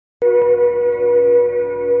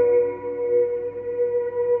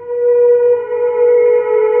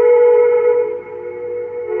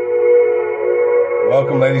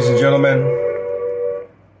Welcome, ladies and gentlemen.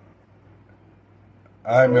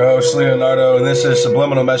 I'm your host, Leonardo, and this is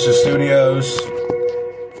Subliminal Message Studios.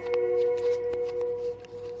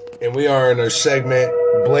 And we are in our segment,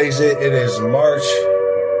 Blaze It. It is May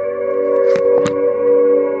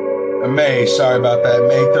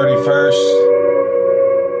 31st,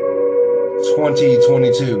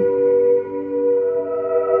 2022.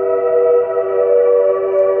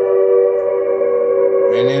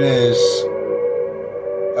 And it is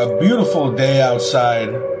a beautiful day outside,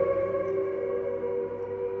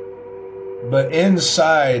 but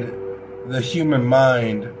inside the human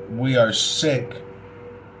mind, we are sick.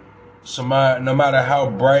 So no matter how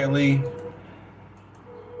brightly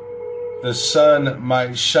the sun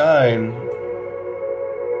might shine,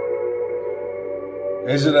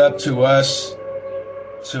 is it up to us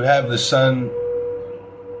to have the sun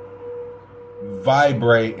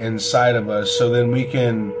vibrate inside of us so then we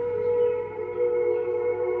can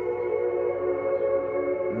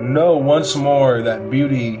know once more that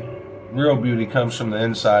beauty, real beauty, comes from the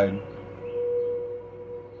inside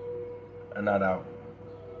and not out.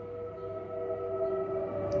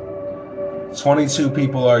 22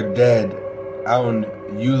 people are dead out in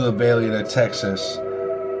Uvalde, Texas.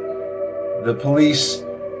 The police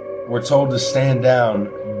were told to stand down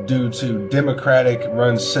due to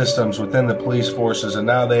Democratic-run systems within the police forces, and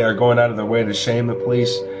now they are going out of their way to shame the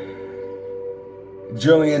police,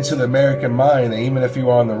 drilling into the American mind that even if you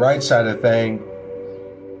are on the right side of the thing,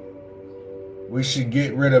 we should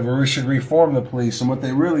get rid of, or we should reform the police. And what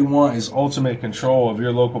they really want is ultimate control of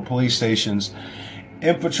your local police stations,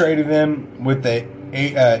 infiltrating them with the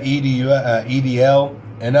EDL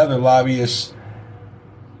and other lobbyist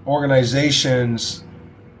organizations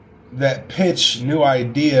that pitch new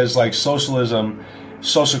ideas like socialism,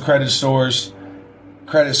 social credit scores,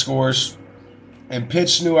 and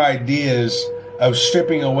pitch new ideas of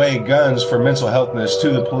stripping away guns for mental healthness to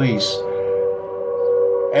the police,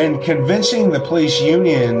 and convincing the police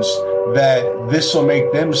unions that this will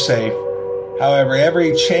make them safe. However,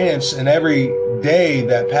 every chance and every day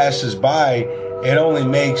that passes by, it only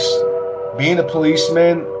makes being a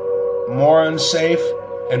policeman more unsafe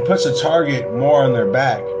and puts a target more on their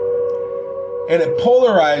back. And it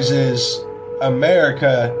polarizes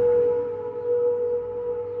America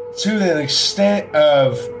to the extent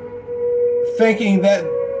of thinking that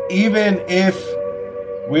even if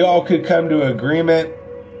we all could come to agreement,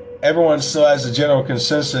 everyone still has a general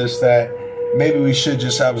consensus that maybe we should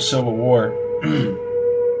just have a civil war.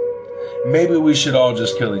 Maybe we should all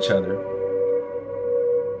just kill each other.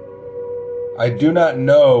 I do not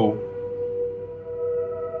know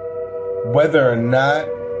whether or not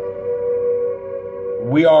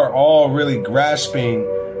we are all really grasping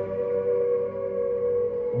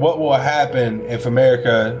what will happen if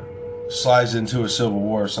America slides into a civil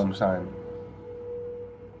war sometime.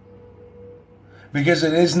 Because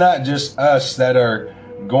it is not just us that are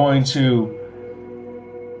going to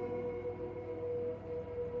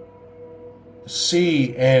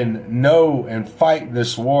see and know and fight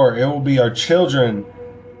this war. It will be our children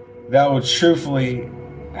that will truthfully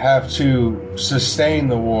have to sustain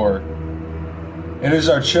the war. It is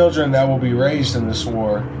our children that will be raised in this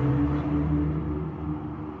war.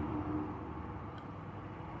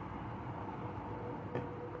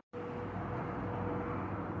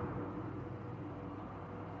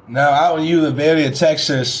 Now, out in Uvalde,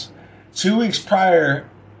 Texas, 2 weeks prior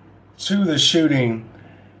to the shooting,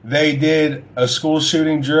 they did a school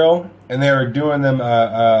shooting drill, and they were doing them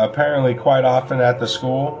apparently quite often at the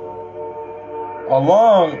school.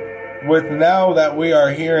 Along with now that we are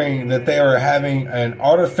hearing that they are having an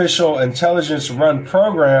artificial intelligence run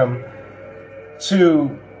program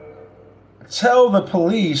to tell the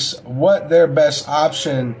police what their best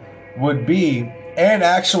option would be, and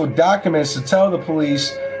actual documents to tell the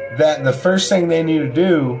police that the first thing they need to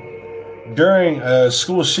do during a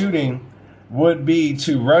school shooting would be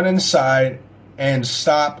to run inside and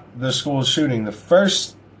stop the school shooting. The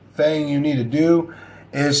first thing you need to do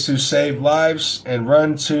is to save lives and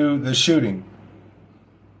run to the shooting.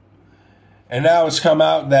 And now it's come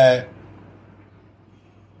out that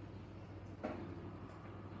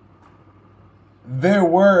there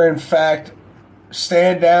were in fact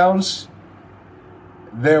stand downs.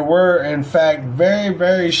 There were in fact very,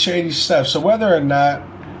 very shady stuff. So whether or not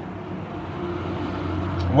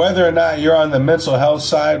you're on the mental health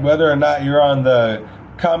side, whether or not you're on the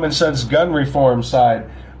common sense gun reform side,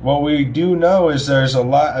 what we do know is there's a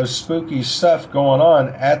lot of spooky stuff going on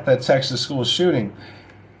at the Texas school shooting.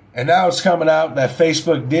 And now it's coming out that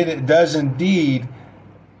Facebook does indeed,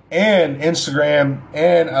 and Instagram,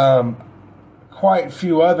 and quite a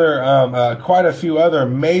few other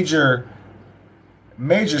major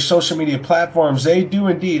social media platforms, they do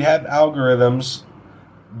indeed have algorithms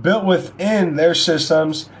built within their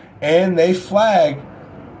systems, and they flag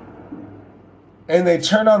and they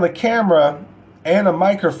turn on the camera and a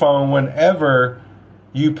microphone whenever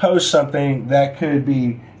you post something that could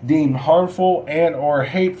be deemed harmful and or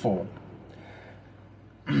hateful.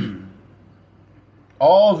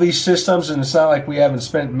 All of these systems, and it's not like we haven't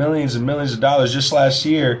spent millions and millions of dollars. Just last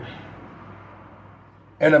year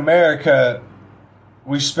in America,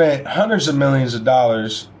 we spent hundreds of millions of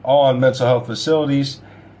dollars all on mental health facilities.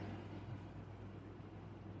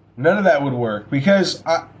 None of that would work, because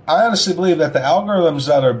I honestly believe that the algorithms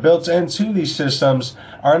that are built into these systems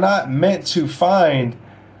are not meant to find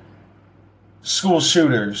school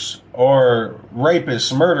shooters or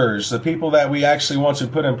rapists, murderers, the people that we actually want to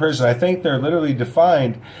put in prison. I think they're literally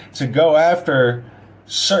defined to go after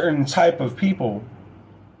certain type of people,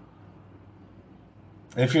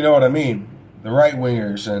 if you know what I mean, the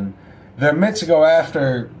right-wingers, and they're meant to go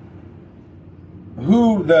after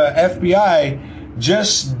who the FBI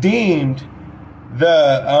just deemed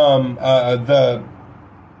the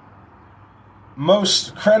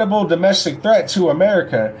most credible domestic threat to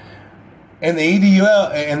America. And the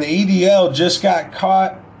EDL just got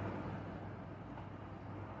caught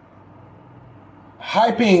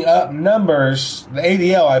hyping up numbers. The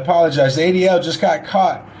ADL, I apologize. The ADL just got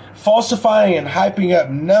caught falsifying and hyping up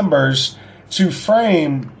numbers to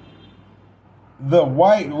frame the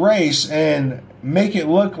white race and make it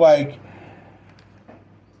look like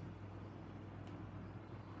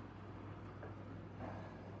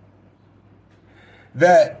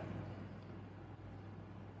that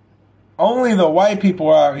only the white people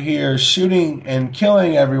are out here shooting and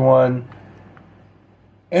killing everyone.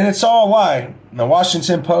 And it's all a lie. The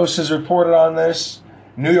Washington Post has reported on this.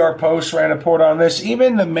 New York Post ran a report on this.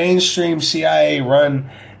 Even the mainstream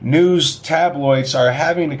CIA-run news tabloids are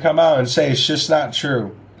having to come out and say it's just not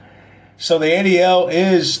true. So the ADL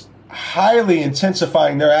is highly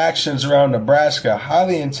intensifying their actions around Nebraska,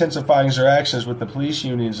 highly intensifying their actions with the police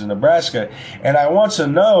unions in Nebraska. And I want to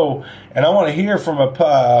know, and I want to hear from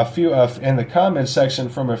a few in the comments section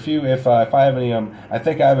from a few, if I have any, I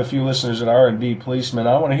think I have a few listeners that are indeed policemen.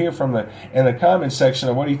 I want to hear from in the comments section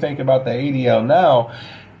of what do you think about the ADL now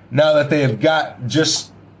that they have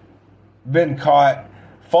just been caught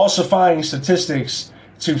falsifying statistics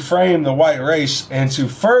to frame the white race and to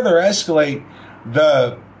further escalate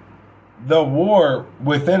the war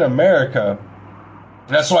within America.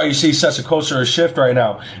 That's why you see such a cultural shift right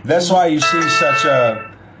now. That's why you see such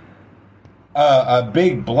a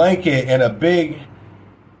big blanket and a big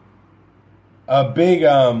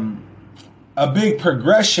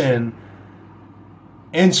progression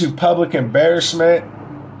into public embarrassment.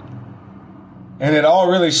 And it all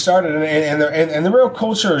really started, and the real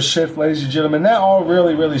cultural shift, ladies and gentlemen, that all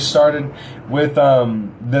really started with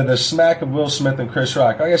the smack of Will Smith and Chris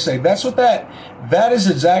Rock. Like I say, that is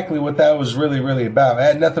exactly what that was really about. It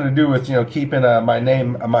had nothing to do with keeping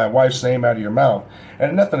my wife's name out of your mouth. It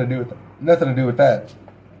had nothing to do with that.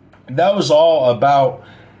 That was all about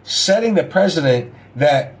setting the precedent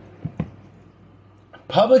that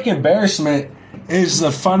public embarrassment is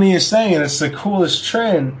the funniest thing, and it's the coolest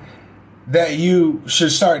trend that you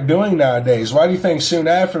should start doing nowadays. Why do you think soon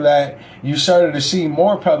after that you started to see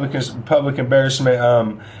more public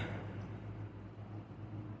embarrassment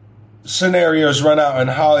scenarios run out in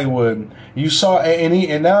Hollywood? You saw,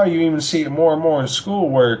 and now you even see it more and more in school,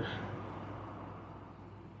 where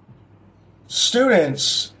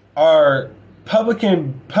students are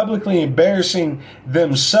publicly embarrassing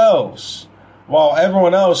themselves while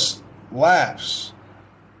everyone else laughs.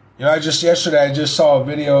 Yesterday I just saw a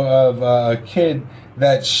video of a kid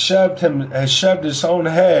that shoved his own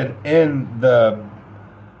head in the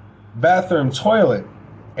bathroom toilet,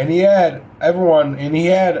 and he had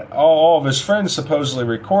all of his friends supposedly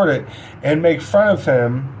record it and make fun of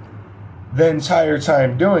him the entire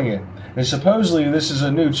time doing it. And supposedly this is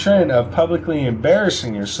a new trend of publicly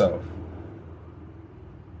embarrassing yourself.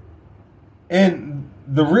 And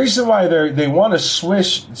the reason why they want to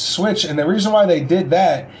switch, and the reason why they did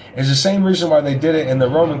that is the same reason why they did it in the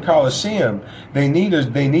Roman Colosseum. They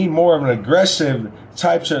need more of an aggressive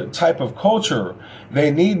type of culture.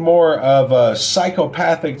 They need more of a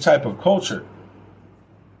psychopathic type of culture.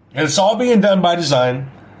 And it's all being done by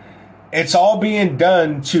design. It's all being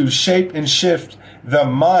done to shape and shift the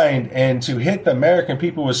mind and to hit the American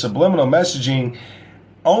people with subliminal messaging,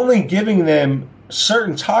 only giving them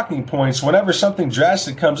certain talking points whenever something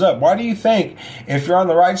drastic comes up. Why do you think if you're on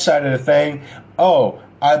the right side of the thing,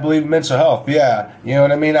 I believe in mental health. Yeah, you know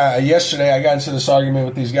what I mean. Yesterday I got into this argument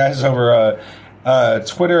with these guys over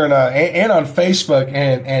Twitter and on Facebook,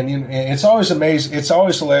 and you know, it's always amazing. It's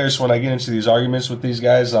always hilarious when I get into these arguments with these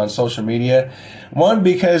guys on social media. One,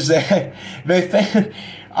 because they think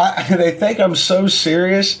they think I'm so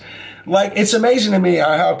serious. Like, it's amazing to me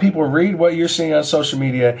how people read what you're seeing on social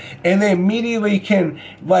media, and they immediately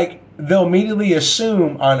they'll immediately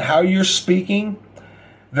assume on how you're speaking,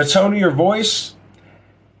 the tone of your voice,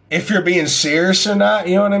 if you're being serious or not.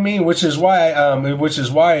 You know what I mean? Which is why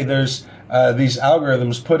there's these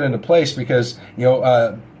algorithms put into place, because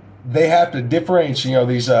they have to differentiate,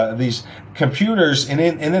 these computers, and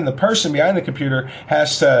then the person behind the computer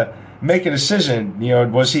has to make a decision.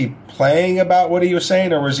 Was he playing about what he was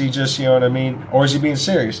saying, or was he just, or is he being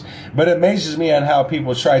serious? But it amazes me on how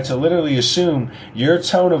people try to literally assume your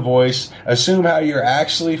tone of voice, assume how you're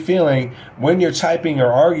actually feeling when you're typing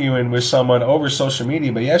or arguing with someone over social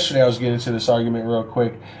media. But yesterday I was getting into this argument real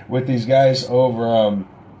quick with these guys over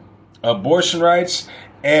abortion rights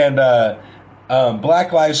and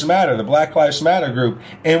Black Lives Matter, the Black Lives Matter group.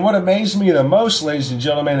 And what amazed me the most, ladies and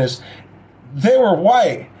gentlemen, is they were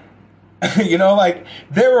white.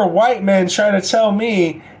 There were white men trying to tell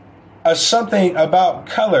me something about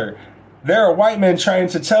color. There are white men trying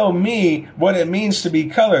to tell me what it means to be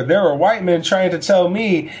colored. There are white men trying to tell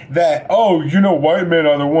me that, white men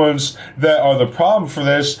are the ones that are the problem for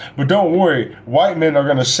this, but don't worry, white men are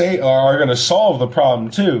going to solve the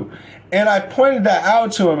problem too. And I pointed that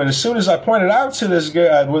out to him, and as soon as I pointed out to this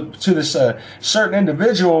certain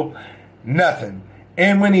individual, nothing.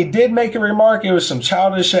 And when he did make a remark, it was some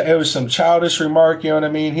childish remark. You know what I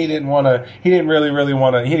mean? He didn't want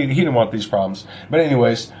these problems. But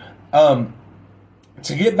anyways, to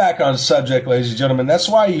get back on subject, ladies and gentlemen, that's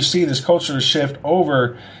why you see this cultural shift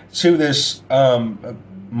over to this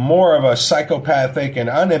more of a psychopathic and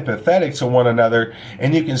unempathetic to one another.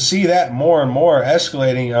 And you can see that more and more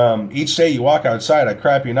escalating each day you walk outside, I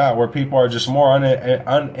crap you not, where people are just more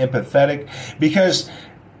unempathetic. Because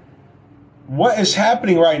what is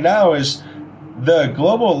happening right now is the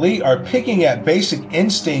global elite are picking at basic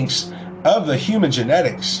instincts of the human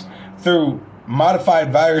genetics through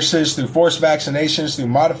modified viruses, through forced vaccinations, through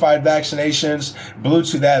modified vaccinations,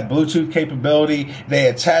 Bluetooth capability. They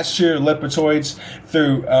attach to your lipidoids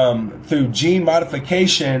through gene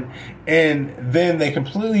modification, and then they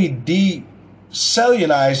completely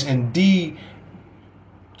decellularize and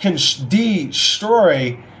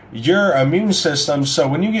destroy your immune system. So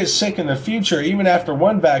when you get sick in the future, even after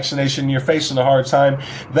one vaccination, you're facing a hard time.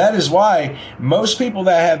 That is why most people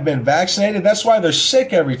that have been vaccinated, that's why they're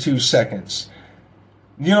sick every 2 seconds.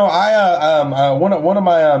 One of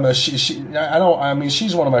my she's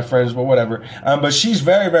one of my friends, but whatever. But she's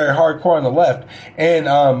very, very hardcore on the left, and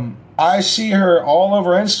I see her all over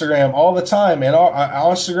Instagram all the time, and on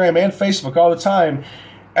Instagram and Facebook all the time.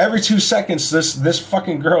 Every 2 seconds, this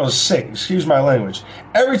fucking girl is sick. Excuse my language.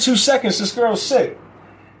 Every 2 seconds, this girl is sick.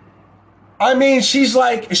 I mean, she's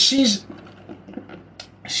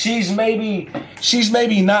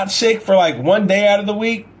maybe not sick for like 1 day out of the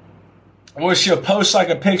week, where she'll post like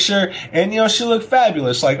a picture and she look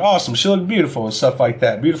fabulous, like awesome, she look beautiful and stuff like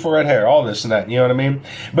that, beautiful red hair, all this and that. You know what I mean?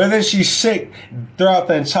 But then she's sick throughout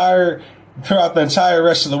the entire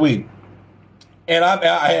rest of the week. And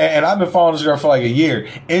I've been following this girl for like a year.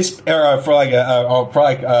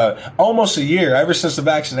 Almost a year, ever since the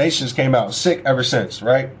vaccinations came out. Sick ever since,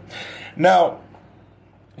 right? Now,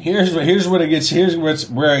 here's where it gets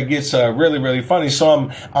really, really funny. So I'm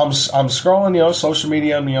scrolling, social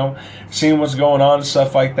media, seeing what's going on and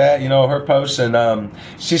stuff like that. Her posts, and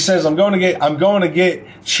she says, I'm going to get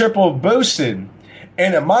triple boosted.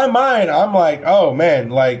 And in my mind, I'm like, oh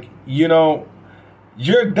man,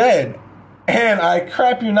 you're dead. And I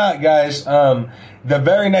crap you not, guys. The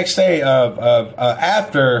very next day of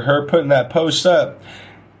after her putting that post up,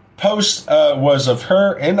 was of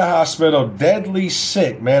her in the hospital, deadly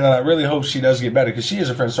sick, man. And I really hope she does get better, because she is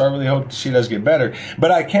a friend. So I really hope she does get better.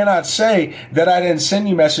 But I cannot say that I didn't send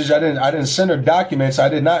you message. I didn't send her documents. I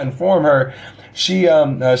did not inform her. She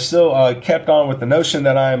still kept on with the notion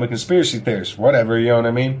that I am a conspiracy theorist. Whatever, you know what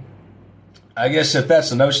I mean? I guess if that's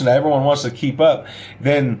the notion that everyone wants to keep up,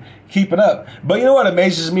 then keep it up. But you know what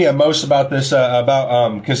amazes me most about this,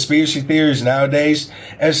 about conspiracy theories nowadays,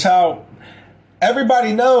 is how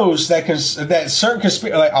everybody knows that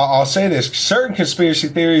certain I'll say this, certain conspiracy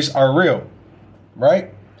theories are real,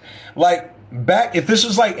 right? Like back, if this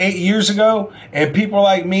was like 8 years ago, and people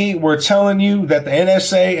like me were telling you that the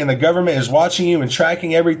NSA and the government is watching you and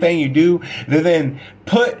tracking everything you do, they then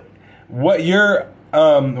put what your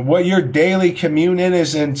daily commune in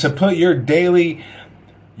is, and to put your daily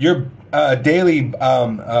your daily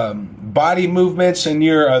body movements and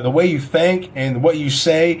your the way you think and what you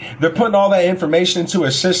say. They're putting all that information into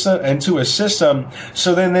a system,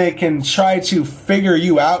 so then they can try to figure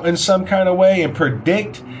you out in some kind of way and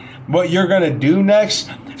predict what you're going to do next.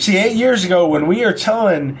 See, 8 years ago, when we are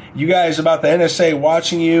telling you guys about the NSA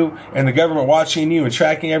watching you and the government watching you and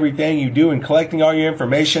tracking everything you do and collecting all your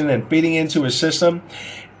information and feeding into a system,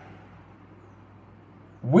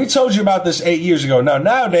 we told you about this 8 years ago. Now,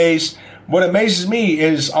 nowadays, what amazes me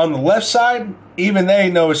is on the left side, even they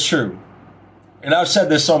know it's true. And I've said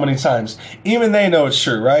this so many times. Even they know it's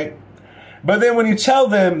true, right? But then when you tell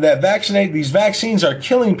them that these vaccines are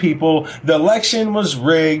killing people, the election was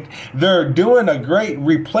rigged, they're doing a great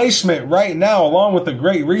replacement right now, along with the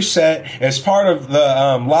Great Reset, as part of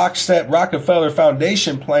the lockstep Rockefeller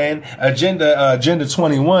Foundation plan, Agenda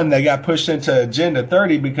 21, that got pushed into Agenda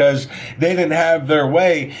 30 because they didn't have their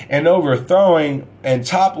way in overthrowing and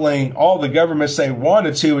toppling all the governments they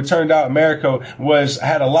wanted to. It turned out America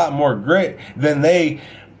had a lot more grit than they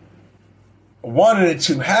wanted it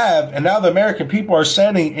to have, and now the American people are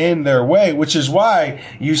standing in their way, which is why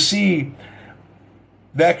you see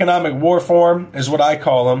the economic war forum, is what I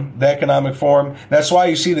call them, the economic forum. That's why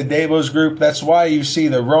you see the Davos group. That's why you see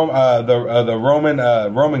the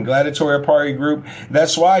Roman Gladiatorial Party group.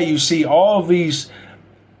 That's why you see all of these,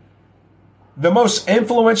 the most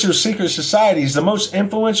influential secret societies, the most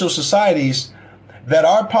influential societies that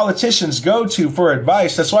our politicians go to for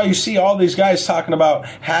advice. That's why you see all these guys talking about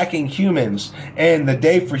hacking humans and the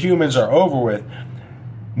day for humans are over with.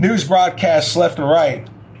 News broadcasts left and right.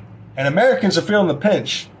 And Americans are feeling the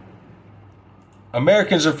pinch.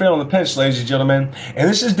 Americans are feeling the pinch, ladies and gentlemen. And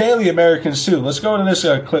this is daily Americans too. Let's go to this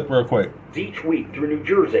clip real quick. Each week through New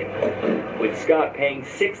Jersey, with Scott paying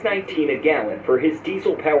 $6.19 a gallon for his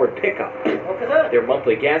diesel-powered pickup. Their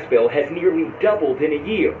monthly gas bill has nearly doubled in a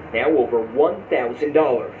year, now over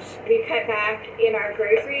 $1,000. We cut back in our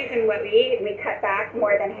groceries and what we eat. We cut back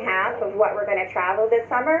more than half of what we're going to travel this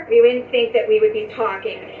summer. We wouldn't think that we would be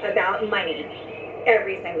talking about money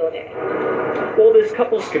every single day. While this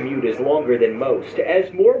couple's commute is longer than most,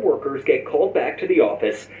 as more workers get called back to the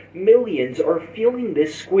office, millions are feeling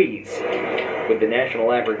this squeeze. With the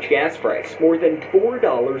national average gas price more than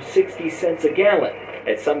 $4.60 a gallon,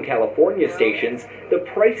 at some California stations, the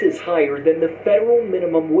price is higher than the federal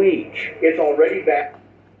minimum wage. It's already back.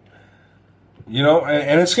 You know,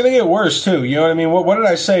 and it's going to get worse too. You know what I mean? What did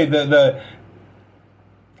I say?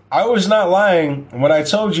 I was not lying when I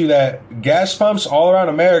told you that gas pumps all around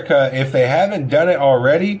America, if they haven't done it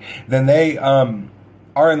already, then they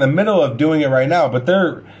are in the middle of doing it right now. But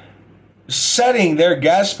they're setting their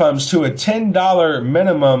gas pumps to a $10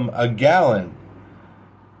 minimum a gallon.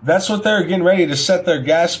 That's what they're getting ready to set their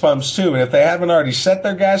gas pumps to. And if they haven't already set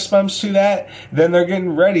their gas pumps to that, then they're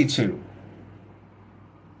getting ready to.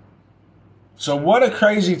 So what a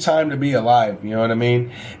crazy time to be alive, you know what I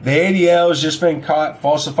mean? The ADL has just been caught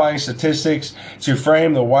falsifying statistics to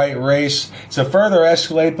frame the white race, to further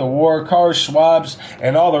escalate the war. Carl Schwab's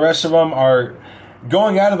and all the rest of them are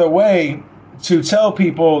going out of their way to tell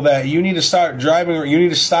people that you need to start driving, you need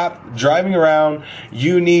to stop driving around,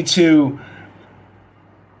 you need to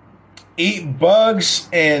eat bugs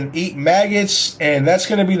and eat maggots, and that's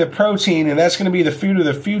going to be the protein, and that's going to be the food of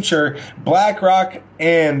the future. BlackRock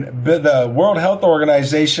and the World Health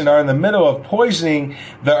Organization are in the middle of poisoning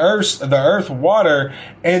the earth water,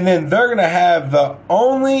 and then they're going to have the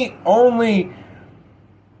only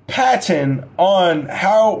patent on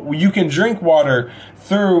how you can drink water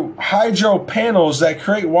through hydro panels that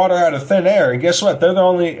create water out of thin air. And guess what? They're the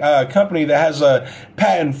only company that has a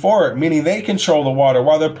patent for it, meaning they control the water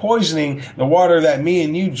while they're poisoning the water that me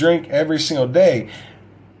and you drink every single day.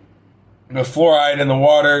 The fluoride in the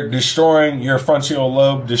water, destroying your frontal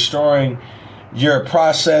lobe, destroying your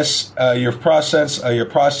process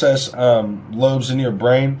lobes in your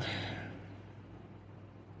brain.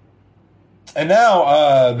 And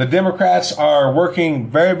now the Democrats are working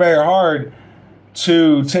very, very hard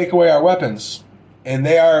to take away our weapons. And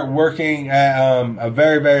they are working at a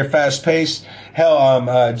very, very fast pace.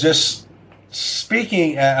 Hell, just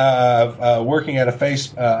speaking of working at a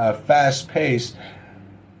fast pace,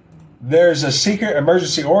 there's a secret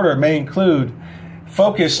emergency order may include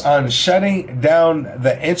focus on shutting down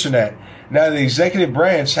the internet. Now, the executive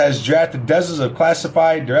branch has drafted dozens of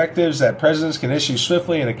classified directives that presidents can issue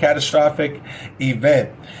swiftly in a catastrophic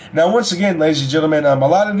event. Now, once again, ladies and gentlemen, a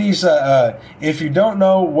lot of these, if you don't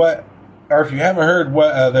know what, or if you haven't heard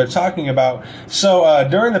what they're talking about, so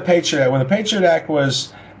during the Patriot Act, when the Patriot Act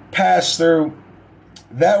was passed through,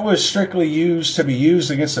 that was strictly used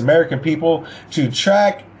against American people to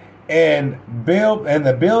track and the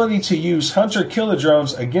ability to use hunter-killer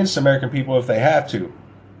drones against American people if they have to.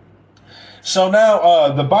 So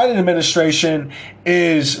now the Biden administration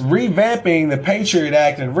is revamping the Patriot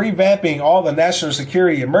Act and revamping all the national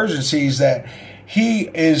security emergencies that he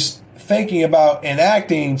is thinking about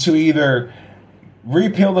enacting to either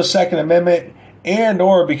repeal the Second Amendment and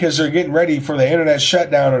or because they're getting ready for the internet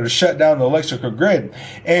shutdown or to shut down the electrical grid.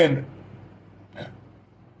 And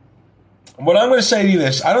what I'm going to say to you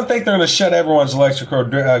this, I don't think they're going to shut everyone's electrical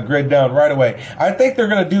grid down right away. I think they're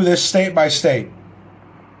going to do this state by state.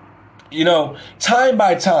 You know, time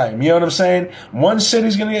by time. You know what I'm saying? One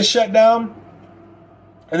city's going to get shut down,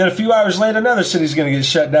 and then a few hours later, another city's going to get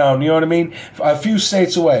shut down. You know what I mean? A few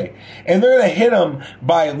states away. And they're going to hit them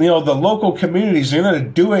by, you know, the local communities. They're going to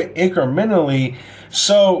do it incrementally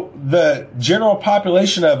so the general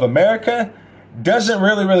population of America doesn't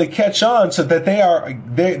really catch on, so that they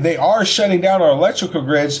are shutting down our electrical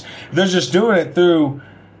grids. They're just doing it through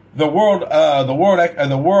the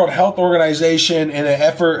World Health Organization in an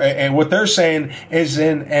effort, and what they're saying is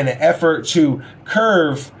in an effort to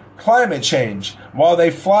curb climate change, while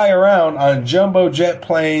they fly around on jumbo jet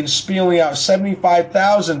planes spewing out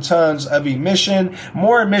 75,000 tons of emission,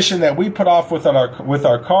 more emission that we put off with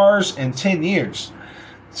our cars in 10 years.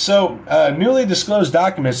 So, newly disclosed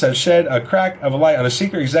documents have shed a crack of a light on a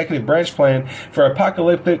secret executive branch plan for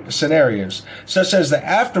apocalyptic scenarios, such as the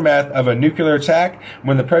aftermath of a nuclear attack,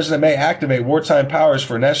 when the president may activate wartime powers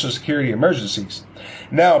for national security emergencies.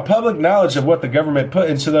 Now, public knowledge of what the government put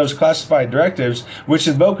into those classified directives, which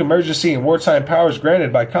invoke emergency and wartime powers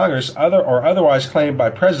granted by Congress, otherwise claimed by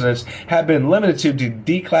presidents, have been limited to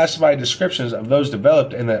declassified descriptions of those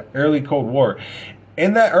developed in the early Cold War.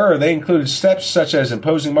 In that era, they included steps such as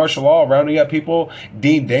imposing martial law, rounding up people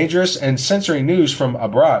deemed dangerous, and censoring news from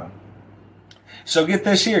abroad. So get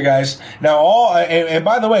this here, guys. Now, and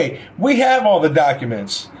by the way, we have all the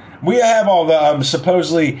documents. We have all the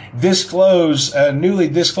supposedly newly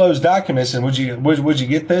disclosed documents. And would you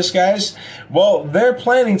get this, guys? Well, they're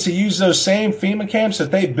planning to use those same FEMA camps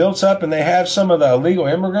that they built up, and they have some of the illegal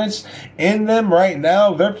immigrants in them right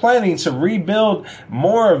now. They're planning to rebuild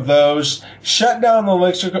more of those, shut down the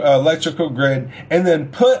electrical grid, and then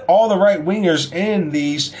put all the right wingers in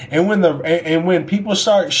these. And when people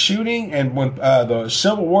start shooting, and when the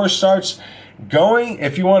Civil War starts going,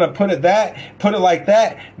 if you want to put it like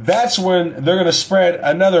that, that's when they're going to spread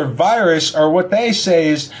another virus, or what they say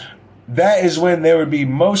is that is when they would be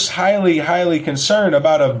most highly concerned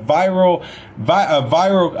about a viral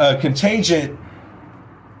contagion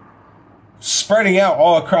spreading out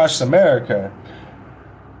all across America.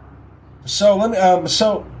 So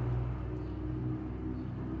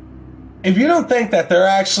if you don't think that they're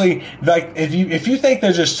actually, like, if you think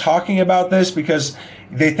they're just talking about this because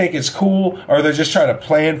they think it's cool, or they're just trying to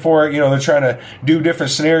plan for it, you know, they're trying to do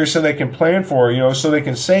different scenarios so they can plan for it, you know, so they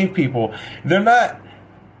can save people. They're not.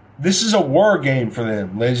 This is a war game for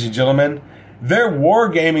them, ladies and gentlemen. They're war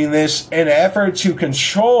gaming this in an effort to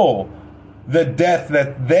control the death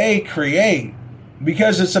that they create,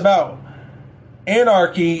 because it's about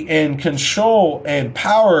anarchy and control and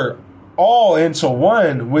power all into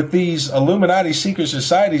one with these Illuminati secret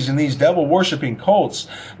societies and these devil worshipping cults.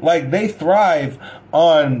 Like, they thrive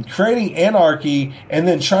on creating anarchy and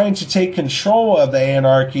then trying to take control of the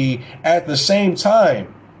anarchy at the same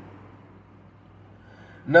time.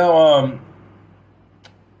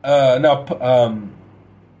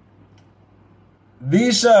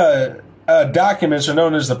 These documents are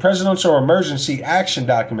known as the Presidential Emergency Action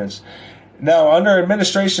Documents. Now, under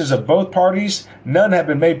administrations of both parties, none have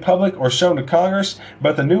been made public or shown to Congress,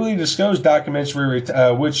 but the newly disclosed documents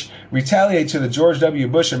which retaliate to the George W.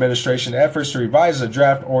 Bush administration efforts to revise the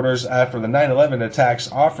draft orders after the 9/11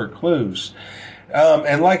 attacks offer clues.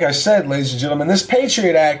 And like I said, ladies and gentlemen, this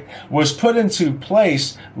Patriot Act was put into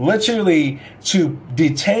place literally to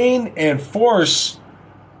detain and force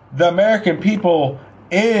the American people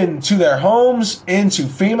into their homes, into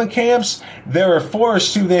FEMA camps. They were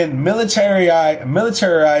forced to then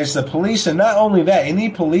militarize the police. And not only that, any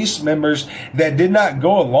police members that did not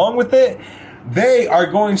go along with it, they are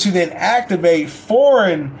going to then activate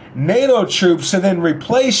foreign NATO troops to then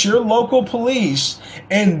replace your local police,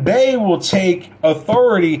 and they will take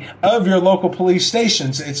authority of your local police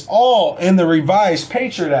stations. It's all in the revised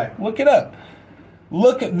Patriot Act. Look it up.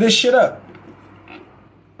 Look this shit up.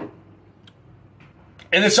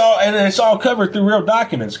 And it's all covered through real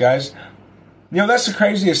documents, guys. You know, that's the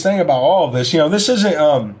craziest thing about all of this. You know, this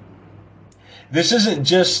isn't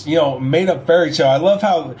just, you know, made up fairy tale. I love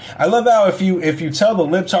how if you tell the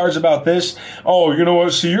libtards about this, oh, you know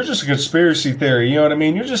what, see, you're just a conspiracy theory. You know what I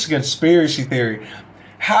mean? You're just a conspiracy theory.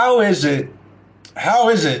 how is it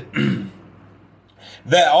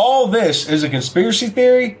that all this is a conspiracy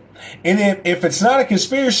theory? And if it's not a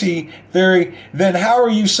conspiracy theory, then how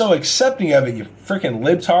are you so accepting of it, you freaking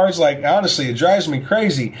libtards? Like, honestly, it drives me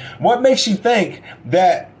crazy. What makes you think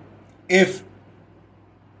that if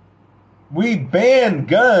we ban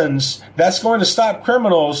guns, that's going to stop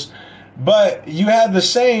criminals, but you have the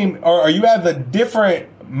same, or you have the different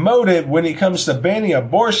motive when it comes to banning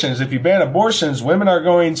abortions? If you ban abortions, women are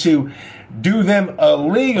going to do them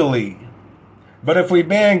illegally. But if we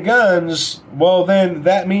ban guns, well, then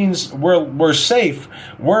that means we're safe.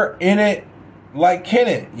 We're in it like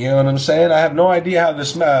Kenneth. You know what I'm saying? I have no idea how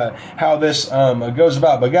this goes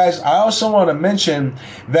about. But guys, I also want to mention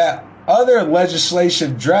that other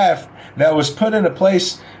legislative draft that was put into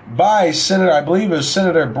place by Senator, I believe it was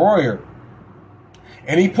Senator Breuer.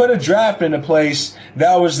 And he put a draft into place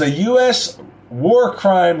that was the U.S. War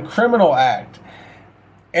Crime Criminal Act.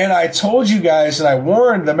 And I told you guys, and I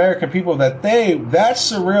warned the American people that that's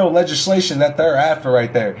the real legislation that they're after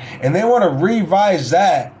right there. And they want to revise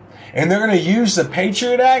that. And they're going to use the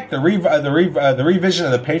Patriot Act, the revision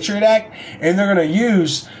of the Patriot Act, and they're going to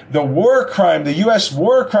use the war crime, the U.S.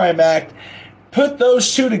 War Crime Act, put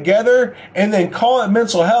those two together, and then call it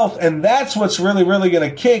mental health. And that's what's really, really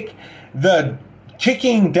going to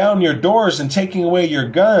kicking down your doors and taking away your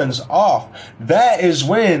guns off. That is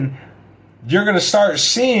when you're going to start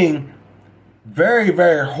seeing very,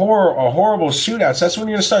 very horrible shootouts. That's when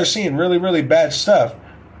you're going to start seeing really, really bad stuff.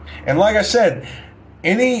 And like I said,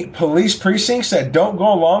 any police precincts that don't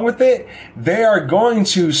go along with it, they're going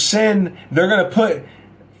to put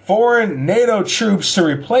foreign NATO troops to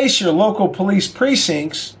replace your local police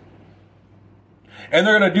precincts. And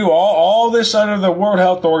they're going to do all this under the World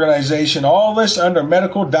Health Organization, all this under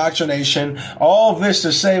medical doctrination, all of this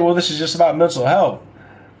to say, well, this is just about mental health.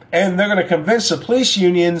 And they're going to convince the police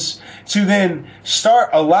unions to then start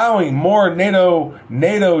allowing more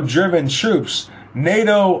NATO-driven troops,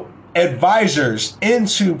 NATO advisors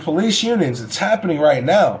into police unions. It's happening right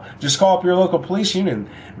now. Just call up your local police union.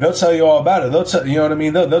 They'll tell you all about it. They'll tell you know what I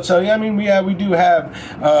mean. They'll tell you. I mean, we do have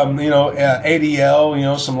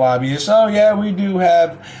ADL, some lobbyists. Oh yeah, we do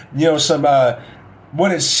have some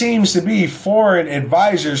what it seems to be foreign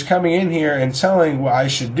advisors coming in here and telling what I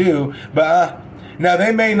should do, but. Now,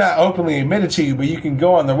 they may not openly admit it to you, but you can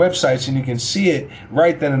go on their websites and you can see it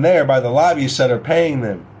right then and there by the lobbyists that are paying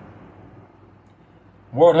them.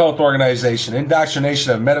 World Health Organization,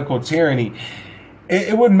 indoctrination of medical tyranny.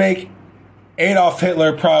 It would make Adolf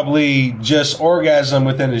Hitler probably just orgasm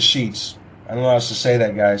within his sheets. I don't know how else to say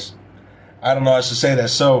that, guys. I don't know how else to say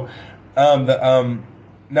that. So, now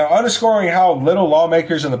underscoring how little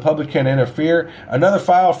lawmakers and the public can interfere, another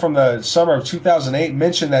file from the summer of 2008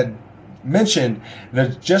 mentioned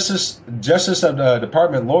the Justice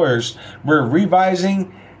Department lawyers were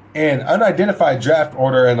revising an unidentified draft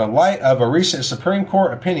order in the light of a recent Supreme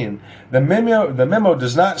Court opinion. The memo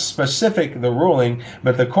does not specify the ruling,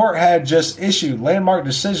 but the court had just issued landmark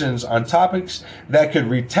decisions on topics that could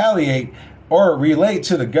retaliate or relate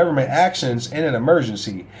to the government actions in an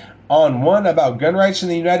emergency. On one about gun rights in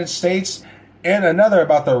the United States, and another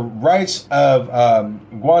about the rights of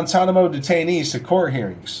Guantanamo detainees to court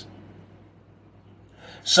hearings.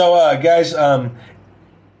 So, guys,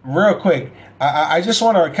 real quick, I just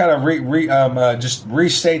want to kind of just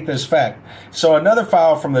restate this fact. So, another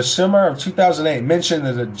file from the summer of 2008 mentioned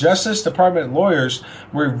that the Justice Department lawyers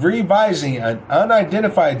were revising an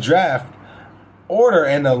unidentified draft order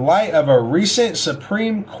in the light of a recent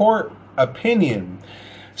Supreme Court opinion.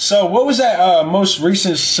 So what was that most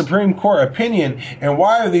recent Supreme Court opinion, and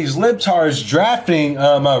why are these libtards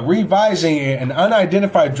revising an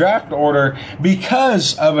unidentified draft order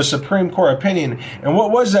because of a Supreme Court opinion? And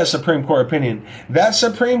what was that Supreme Court opinion? That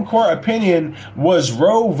Supreme Court opinion was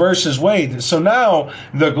Roe versus Wade. So now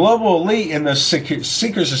the global elite and the secret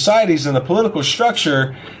societies and the political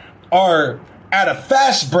structure are at a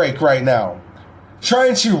fast break right now,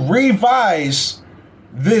 trying to revise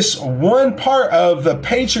this one part of the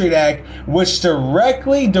Patriot Act, which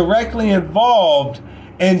directly involved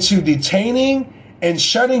into detaining and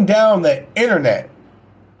shutting down the internet.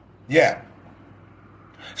 Yeah.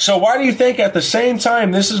 So why do you think at the same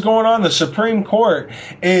time this is going on, the Supreme Court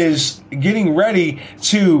is getting ready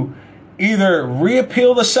to either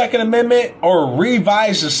repeal the Second Amendment or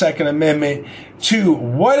revise the Second Amendment to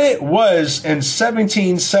what it was in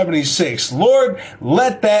 1776. Lord,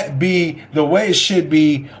 let that be the way it should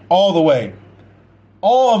be all the way.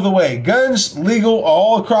 All of the way. Guns legal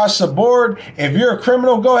all across the board. If you're a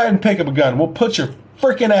criminal, go ahead and pick up a gun. We'll put your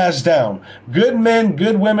freaking ass down. Good men,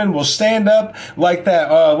 good women will stand up like that,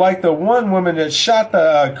 like the one woman that shot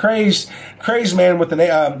the crazed man with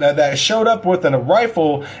that showed up with a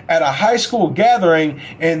rifle at a high school gathering,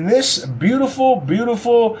 and this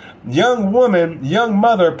beautiful young woman, young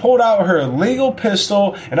mother, pulled out her legal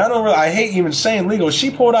pistol, and I hate even saying legal. She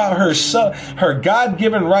pulled out her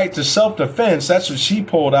God-given right to self-defense. That's what she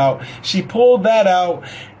pulled out. She pulled that out,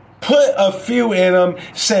 put a few in them,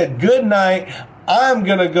 said good night. I'm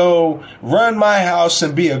gonna go run my house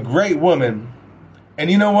and be a great woman.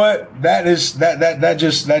 And you know what? That's why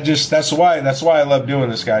I love doing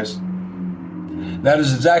this, guys. That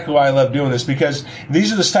is exactly why I love doing this, because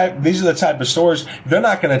these are the type of stories. They're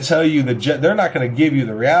not going to tell you they're not going to give you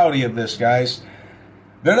the reality of this, guys.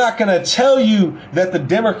 They're not going to tell you that the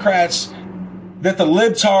Democrats, that the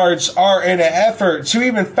libtards are in an effort to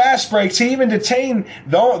even fast break, to even detain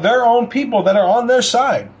their own people that are on their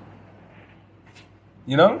side.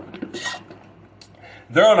 You know?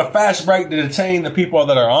 They're on a fast break to detain the people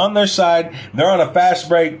that are on their side. They're on a fast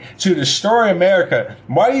break to destroy America.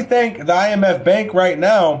 Why do you think the IMF Bank right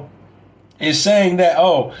now is saying that,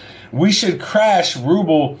 we should crash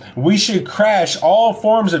ruble, we should crash all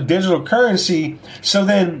forms of digital currency, so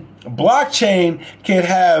then blockchain can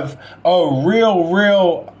have a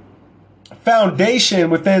real foundation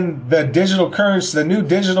within the digital currency, the new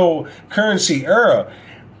digital currency era?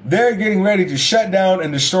 They're getting ready to shut down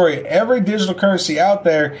and destroy every digital currency out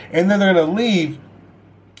there, and then they're going to leave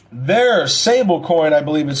their stable coin, I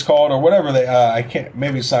believe it's called, or whatever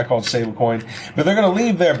maybe it's not called stable coin, but they're going to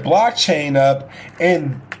leave their blockchain up,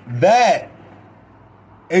 and that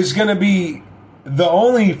is going to be the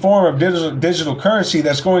only form of digital currency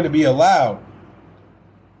that's going to be allowed.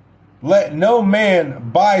 Let no man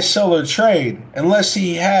buy, sell, or trade unless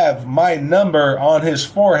he have my number on his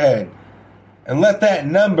forehead. And let that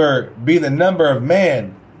number be the number of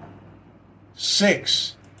man.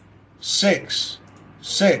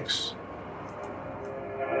 666.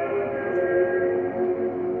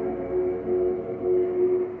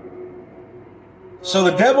 So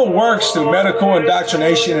the devil works through medical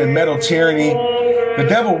indoctrination and mental tyranny. The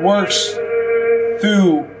devil works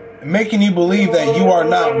through making you believe that you are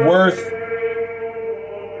not worth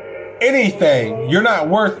anything. You're not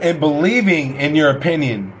worth and believing in your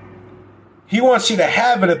opinion. He wants you to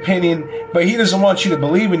have an opinion, but he doesn't want you to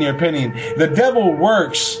believe in your opinion. The devil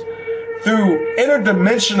works through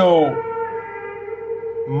interdimensional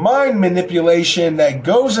mind manipulation that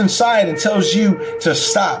goes inside and tells you to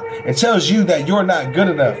stop and tells you that you're not good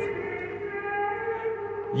enough.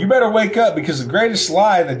 You better wake up, because the greatest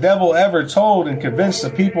lie the devil ever told and convinced the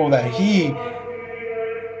people that he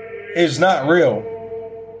is not real.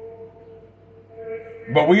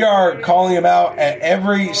 But we are calling him out at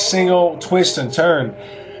every single twist and turn.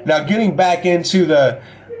 Now, getting back into the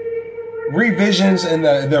revisions and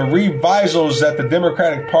the revisals that the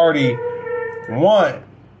Democratic Party want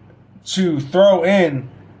to throw in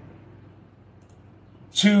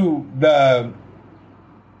to the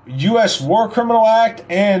U.S. War Criminal Act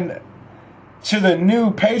and to the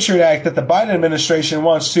new Patriot Act that the Biden administration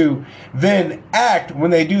wants to then act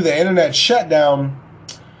when they do the internet shutdown.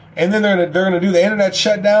 And then they're going to do the internet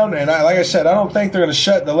shutdown. And like I said, I don't think they're going to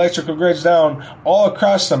shut the electrical grids down all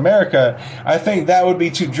across America. I think that would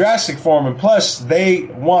be too drastic for them. And plus, they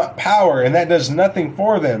want power, and that does nothing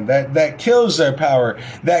for them. That kills their power.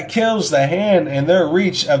 That kills the hand and their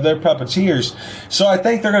reach of their puppeteers. So I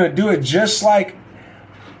think they're going to do it just like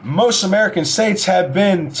most American states have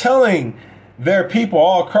been telling their people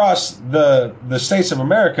all across the states of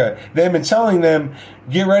America. They've been telling them,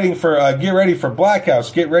 get ready for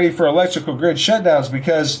blackouts, get ready for electrical grid shutdowns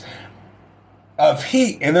because of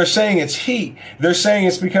heat. And they're saying it's heat. They're saying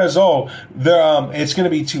it's because it's going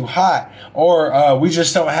to be too hot, or we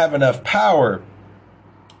just don't have enough power.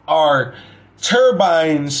 Our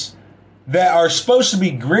turbines that are supposed to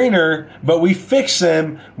be greener, but we fix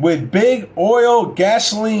them with big oil,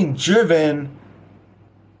 gasoline driven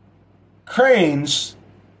cranes,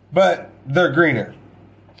 but they're greener.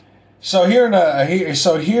 So here in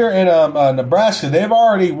Nebraska, they've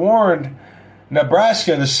already warned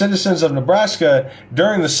Nebraska, the citizens of Nebraska,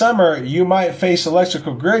 during the summer you might face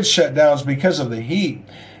electrical grid shutdowns because of the heat.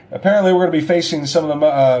 Apparently, we're going to be facing some of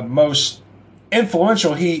the most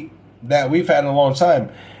influential heat that we've had in a long time,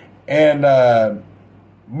 and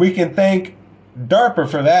we can thank DARPA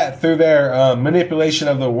for that through their manipulation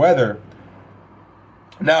of the weather.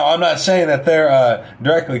 Now, I'm not saying that they're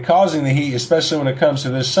directly causing the heat, especially when it comes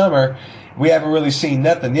to this summer. We haven't really seen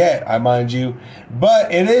nothing yet, I mind you.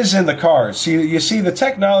 But it is in the cards. You see, the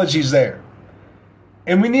technology's there.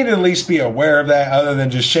 And we need to at least be aware of that, other than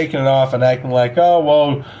just shaking it off and acting like, oh,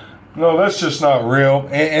 well, no, that's just not real.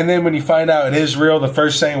 And then when you find out it is real, the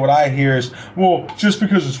first thing what I hear is, well, just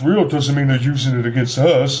because it's real doesn't mean they're using it against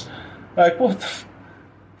us. Like, well,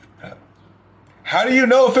 how do you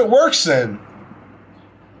know if it works then?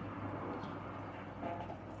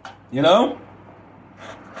 You know?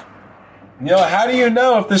 How do you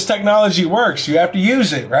know if this technology works? You have to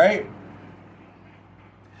use it, right?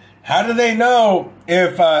 How do they know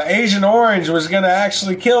if Agent Orange was going to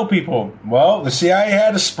actually kill people? Well, the CIA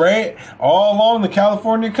had to spray it all along the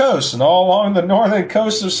California coast and all along the northern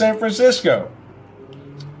coast of San Francisco,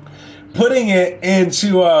 putting it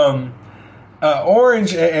into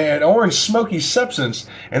orange smoky substance.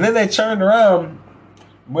 And then they turned around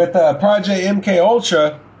with Project MK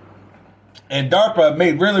Ultra, and DARPA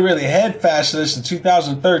made really, really headfast to this in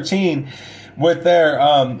 2013 with their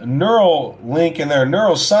neural link and their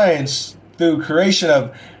neuroscience through creation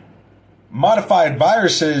of modified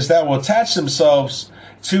viruses that will attach themselves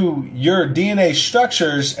to your DNA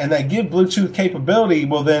structures, and that give Bluetooth capability,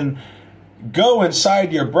 will then go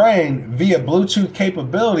inside your brain via Bluetooth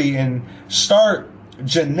capability and start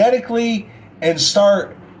genetically and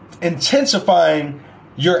start intensifying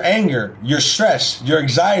your anger, your stress, your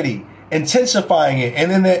anxiety, intensifying it.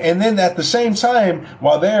 And then at the same time,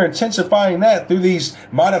 while they're intensifying that through these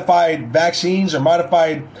modified vaccines or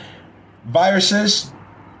modified viruses,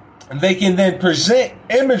 they can then present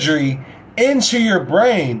imagery into your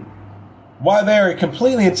brain while they're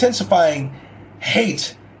completely intensifying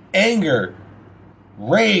hate, anger,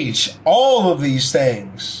 rage, all of these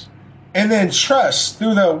things. And then trust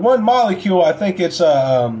through the one molecule. I think it's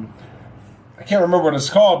I can't remember what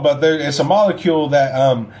it's called, but it's a molecule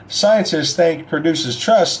that scientists think produces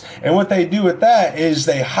trust. And what they do with that is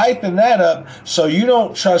they hypen that up so you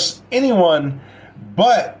don't trust anyone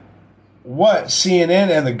but what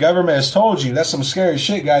CNN and the government has told you. That's some scary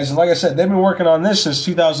shit, guys. And like I said, they've been working on this since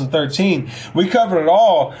 2013. We covered it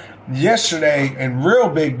all yesterday in real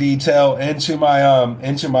big detail into my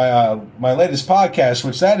my latest podcast,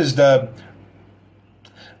 which that is dubbed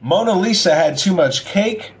Mona Lisa Had Too Much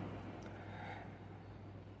Cake.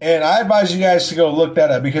 And I advise you guys to go look that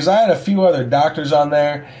up, because I had a few other doctors on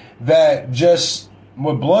there that just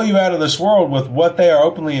would blow you out of this world with what they are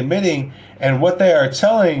openly admitting and what they are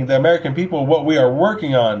telling the American people what we are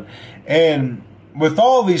working on. And with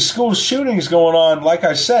all these school shootings going on, like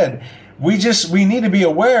I said, we need to be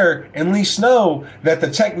aware and at least know that the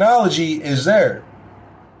technology is there.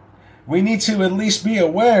 We need to at least be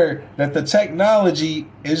aware that the technology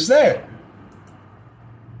is there.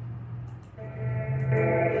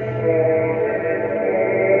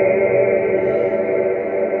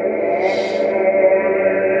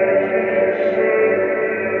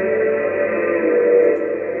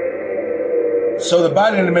 So the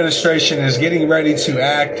Biden administration is getting ready to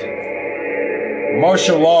act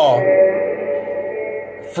martial law,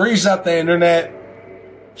 freeze up the internet,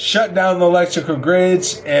 shut down the electrical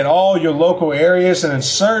grids in all your local areas, and in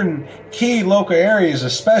certain key local areas,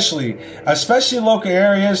 especially local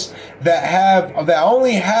areas that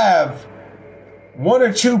only have one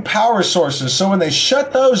or two power sources. So when they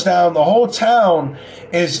shut those down, the whole town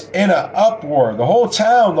is in an uproar. The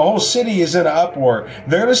whole city is in an uproar.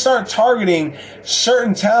 They're going to start targeting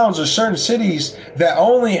certain towns or certain cities that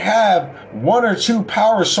only have one or two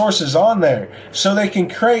power sources on there, so they can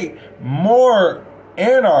create more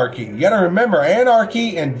anarchy. You got to remember,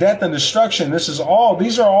 anarchy and death and destruction. These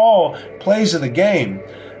are all plays of the game.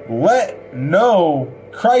 Let no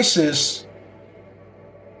crisis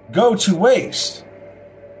go to waste.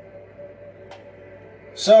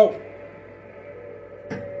 So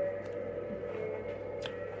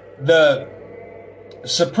the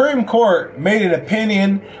Supreme Court made an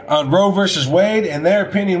opinion on Roe versus Wade, and their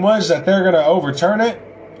opinion was that they're going to overturn it.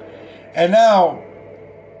 And now,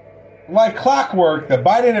 like clockwork, the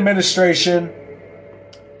Biden administration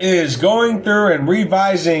is going through and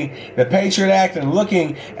revising the Patriot Act and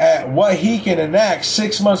looking at what he can enact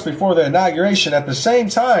 6 months before the inauguration. At the same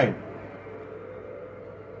time,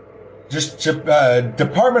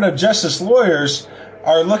 Department of Justice lawyers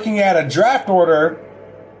are looking at a draft order,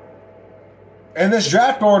 and this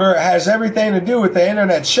draft order has everything to do with the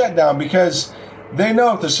internet shutdown, because they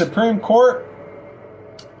know if the Supreme Court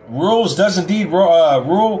does indeed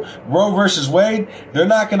rule Roe versus Wade, they're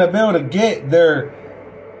not going to be able to get their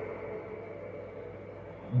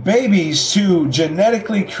babies to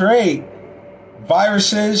genetically create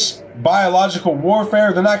viruses, biological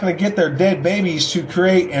warfare. They're not going to get their dead babies to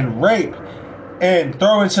create and rape and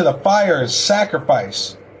throw into the fire and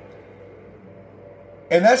sacrifice.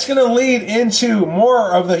 And that's going to lead into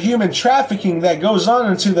more of the human trafficking that goes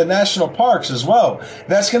on into the national parks as well.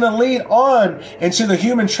 That's going to lead on into the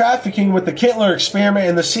human trafficking with the Kittler experiment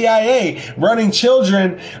and the CIA running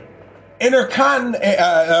children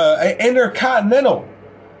intercontinental,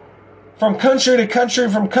 from country to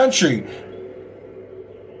country from country,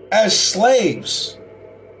 as slaves.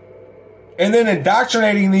 And then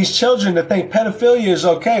indoctrinating these children to think pedophilia is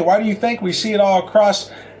okay. Why do you think we see it all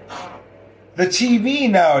across the TV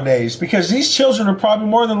nowadays? Because these children are probably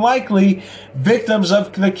more than likely victims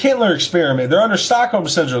of the Kittler experiment. They're under Stockholm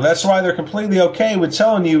Syndrome. That's why they're completely okay with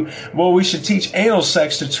telling you, well, we should teach anal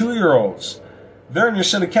sex to 2-year-olds. They're in your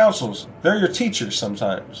city councils. They're your teachers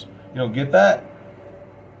sometimes. You don't get that?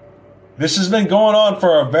 This has been going on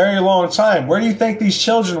for a very long time. Where do you think these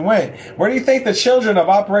children went? Where do you think the children of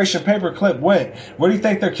Operation Paperclip went? Where do you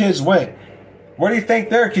think their kids went? Where do you think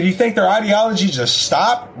do you think their ideology just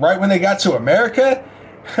stopped right when they got to America?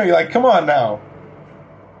 You're like, come on now.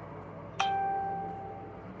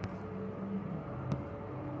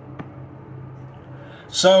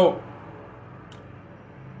 So,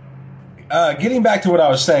 getting back to what I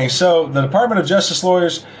was saying. So, the Department of Justice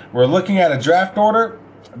lawyers were looking at a draft order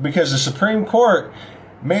because the Supreme Court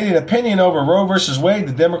made an opinion over Roe versus Wade.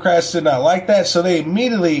 The Democrats did not like that, so they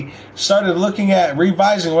immediately started looking at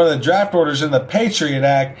revising one of the draft orders in the Patriot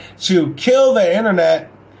Act to kill the internet,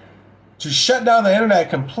 to shut down the internet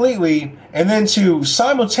completely, and then to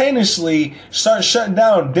simultaneously start shutting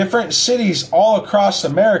down different cities all across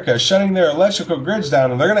America, shutting their electrical grids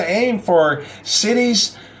down. And they're going to aim for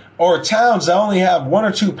cities or towns that only have 1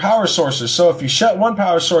 or 2 power sources. So if you shut one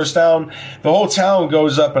power source down, the whole town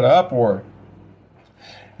goes up in an uproar.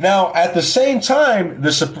 Now, at the same time,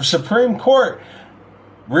 the Supreme Court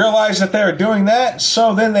realized that they were doing that,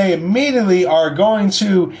 so then they immediately are going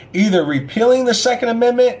to either repealing the Second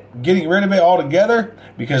Amendment, getting rid of it altogether,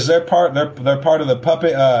 because they're part of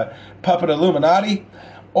the puppet Illuminati,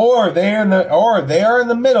 or they are in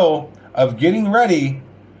the middle of getting ready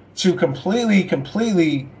to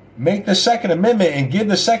completely make the Second Amendment and give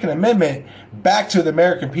the Second Amendment back to the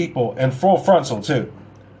American people, and full frontal too.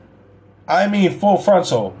 I mean full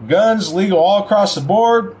frontal. Guns legal all across the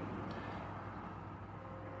board.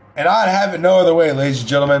 And I'd have it no other way, ladies and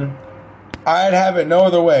gentlemen. I'd have it no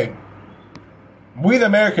other way. We, the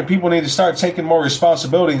American people, need to start taking more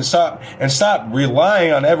responsibility and stop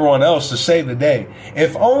relying on everyone else to save the day.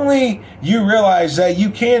 If only you realize that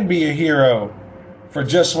you can be a hero for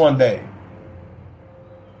just one day.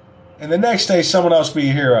 And the next day, someone else be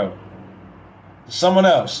a hero. Someone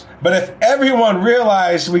else. But if everyone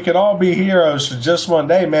realized we could all be heroes for just one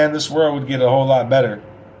day, man, this world would get a whole lot better.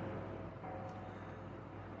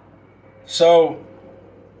 So,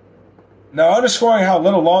 now underscoring how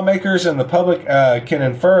little lawmakers and the public can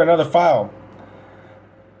infer another file.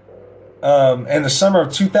 In the summer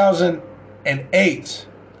of 2008.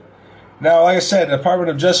 Now, like I said, the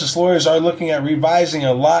Department of Justice lawyers are looking at revising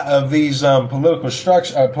a lot of these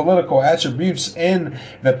political attributes in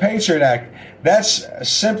the Patriot Act. That's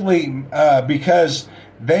simply because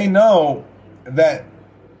they know that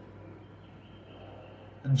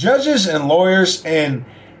judges and lawyers and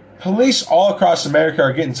police all across America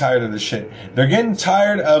are getting tired of this shit. They're getting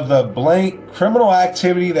tired of the blank criminal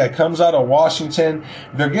activity that comes out of Washington.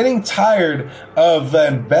 They're getting tired of the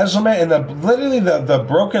embezzlement and the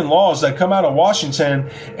broken laws that come out of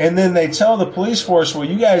Washington. And then they tell the police force, well,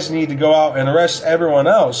 you guys need to go out and arrest everyone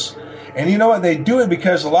else. And you know what? They do it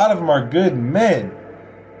because a lot of them are good men.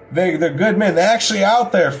 They're good men. They're actually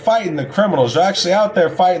out there fighting the criminals. They're actually out there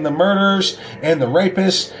fighting the murderers and the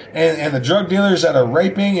rapists and the drug dealers that are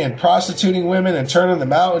raping and prostituting women and turning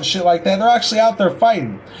them out and shit like that. They're actually out there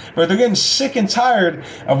fighting. But they're getting sick and tired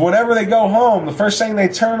of whenever they go home, the first thing they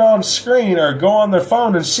turn on screen or go on their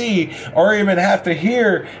phone and see, or even have to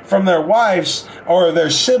hear from their wives or their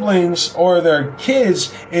siblings or their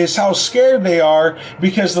kids, is how scared they are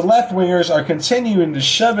because the left-wingers are continuing to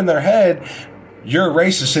shove in their head, you're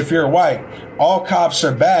racist if you're white. All cops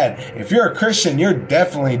are bad. If you're a Christian, you're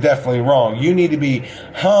definitely wrong. You need to be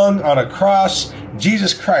hung on a cross,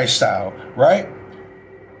 Jesus Christ style, right?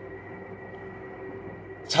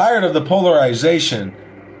 Tired of the polarization.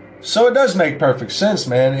 So it does make perfect sense,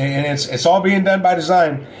 man. And it's all being done by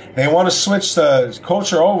design. They want to switch the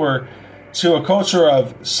culture over to a culture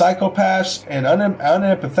of psychopaths and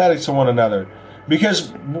unempathetic to one another.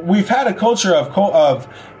 Because we've had a culture of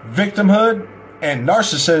victimhood and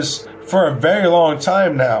narcissists for a very long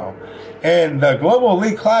time now. And the global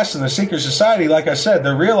elite class and the secret society, like I said,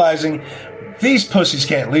 they're realizing these pussies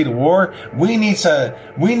can't lead a war. We need to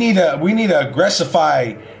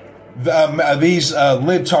aggressify these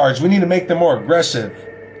libtards. We need to make them more aggressive.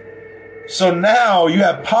 So now you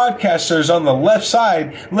have podcasters on the left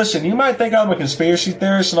side. Listen, you might think I'm a conspiracy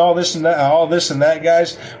theorist and all this and that,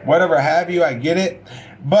 guys. Whatever have you, I get it.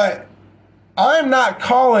 But I'm not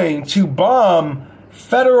calling to bomb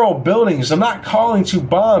federal buildings. I'm not calling to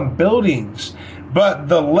bomb buildings. But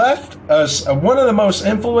the left, one of the most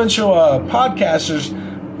influential podcasters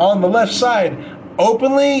on the left side,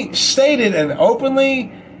 openly stated and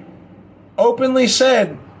openly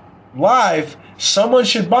said live, someone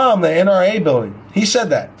should bomb the NRA building. He said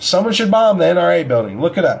that. Someone should bomb the NRA building.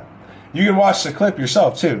 Look it up. You can watch the clip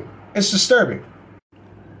yourself, too. It's disturbing.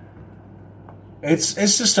 It's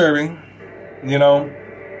disturbing. You know?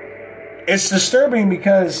 It's disturbing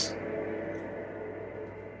because...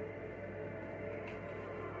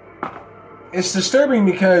 And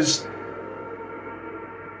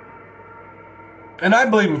I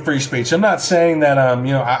believe in free speech. I'm not saying that,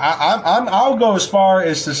 I'll go as far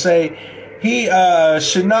as to say he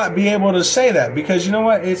should not be able to say that, because you know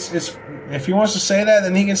what? It's if he wants to say that,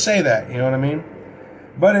 then he can say that. You know what I mean?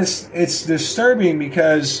 But it's disturbing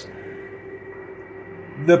because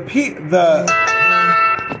the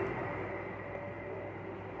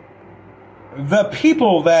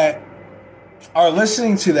people that are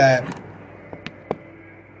listening to that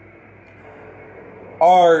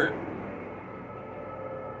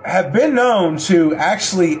have been known to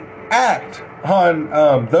actually act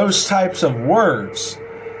on those types of words.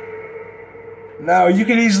 Now, you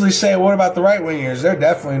could easily say, what about the right-wingers? They're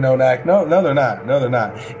definitely known to act. No, they're not. No, they're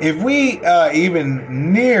not. If we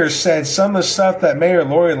even near said some of the stuff that Mayor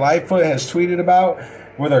Lori Lightfoot has tweeted about,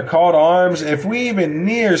 where they're called arms, if we even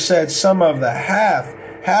near said some of the half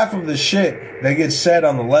of the shit that gets said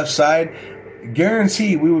on the left side,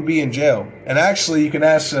 guarantee we would be in jail. And actually, you can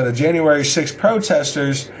ask the January 6th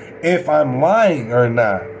protesters if I'm lying or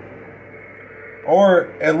not.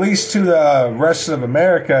 Or at least to the rest of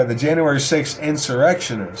America, the January 6th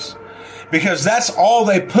insurrectionists. Because that's all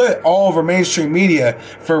they put all over mainstream media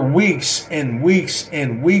for weeks and weeks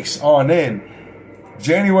and weeks on end.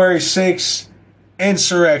 January 6th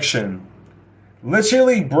insurrection.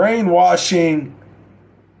 Literally brainwashing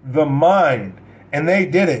the mind. And they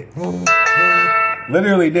did it.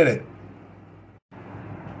 Literally did it.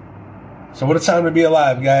 So what a time to be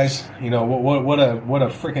alive, guys. You know, what a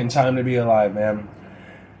freaking time to be alive, man.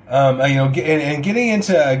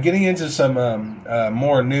 Getting into some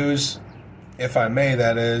more news, if I may,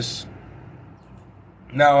 that is.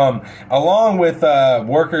 Now, along with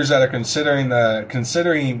workers that are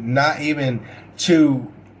considering not even to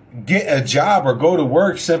get a job or go to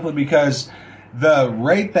work simply because the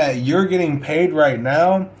rate that you're getting paid right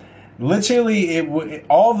now, literally,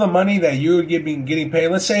 all the money that you would be getting paid,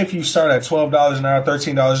 let's say if you start at $12 an hour,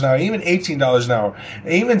 $13 an hour, even $18 an hour,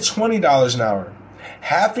 even $20 an hour,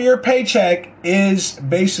 half of your paycheck is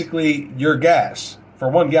basically your gas for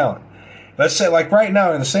 1 gallon. Let's say, like right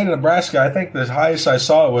now in the state of Nebraska, I think the highest I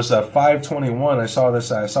saw it was $5.21. I saw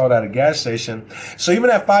it at a gas station. So even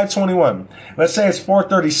at $5.21, let's say it's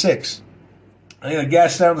 $4.36. I think the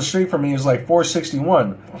gas down the street from me is like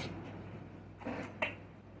 $4.61.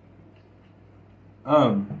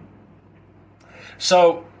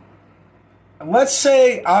 So let's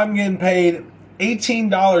say I'm getting paid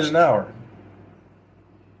 $18 an hour.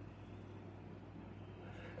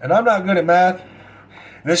 And I'm not good at math.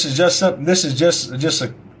 This is just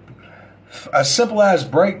a simple as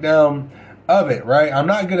breakdown of it, right? I'm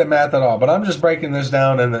not good at math at all, but I'm just breaking this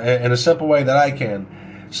down in a simple way that I can.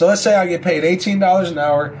 So let's say I get paid $18 an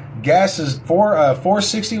hour. Gas is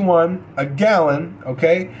 $4.61 a gallon.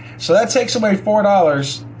 Okay, so that takes away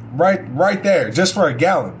 $4 right there just for a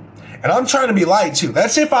gallon. And I'm trying to be light too.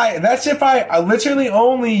 That's if I literally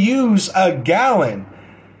only use a gallon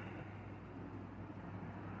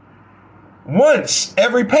once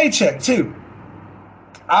every paycheck too.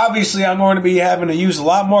 Obviously, I'm going to be having to use a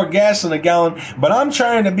lot more gas than a gallon, but I'm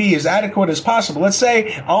trying to be as adequate as possible. Let's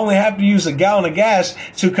say I only have to use a gallon of gas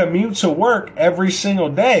to commute to work every single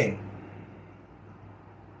day.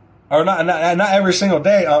 Or not every single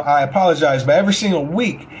day, I apologize, but every single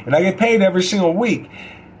week. And I get paid every single week.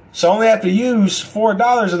 So I only have to use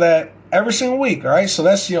 $4 of that every single week, all right? So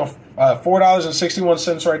that's,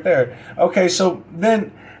 $4.61 right there. Okay, so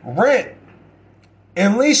then rent,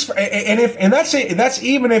 at least, and that's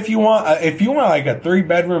even if you want like a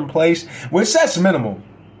 3-bedroom place, which that's minimal.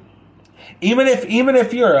 Even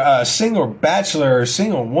if you're a single bachelor or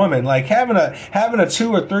single woman, like having a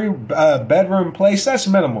 2 or 3 bedroom place, that's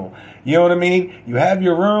minimal. You know what I mean? You have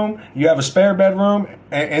your room, you have a spare bedroom,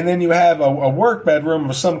 and then you have a work bedroom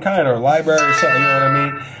of some kind, or a library or something. You know what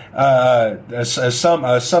I mean?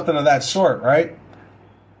 Something of that sort, right?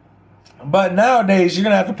 But nowadays, you're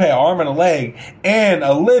gonna have to pay an arm and a leg and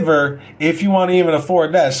a liver if you want to even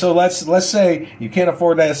afford that. So let's say you can't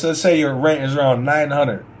afford that. So let's say your rent is around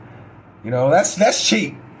 $900. You know, that's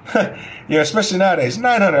cheap. You know, especially nowadays.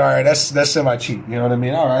 $900, all right, that's semi cheap. You know what I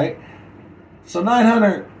mean? All right. So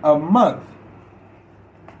 $900 a month.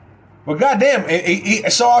 Well, goddamn,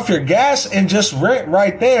 so off your gas and just rent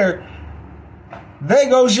right there, there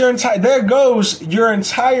goes your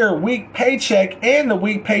entire week paycheck, and the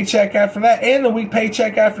week paycheck after that, and the week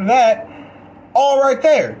paycheck after that, all right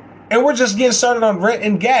there. And we're just getting started on rent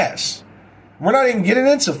and gas. We're not even getting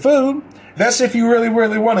into food. That's if you really,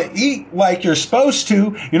 really want to eat like you're supposed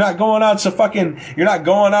to. You're not going out to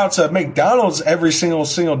McDonald's every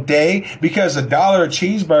single day because $1 a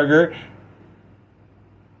cheeseburger.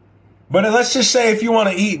 But let's just say if you want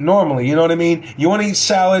to eat normally, you know what I mean? You want to eat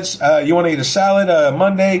salads. You want to eat a salad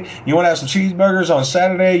Monday. You want to have some cheeseburgers on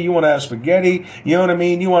Saturday. You want to have spaghetti. You know what I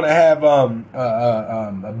mean? You want to have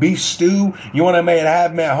a beef stew. You want to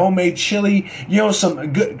have homemade chili. You know,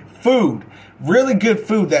 some good food. Really good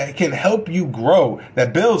food that can help you grow,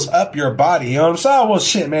 that builds up your body. You know what I'm saying? Well,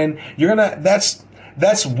 shit, man, that's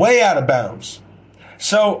way out of bounds.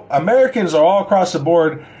 So Americans are all across the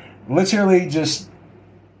board literally just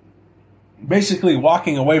basically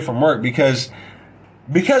walking away from work because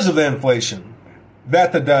of the inflation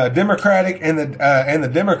that the Democratic and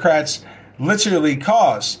the Democrats literally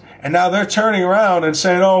caused. And now they're turning around and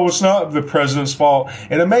saying, "Oh, it's not the president's fault."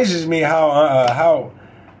 It amazes me how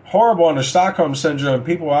horrible under Stockholm syndrome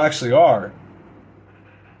people actually are.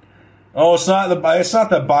 Oh, it's not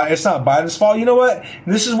Biden's fault. You know what?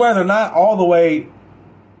 This is where they're not all the way,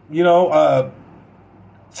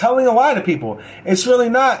 telling a lie to people. It's really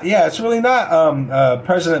not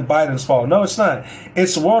President Biden's fault. No, it's not.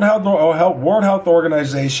 It's the World Health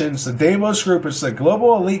Organization, it's the Davos Group, it's the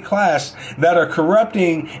global elite class that are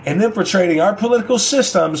corrupting and infiltrating our political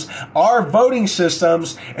systems, our voting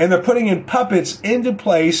systems, and they're putting in puppets into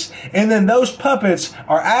place, and then those puppets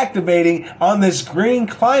are activating on this green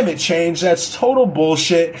climate change that's total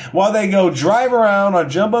bullshit, while they go drive around on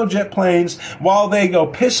jumbo jet planes, while they go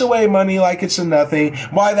piss away money like it's a nothing,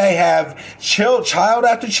 why they have child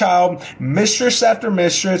after child, mistress after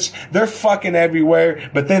mistress. They're fucking everywhere.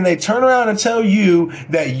 But then they turn around and tell you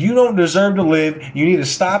that you don't deserve to live. You need to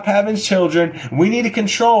stop having children. We need to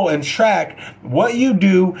control and track what you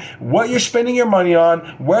do, what you're spending your money on,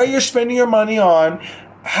 where you're spending your money on,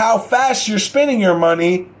 how fast you're spending your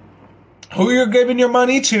money, who you're giving your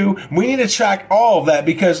money to. We need to track all of that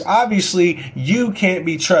because obviously you can't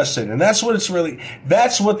be trusted. And that's what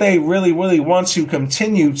they really, really want to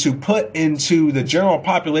continue to put into the general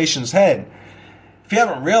population's head. If you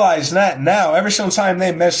haven't realized that now, every single time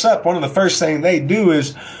they mess up, one of the first things they do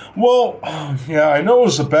is, well, yeah, I know it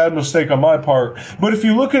was a bad mistake on my part, but if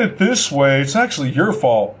you look at it this way, it's actually your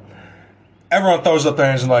fault. Everyone throws up their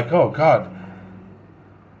hands and like, oh God,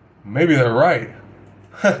 maybe they're right.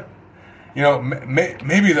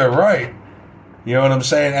 Maybe they're right. You know what I'm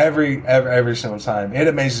saying? Every single time. It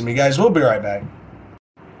amazes me, guys. We'll be right back.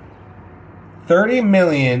 30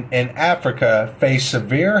 million in Africa face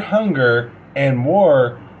severe hunger and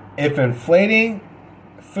war if inflating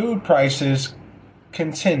food prices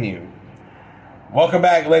continue. Welcome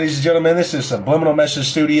back, ladies and gentlemen. This is Subliminal Message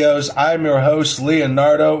Studios. I'm your host,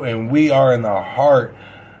 Leonardo, and we are in the heart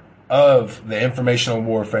of the informational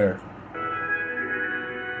warfare.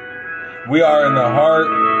 We are in the heart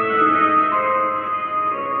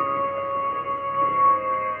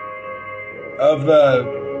of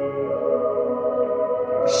the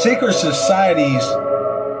secret societies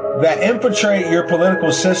that infiltrate your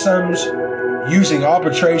political systems using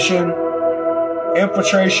arbitration,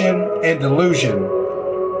 infiltration, and delusion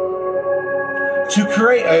to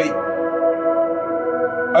create a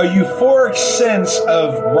euphoric sense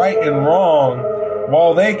of right and wrong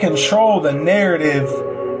while they control the narrative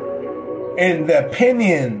and the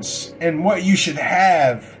opinions and what you should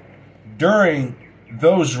have during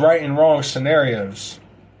those right and wrong scenarios.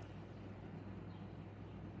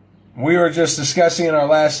 We were just discussing in our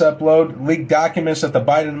last upload leaked documents that the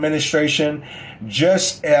Biden administration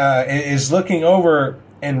just is looking over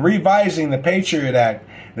and revising the Patriot Act.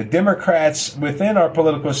 The Democrats within our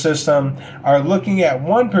political system are looking at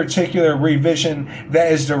one particular revision that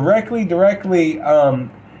is directly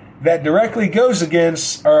goes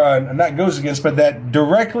against, or not goes against, but that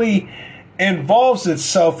directly involves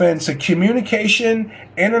itself into communication,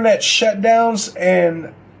 internet shutdowns,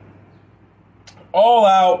 and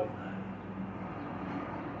all-out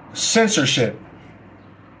censorship.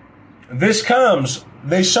 They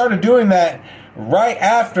started doing that right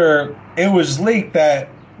after it was leaked that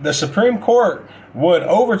the Supreme Court would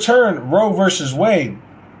overturn Roe versus Wade.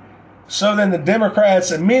 So then the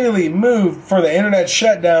Democrats immediately moved for the internet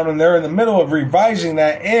shutdown, and they're in the middle of revising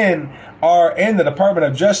that in the Department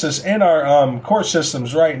of Justice, in our court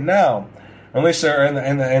systems right now. At least they're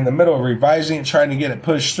in the middle of revising it, trying to get it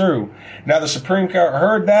pushed through. Now the Supreme Court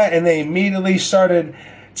heard that, and they immediately started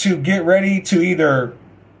to get ready to either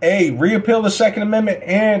repeal the Second Amendment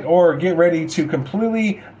and or get ready to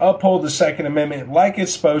completely uphold the Second Amendment like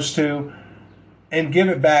it's supposed to, and give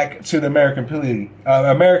it back to the American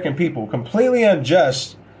people. Completely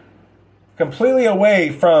unjust, completely away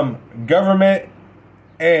from government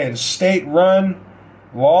and state-run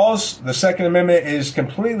laws. The Second Amendment is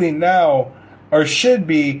completely now, or should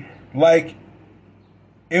be, like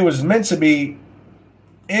it was meant to be,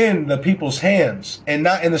 in the people's hands, and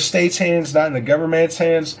not in the state's hands, not in the government's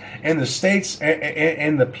hands, in the states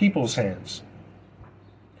and the people's hands.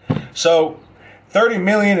 So 30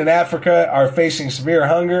 million in Africa are facing severe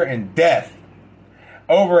hunger and death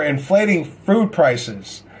over inflating food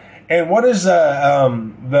prices. And what is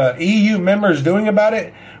the EU members doing about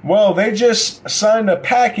it? Well, they just signed a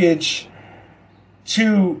package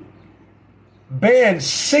to ban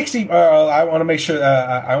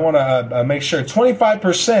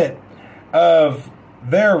 25% of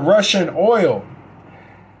their Russian oil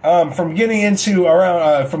from getting into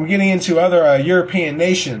other European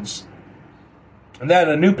nations. And then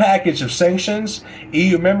a new package of sanctions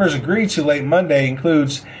EU members agreed to late Monday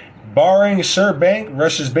includes barring Sberbank,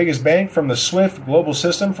 Russia's biggest bank, from the SWIFT global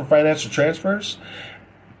system for financial transfers,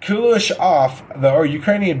 Kulishov, the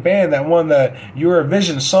Ukrainian band that won the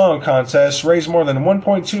Eurovision Song Contest, raised more than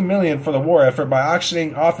 $1.2 million for the war effort by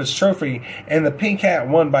auctioning off its trophy and the pink hat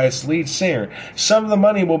won by its lead singer. Some of the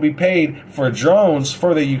money will be paid for drones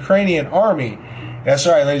for the Ukrainian army. That's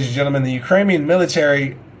right, ladies and gentlemen. The Ukrainian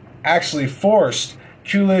military actually forced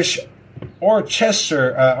Kulish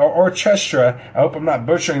Orchestra, I hope I'm not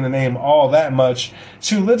butchering the name all that much,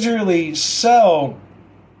 to literally sell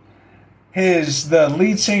the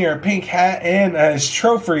lead singer pink hat and his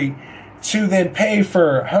trophy to then pay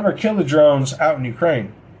for hunter killer drones out in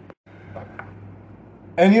Ukraine.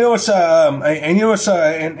 And with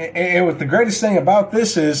the greatest thing about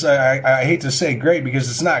this is, I hate to say great because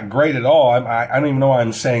it's not great at all. I don't even know why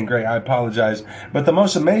I'm saying great. I apologize. But the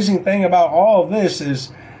most amazing thing about all of this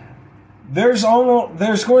is there's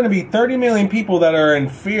going to be 30 million people that are in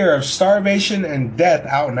fear of starvation and death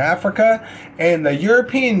out in Africa, and the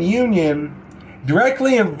European Union,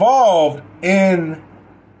 directly involved in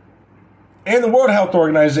the World Health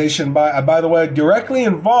Organization, by the way, directly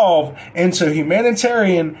involved into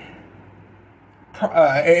humanitarian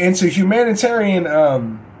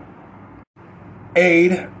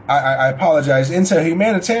aid. I apologize. Into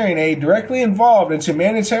humanitarian aid, directly involved into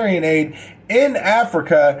humanitarian aid in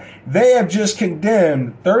Africa. They have just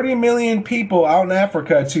condemned 30 million people out in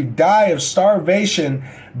Africa to die of starvation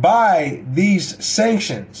by these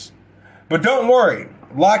sanctions. But don't worry,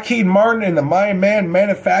 Lockheed Martin and the Mayan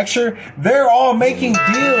manufacturer, they're all making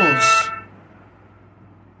deals.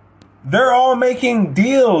 They're all making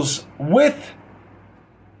deals with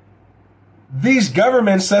these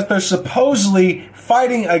governments that they're supposedly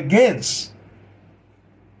fighting against.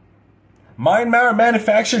 Mayan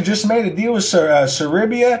manufacturer just made a deal with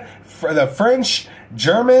Serbia, for the French,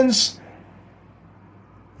 Germans,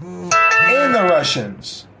 and the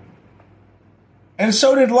Russians. And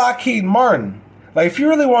so did Lockheed Martin. Like, if you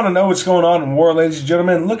really want to know what's going on in war, ladies and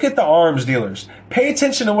gentlemen, look at the arms dealers. Pay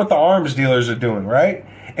attention to what the arms dealers are doing, right?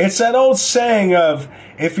 It's that old saying of,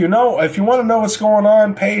 if you want to know what's going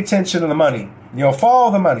on, pay attention to the money. Follow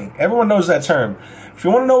the money. Everyone knows that term. If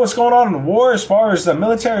you want to know what's going on in the war as far as the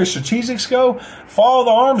military strategics go, follow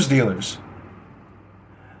the arms dealers.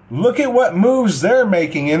 Look at what moves they're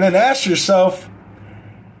making and then ask yourself,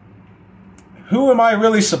 who am I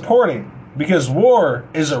really supporting? Because war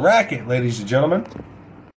is a racket, ladies and gentlemen.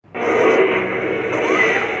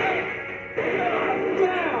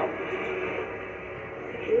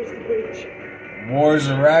 War is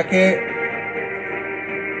a racket.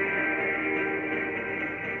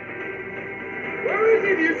 Where is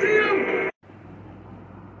he? Do you see him?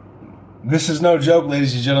 This is no joke,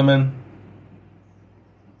 ladies and gentlemen.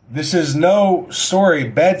 This is no story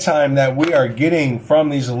bedtime that we are getting from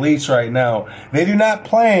these elites right now. They do not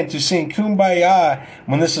plan to sing Kumbaya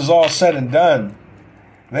when this is all said and done.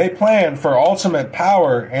 They plan for ultimate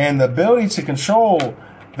power and the ability to control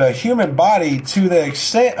the human body to the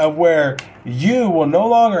extent of where you will no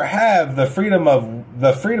longer have the freedom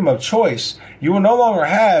of choice. You will no longer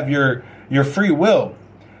have your free will.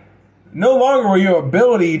 No longer will your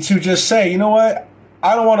ability to just say, you know what,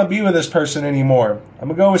 I don't want to be with this person anymore. I'm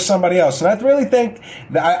going to go with somebody else. And I really think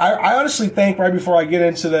that I honestly think, right before I get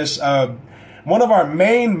into this, one of our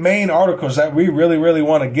main articles that we really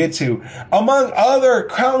want to get to, among other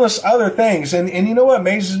countless other things, and you know what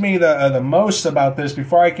amazes me the most about this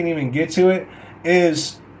before I can even get to it,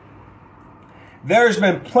 is there's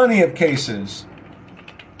been plenty of cases.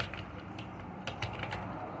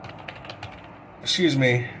 Excuse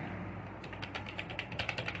me.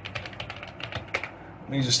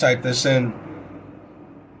 Let me just type this in.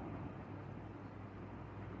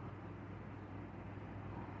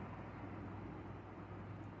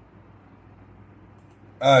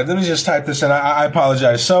 Let me just type this in. I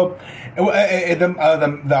apologize. So,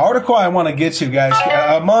 the article I want to get to, guys,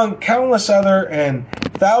 among countless other and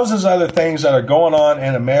thousands of other things that are going on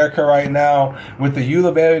in America right now, with the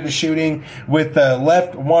Uvalde shooting, with the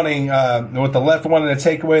left wanting to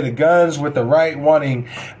take away the guns, with the right wanting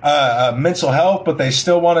mental health, but they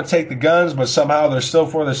still want to take the guns, but somehow they're still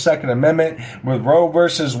for the Second Amendment, with Roe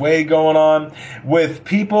versus Wade going on, with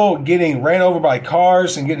people getting ran over by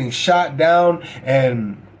cars and getting shot down,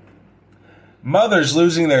 and mothers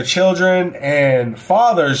losing their children and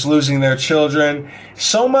fathers losing their children.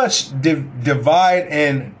 So much divide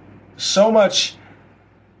and so much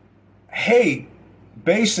hate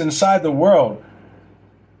based inside the world,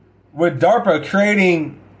 with DARPA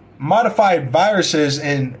creating modified viruses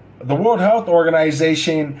and the World Health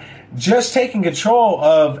Organization just taking control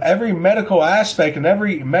of every medical aspect and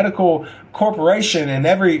every medical corporation and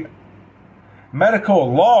every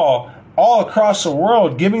medical law all across the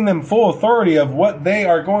world, giving them full authority of what they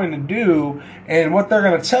are going to do and what they're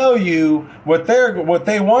going to tell you, what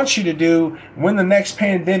they want you to do when the next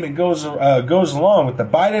pandemic goes along. With the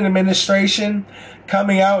Biden administration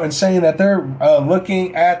coming out and saying that they're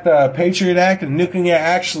looking at the Patriot Act and looking at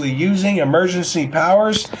actually using emergency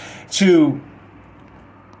powers to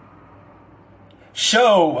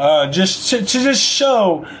show just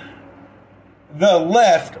show the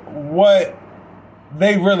left what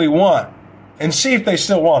they really want and see if they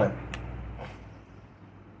still want it.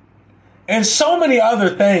 And so many other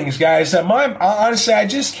things, guys, that honestly, I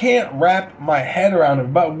just can't wrap my head around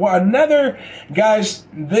it. But guys,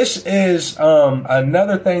 this is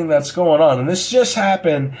another thing that's going on. And this just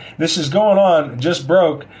happened. This is going on, just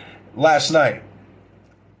broke last night.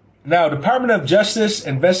 Now, Department of Justice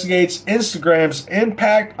investigates Instagram's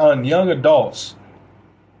impact on young adults.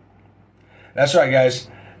 That's right, guys.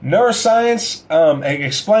 Neuroscience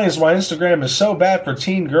explains why Instagram is so bad for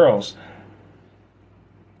teen girls.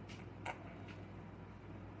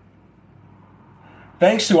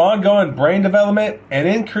 Thanks to ongoing brain development and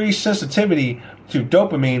increased sensitivity to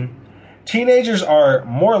dopamine, teenagers are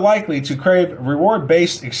more likely to crave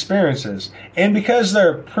reward-based experiences. And because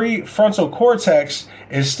their prefrontal cortex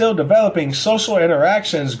is still developing, social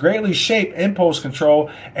interactions greatly shape impulse control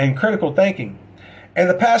and critical thinking. In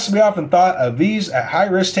the past, we often thought of these at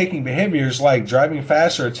high-risk taking behaviors like driving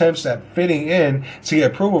fast or attempts at fitting in to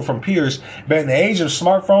get approval from peers. But in the age of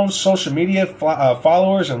smartphones, social media,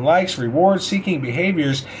 followers and likes, reward-seeking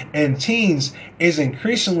behaviors in teens is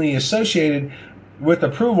increasingly associated with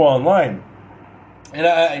approval online. And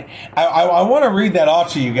I want to read that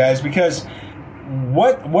off to you guys, because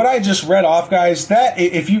what I just read off, guys, that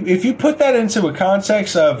if you put that into a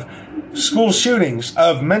context of school shootings,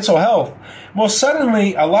 of mental health, well,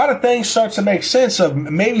 suddenly a lot of things start to make sense of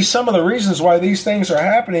maybe some of the reasons why these things are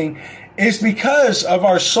happening is because of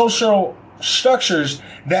our social structures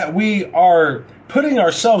that we are putting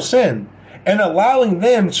ourselves in and allowing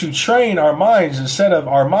them to train our minds instead of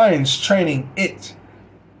our minds training it.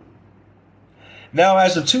 Now,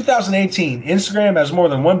 as of 2018, Instagram has more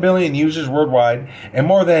than 1 billion users worldwide, and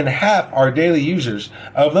more than half are daily users.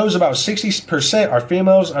 Of those, about 60% are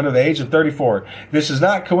females under the age of 34. This is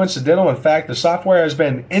not coincidental. In fact, the software has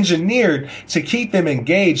been engineered to keep them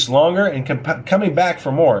engaged longer and coming back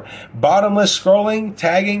for more. Bottomless scrolling,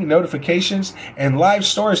 tagging, notifications, and live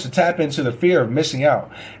stories to tap into the fear of missing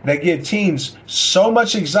out that give teens so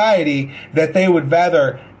much anxiety that they would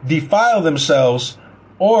rather defile themselves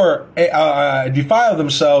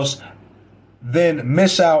than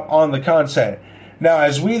miss out on the content. Now,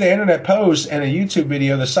 as the internet posed in a YouTube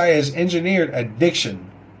video, the site has engineered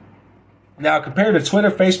addiction. Now, compared to Twitter,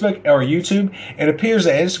 Facebook, or YouTube, it appears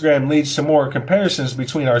that Instagram leads to more comparisons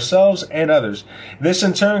between ourselves and others. This,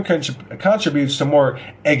 in turn, contributes to more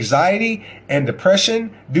anxiety and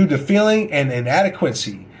depression due to feeling and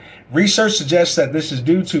inadequacy. Research suggests that this is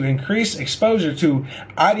due to increased exposure to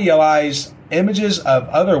idealized images of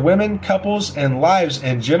other women, couples, and lives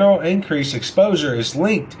in general. Increased exposure is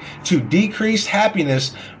linked to decreased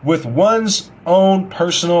happiness with one's own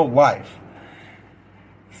personal life.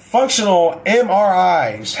 Functional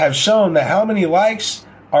MRIs have shown that how many likes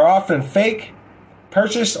are often fake,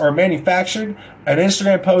 purchased, or manufactured. An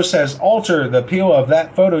Instagram post has altered the appeal of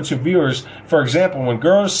that photo to viewers. For example, when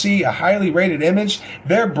girls see a highly rated image,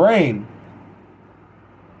 their brain,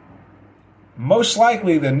 most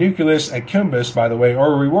likely the nucleus accumbens, by the way,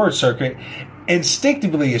 or reward circuit,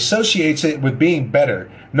 instinctively associates it with being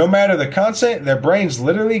better. No matter the content, their brains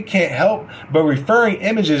literally can't help but referring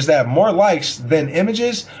images that have more likes than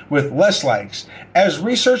images with less likes. As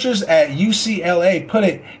researchers at UCLA put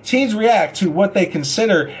it, teens react to what they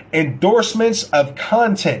consider endorsements of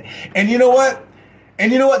content. And you know what?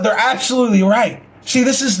 They're absolutely right. See,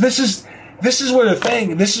 this is where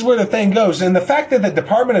the thing goes. And the fact that the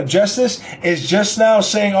Department of Justice is just now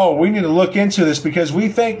saying, oh, we need to look into this because we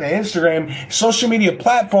think that Instagram, social media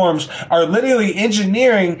platforms are literally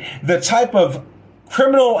engineering the type of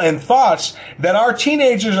criminal and thoughts that our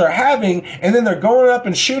teenagers are having, and then they're going up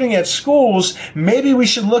and shooting at schools. Maybe we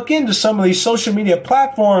should look into some of these social media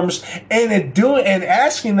platforms and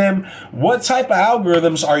asking them, what type of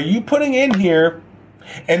algorithms are you putting in here?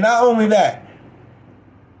 And not only that,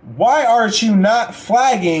 why aren't you not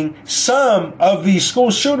flagging some of these school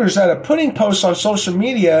shooters that are putting posts on social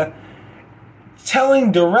media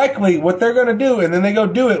telling directly what they're going to do, and then they go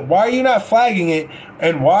do it? Why are you not flagging it,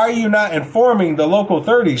 and why are you not informing the local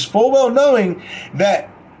authorities, full well knowing that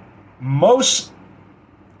most,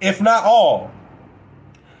 if not all,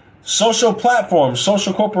 social platforms,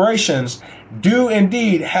 social corporations do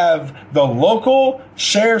indeed have the local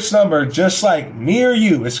sheriff's number, just like me or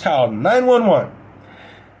you. It's called 911.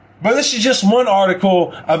 But this is just one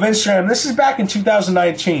article of Instagram. This is back in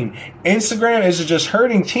 2019. Instagram is just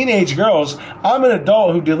hurting teenage girls. I'm an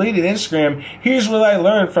adult who deleted Instagram. Here's what I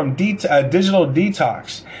learned from Digital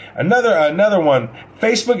Detox. Another one.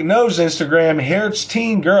 Facebook knows Instagram hurts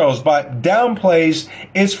teen girls, but downplays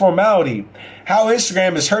its formality. How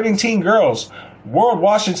Instagram is hurting teen girls.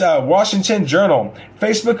 Washington Journal.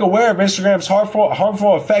 Facebook aware of Instagram's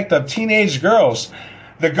harmful effect of teenage girls.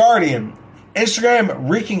 The Guardian. Instagram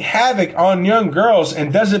wreaking havoc on young girls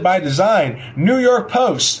and does it by design. New York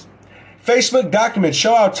Post. Facebook documents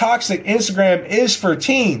show how toxic Instagram is for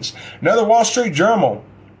teens. Another Wall Street Journal.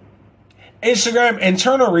 Instagram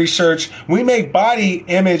internal research. We make body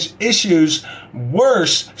image issues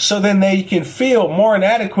worse so then they can feel more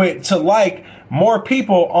inadequate to like more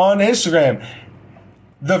people on Instagram.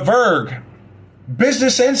 The Verge.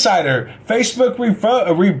 Business Insider. Facebook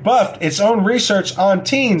rebuffed its own research on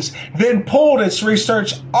teens, then pulled its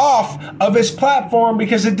research off of its platform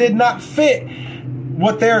because it did not fit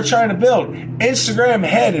what they are trying to build. Instagram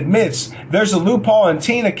head admits there's a loophole in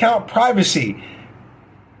teen account privacy.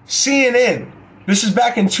 CNN. This is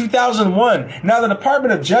back in 2001. Now the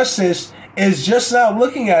Department of Justice is just now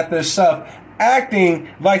looking at this stuff, acting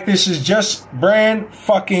like this is just brand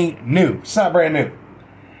fucking new. It's not brand new.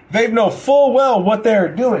 They know full well what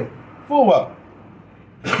they're doing. Full well.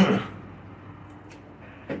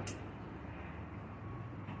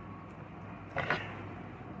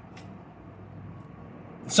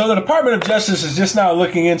 So the Department of Justice is just now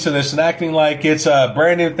looking into this and acting like it's a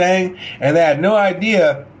brand new thing. And they had no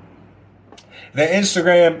idea that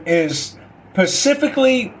Instagram is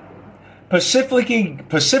specifically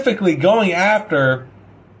going after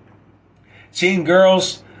teen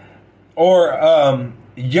girls or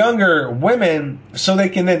younger women so they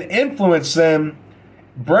can then influence them,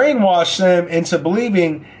 brainwash them into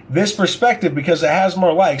believing this perspective because it has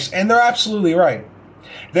more likes. And they're absolutely right.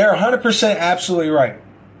 They're 100% absolutely right.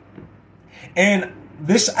 And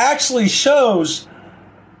this actually shows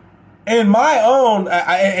in my own,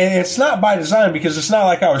 and it's not by design because it's not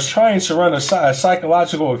like I was trying to run a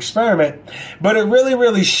psychological experiment, but it really,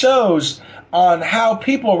 really shows on how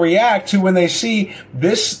people react to when they see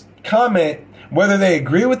this comment. Whether they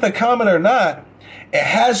agree with the comment or not, it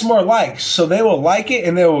has more likes. So they will like it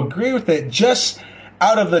and they will agree with it just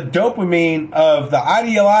out of the dopamine of the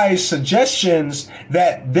idealized suggestions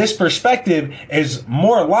that this perspective is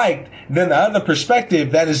more liked than the other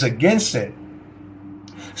perspective that is against it.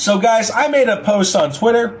 So guys, I made a post on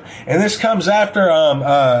Twitter, and this comes after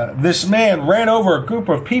this man ran over a group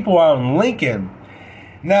of people out in Lincoln.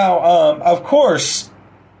 Now, of course,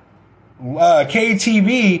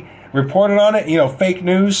 KTV reported on it. Fake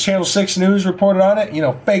news. Channel 6 News reported on it.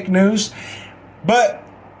 Fake news. But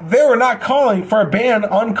they were not calling for a ban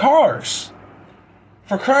on cars.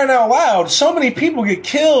 For crying out loud, so many people get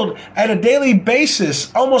killed at a daily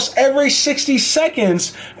basis, almost every 60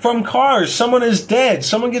 seconds from cars. Someone is dead.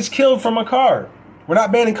 Someone gets killed from a car. We're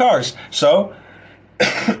not banning cars. So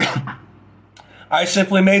I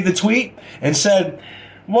simply made the tweet and said,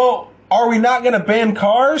 well, are we not going to ban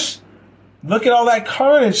cars? Look at all that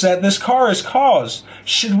carnage that this car has caused.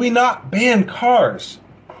 Should we not ban cars?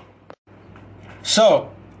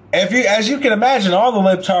 So, as you can imagine, all the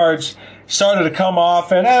libtards started to come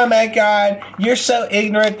off and, oh my God, you're so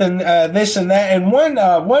ignorant and this and that. And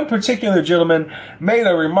one particular gentleman made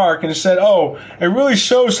a remark and said, oh, it really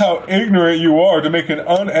shows how ignorant you are to make an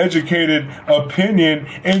uneducated opinion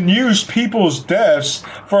and use people's deaths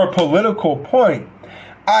for a political point.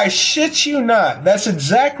 I shit you not. That's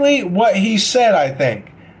exactly what he said, I think.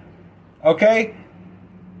 Okay?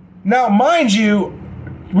 Now, mind you,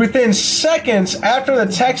 within seconds after the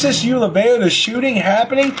Texas Uvalde shooting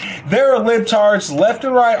happening, there are libtards left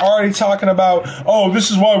and right already talking about, oh, this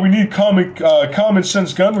is why we need common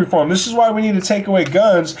sense gun reform. This is why we need to take away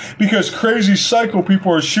guns because crazy psycho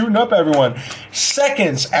people are shooting up everyone.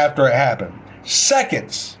 Seconds after it happened.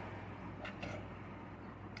 Seconds.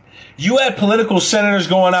 You had political senators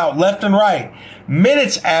going out left and right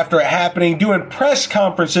minutes after it happening, doing press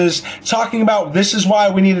conferences, talking about this is why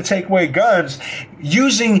we need to take away guns,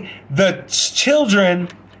 using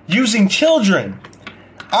children.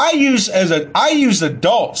 I use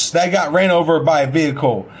adults that got ran over by a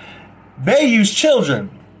vehicle. They use children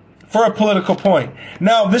for a political point.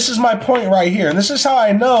 Now, this is my point right here, and this is how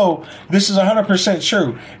I know this is 100%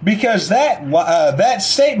 true, because that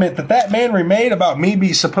statement that man made about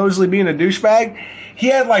me supposedly being a douchebag, he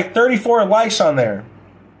had like 34 likes on there.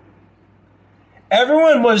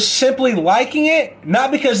 Everyone was simply liking it, not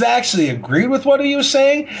because they actually agreed with what he was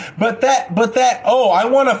saying, but that, oh, I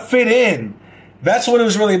want to fit in. That's what it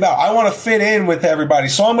was really about. I want to fit in with everybody.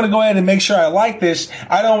 So I'm going to go ahead and make sure I like this.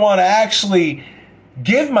 I don't want to actually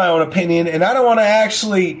give my own opinion, and I don't want to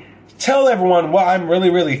actually tell everyone what I'm really,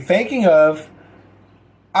 really thinking of.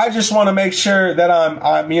 I just want to make sure that I'm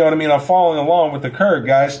following along with the curve,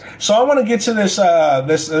 guys. So I want to get to this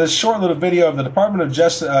short little video of the Department of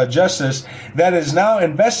Justice that is now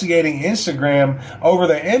investigating Instagram over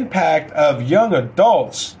the impact of young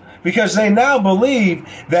adults, because they now believe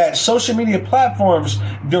that social media platforms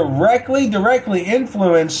directly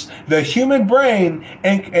influence the human brain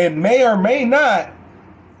and may or may not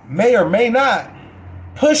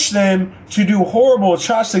push them to do horrible,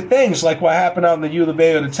 atrocious things like what happened out in the Uvalde,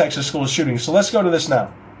 the Texas school shooting. So let's go to this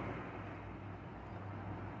now.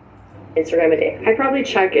 Instagram a day. I probably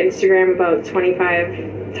check Instagram about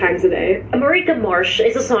 25 times a day. Marika Marsh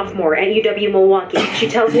is a sophomore at UW Milwaukee. She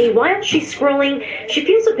tells me while she's scrolling, she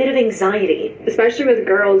feels a bit of anxiety. Especially with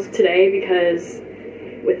girls today, because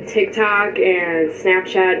with TikTok and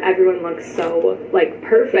Snapchat, everyone looks so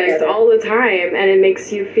perfect all the time, and it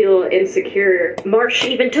makes you feel insecure. Marsh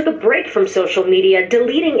even took a break from social media,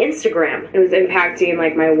 deleting Instagram. It was impacting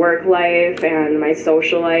my work life and my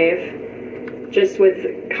social life, just with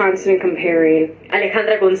constant comparing.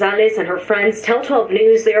 Alejandra Gonzalez and her friends tell 12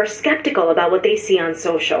 News they are skeptical about what they see on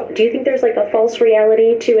social. Do you think there's a false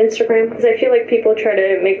reality to Instagram? Because I feel like people try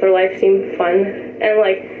to make their life seem fun, and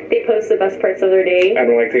they post the best parts of their day. I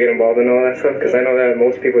don't like to get involved in all that stuff because I know that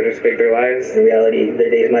most people just fake their lives. In reality,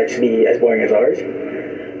 their days might be as boring as ours.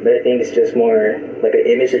 But I think it's just more like an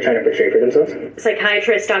image they're trying to portray for themselves.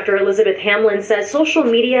 Psychiatrist Dr. Elizabeth Hamlin says social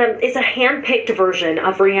media is a hand-picked version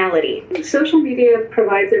of reality. Social media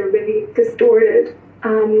provides a really distorted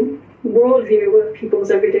worldview of people's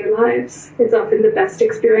everyday lives. It's often the best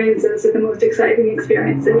experiences and the most exciting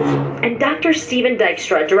experiences. And Dr. Stephen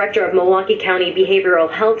Dykstra, director of Milwaukee County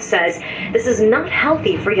Behavioral Health, says this is not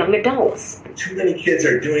healthy for young adults. Too many kids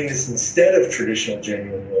are doing this instead of traditional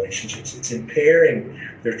genuine relationships. It's impairing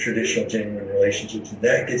their traditional genuine relationships, and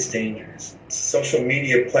that gets dangerous. Social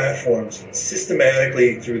media platforms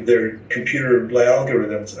systematically, through their computer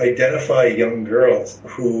algorithms, identify young girls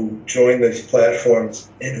who join these platforms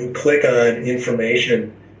and who click on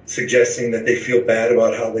information suggesting that they feel bad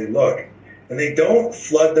about how they look. And they don't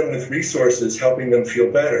flood them with resources helping them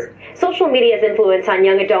feel better. Social media's influence on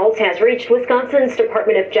young adults has reached Wisconsin's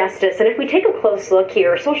Department of Justice. And if we take a close look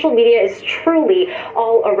here, social media is truly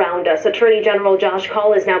all around us. Attorney General Josh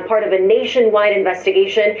Kaul is now part of a nationwide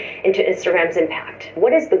investigation into Instagram's impact.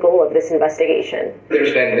 What is the goal of this investigation?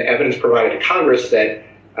 There's been evidence provided to Congress that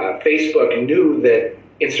Facebook knew that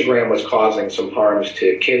Instagram was causing some harms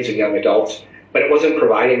to kids and young adults, but it wasn't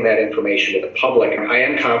providing that information to the public. And I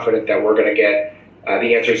am confident that we're going to get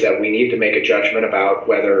the answers that we need to make a judgment about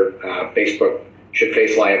whether Facebook should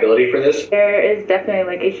face liability for this. There is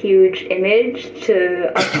definitely like a huge image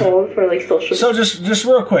to uphold for like social. So just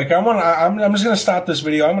real quick, I'm just gonna stop this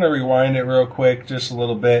video. I'm gonna rewind it real quick, just a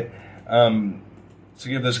little bit, to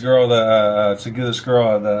give this girl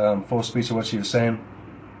the full speech of what she was saying.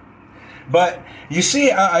 But you see,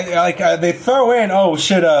 they throw in,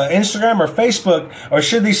 should Instagram or Facebook or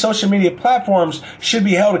should these social media platforms should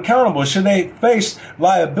be held accountable? Should they face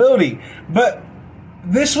liability? But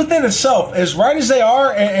this within itself, as right as they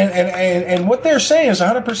are, and what they're saying is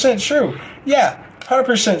 100% true. Yeah,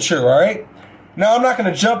 100% true. All right. Now I'm not going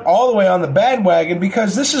to jump all the way on the bandwagon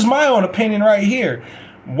because this is my own opinion right here.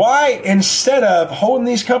 Why, instead of holding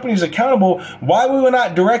these companies accountable, why will we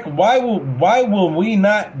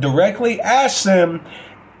not directly ask them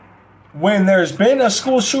when there's been a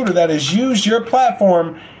school shooter that has used your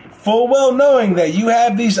platform, full well knowing that you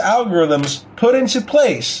have these algorithms put into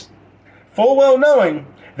place, full well knowing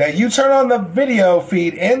that you turn on the video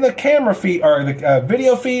feed and the camera feed, or the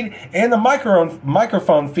video feed and the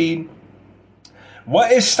microphone feed,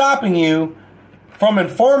 what is stopping you from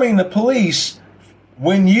informing the police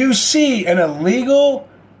when you see an illegal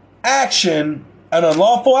action, an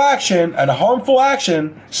unlawful action, a harmful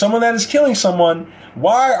action, someone that is killing someone?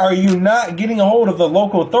 Why are you not getting a hold of the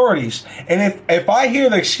local authorities? And if I hear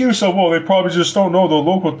the excuse of, well, they probably just don't know the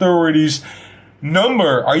local authorities'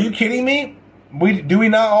 number, are you kidding me? Do we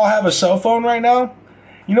not all have a cell phone right now?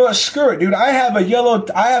 You know what? Screw it, dude. I have a yellow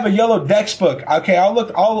Dex book. Okay, I'll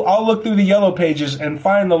look through the yellow pages and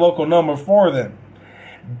find the local number for them.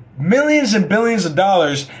 Millions and billions of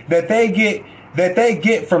dollars that they get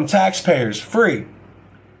from taxpayers free,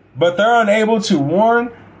 but they're unable to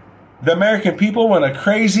warn the American people when a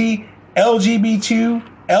crazy LGBTQ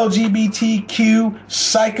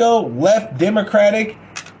psycho left democratic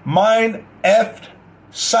mind effed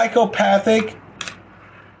psychopathic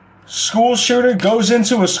school shooter goes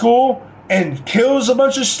into a school and kills a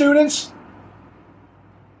bunch of students.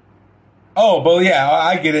 Oh, but yeah,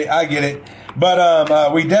 I get it.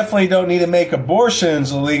 But we definitely don't need to make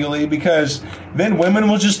abortions illegally, because then women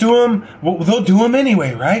will just do them. Well, they'll do them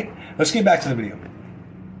anyway, right? Let's get back to the video.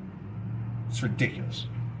 It's ridiculous.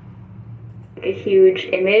 A huge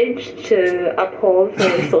image to uphold for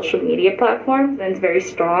like social media platforms, and it's very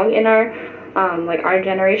strong in our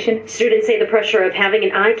generation. Students say the pressure of having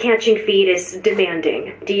an eye-catching feed is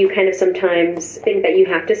demanding. Do you kind of sometimes think that you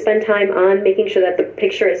have to spend time on making sure that the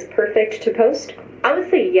picture is perfect to post? I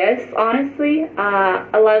would say yes, honestly. A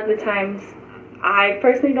lot of the times I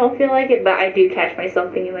personally don't feel like it, but I do catch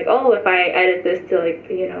myself thinking like, oh, if I edit this to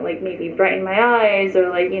maybe brighten my eyes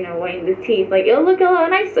or whiten the teeth, it'll look a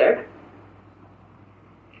lot nicer.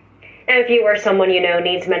 If you or someone you know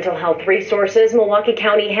needs mental health resources, Milwaukee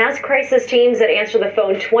County has crisis teams that answer the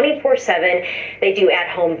phone 24/7. They do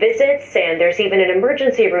at-home visits, and there's even an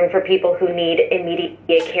emergency room for people who need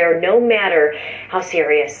immediate care, no matter how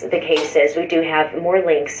serious the case is. We do have more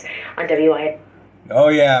links on WISN.com. Oh,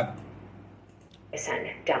 yeah.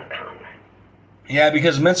 Yeah,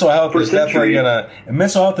 because mental health is definitely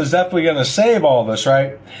gonna save all of us,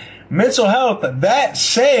 right? Mental health, that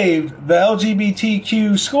saved the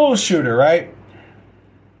LGBTQ school shooter, right?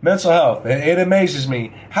 Mental health, it amazes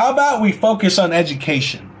me. How about we focus on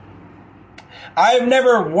education? I've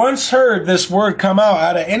never once heard this word come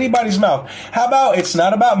out of anybody's mouth. How about it's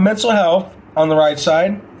not about mental health on the right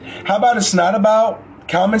side? How about it's not about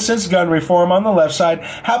common sense gun reform on the left side?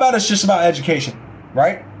 How about it's just about education,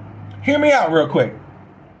 right? Hear me out real quick.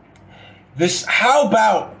 How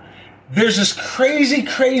about there's this crazy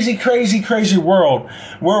world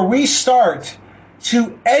where we start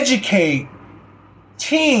to educate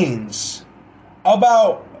teens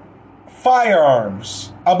about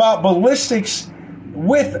firearms, about ballistics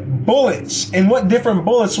with bullets, and what different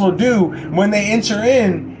bullets will do when they enter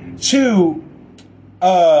into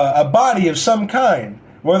a body of some kind,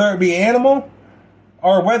 whether it be animal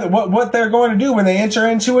or what they're going to do when they enter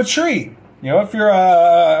into a tree. If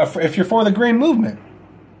you're for the green movement.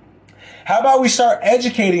 How about we start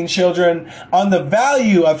educating children on the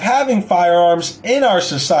value of having firearms in our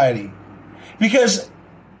society? Because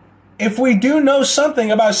if we do know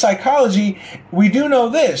something about psychology, we do know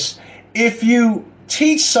this. If you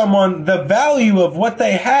teach someone the value of what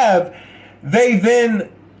they have, they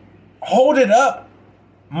then hold it up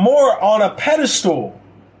more on a pedestal.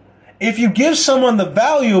 If you give someone the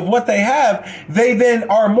value of what they have, they then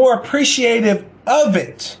are more appreciative of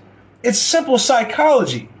it. It's simple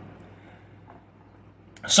psychology.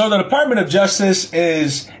 So the Department of Justice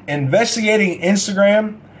is investigating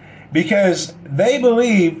Instagram because they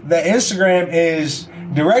believe that Instagram is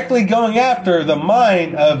directly going after the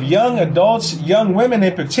mind of young adults, young women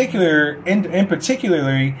in particular, in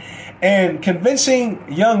particularly, and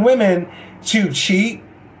convincing young women to cheat,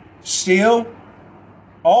 steal,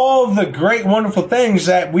 all the great, wonderful things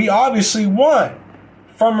that we obviously want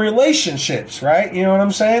from relationships, right? You know what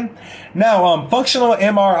I'm saying? Now, functional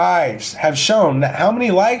MRIs have shown that how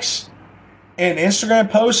many likes an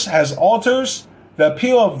Instagram post has alters the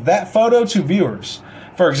appeal of that photo to viewers.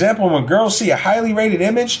 For example, when girls see a highly rated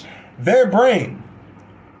image, their brain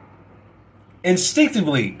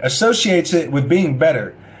instinctively associates it with being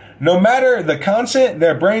better. No matter the content,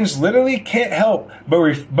 their brains literally can't help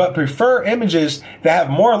but prefer images that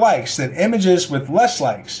have more likes than images with less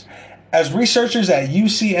likes. As researchers at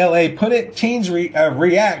UCLA put it, teens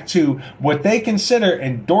react to what they consider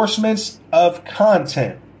endorsements of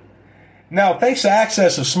content. Now, thanks to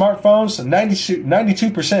access of smartphones,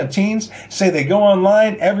 92% of teens say they go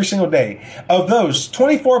online every single day. Of those,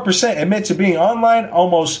 24% admit to being online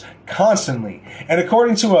almost constantly. And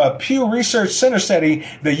according to a Pew Research Center study,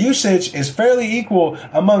 the usage is fairly equal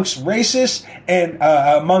amongst races and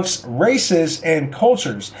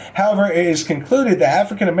cultures. However, it is concluded that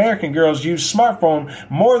African American girls use smartphone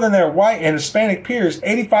more than their white and Hispanic peers,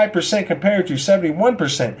 85% compared to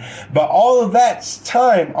 71%. But all of that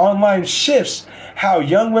time online shifts how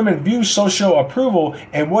young women view social approval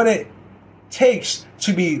and what it takes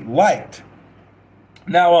to be liked.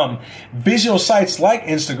 Now, visual sites like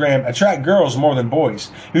Instagram attract girls more than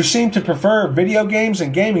boys, who seem to prefer video games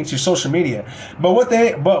and gaming to social media. But what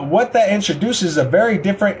that introduces is a very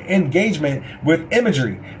different engagement with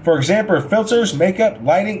imagery. For example, filters, makeup,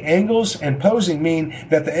 lighting, angles, and posing mean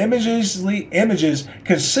that the images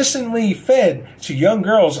consistently fed to young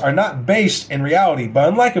girls are not based in reality. But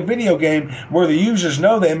unlike a video game where the users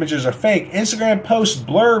know the images are fake, Instagram posts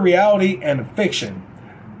blur reality and fiction.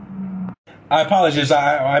 I apologize.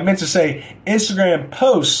 I meant to say Instagram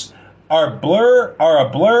posts are a blur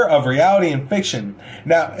of reality and fiction.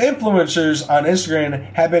 Now, influencers on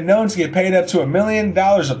Instagram have been known to get paid up to $1 million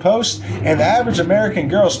a post, and the average American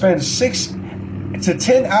girl spends 6 to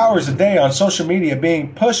 10 hours a day on social media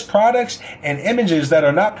being pushed products and images that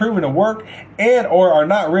are not proven to work and or are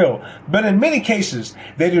not real. But in many cases,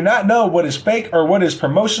 they do not know what is fake or what is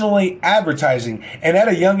promotionally advertising. And at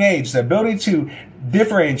a young age, the ability to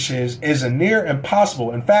differentiate is a near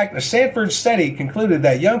impossible. In fact, a Stanford study concluded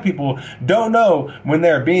that young people don't know when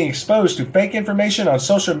they're being exposed to fake information on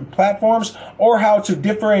social platforms or how to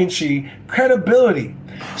differentiate credibility.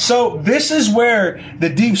 So this is where the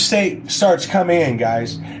deep state starts coming in,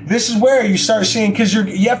 guys. This is where you start seeing, because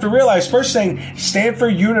you have to realize, first thing,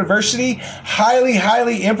 Stanford University,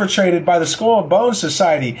 highly infiltrated by the Skull and Bones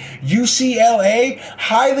Society. UCLA,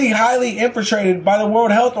 highly infiltrated by the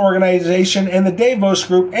World Health Organization and the Davos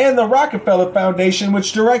Group and the Rockefeller Foundation,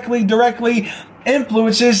 which directly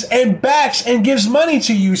influences and backs and gives money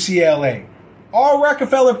to UCLA. All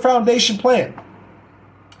Rockefeller Foundation plan.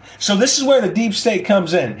 So this is where the deep state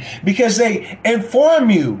comes in, because they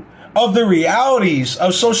inform you of the realities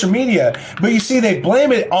of social media, but you see, they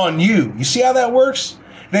blame it on you. You see how that works?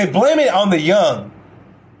 They blame it on the young.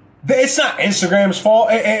 It's not Instagram's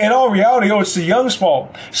fault. In all reality, it's the young's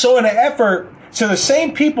fault. So in an effort to the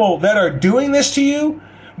same people that are doing this to you,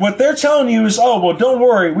 what they're telling you is, oh, well, don't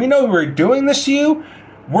worry. We know we're doing this to you.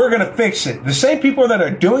 We're going to fix it. The same people that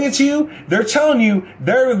are doing it to you, they're telling you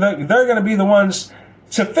they're going to be the ones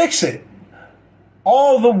to fix it.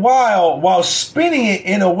 All the while spinning it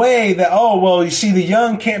in a way that, oh, well, you see, the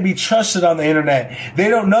young can't be trusted on the internet. They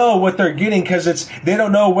don't know what they're getting because they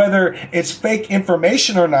don't know whether it's fake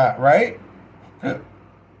information or not, right?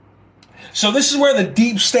 So this is where the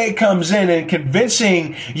deep state comes in and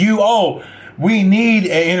convincing you, oh, we need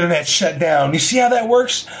an internet shutdown. You see how that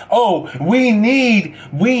works? Oh, we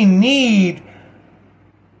need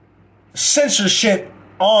censorship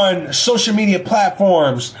on social media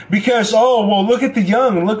platforms because, oh, well, look at the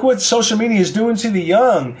young. Look what social media is doing to the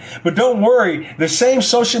young. But don't worry, the same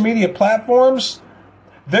social media platforms,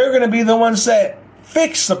 they're going to be the ones that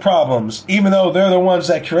fix the problems, even though they're the ones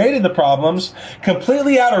that created the problems,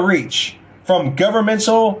 completely out of reach from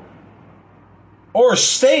governmental or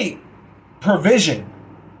state provision.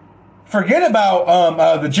 Forget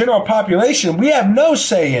about the general population. We have no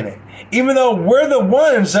say in it, even though we're the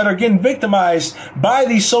ones that are getting victimized by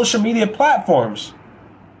these social media platforms.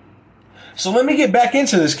 So let me get back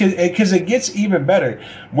into this because it gets even better.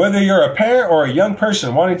 Whether you're a parent or a young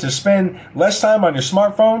person wanting to spend less time on your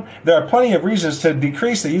smartphone, there are plenty of reasons to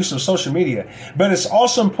decrease the use of social media. But it's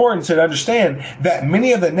also important to understand that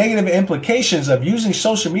many of the negative implications of using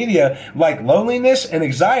social media, like loneliness and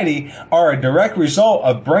anxiety, are a direct result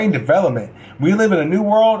of brain development. We live in a new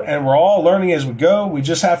world and we're all learning as we go. We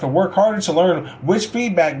just have to work harder to learn which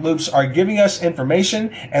feedback loops are giving us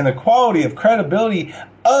information and the quality of credibility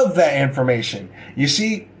of that information. You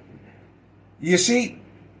see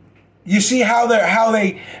how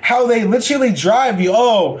they literally drive you.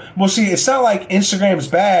 Oh, well, see, it's not like Instagram's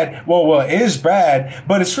bad. Well, it is bad,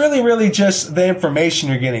 but it's really just the information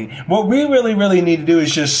you're getting. What we really need to do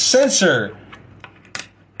is just censor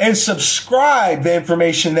and subscribe the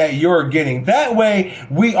information that you're getting. That way,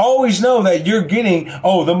 we always know that you're getting,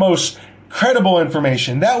 the most credible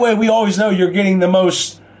information. That way, we always know you're getting the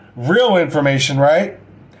most real information, right?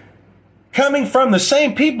 Coming from the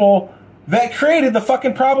same people that created the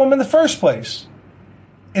fucking problem in the first place.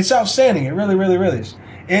 It's outstanding. It really is.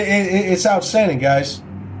 It's outstanding, guys.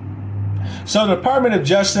 So the Department of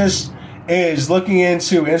Justice is looking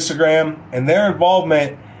into Instagram and their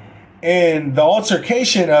involvement in the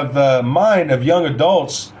altercation of the mind of young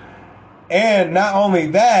adults. And not only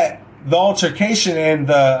that, the altercation and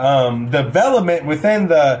the development within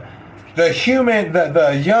the human,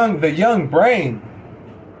 the young brain,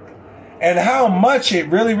 and how much it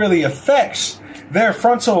really affects their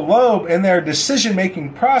frontal lobe and their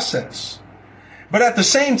decision-making process. But at the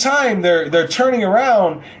same time, they're turning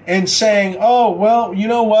around and saying, oh, well, you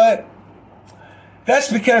know what?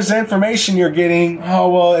 That's because the information you're getting,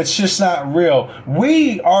 it's just not real.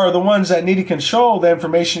 We are the ones that need to control the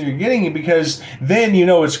information you're getting because then you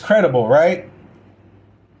know it's credible, right?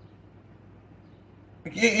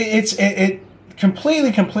 It's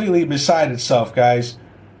completely beside itself, guys.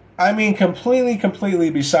 I mean,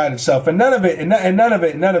 completely beside itself, and none of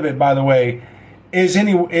it, by the way, is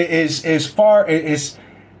as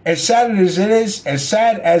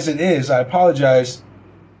sad as it is. I apologize.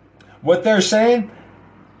 What they're saying,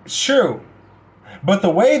 it's true, but the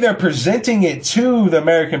way they're presenting it to the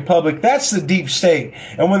American public, that's the deep state.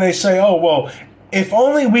 And when they say, "Oh, well, if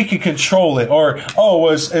only we could control it," or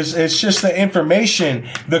it's just the information,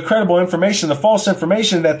 the credible information, the false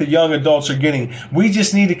information that the young adults are getting. We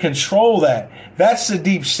just need to control that. That's the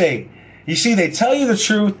deep state. You see, they tell you the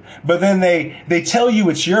truth, but then they tell you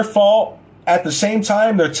it's your fault. At the same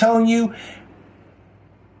time, they're telling you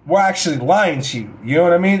we're actually lying to you. You know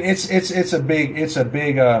what I mean? It's a big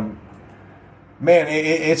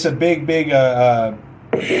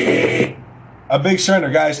a big surrender,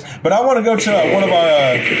 guys. But I want to go to one of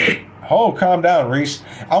our calm down, Reese.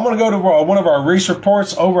 I want to go to one of our Reese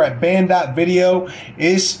reports over at Band.video.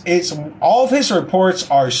 It's all of his reports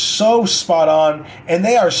are so spot on and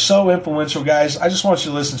they are so influential, guys. I just want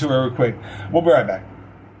you to listen to it real quick. We'll be right back.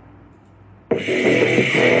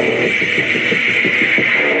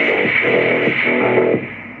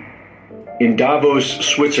 In Davos,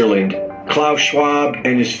 Switzerland, Klaus Schwab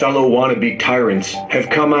and his fellow wannabe tyrants have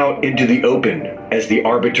come out into the open as the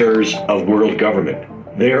arbiters of world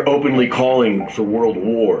government. They are openly calling for world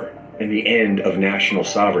war and the end of national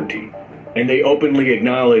sovereignty. And they openly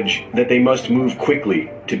acknowledge that they must move quickly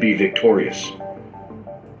to be victorious.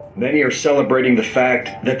 Many are celebrating the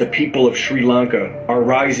fact that the people of Sri Lanka are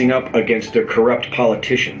rising up against their corrupt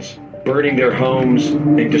politicians, burning their homes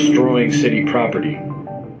and destroying city property.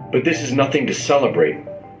 But this is nothing to celebrate.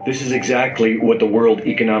 This is exactly what the World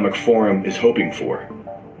Economic Forum is hoping for.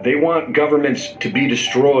 They want governments to be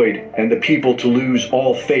destroyed and the people to lose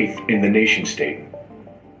all faith in the nation-state.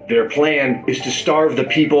 Their plan is to starve the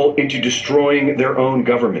people into destroying their own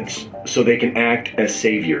governments so they can act as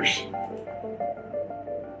saviors.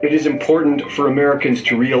 It is important for Americans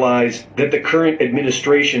to realize that the current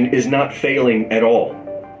administration is not failing at all.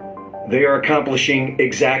 They are accomplishing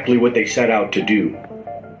exactly what they set out to do.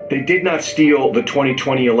 They did not steal the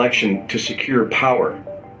 2020 election to secure power.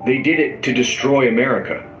 They did it to destroy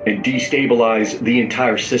America and destabilize the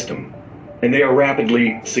entire system. And they are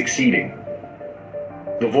rapidly succeeding.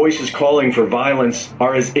 The voices calling for violence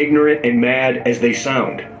are as ignorant and mad as they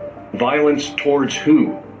sound. Violence towards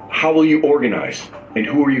who? How will you organize? And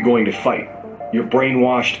who are you going to fight? Your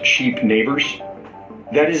brainwashed sheep neighbors?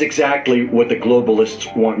 That is exactly what the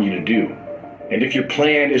globalists want you to do. And if your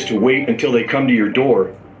plan is to wait until they come to your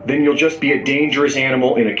door, then you'll just be a dangerous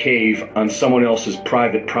animal in a cave on someone else's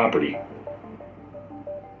private property.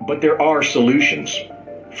 But there are solutions.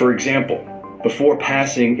 For example, before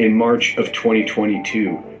passing in March of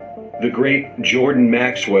 2022, the great Jordan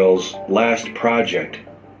Maxwell's last project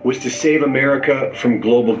was to save America from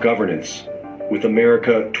global governance with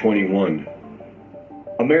America 21.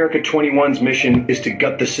 America 21's mission is to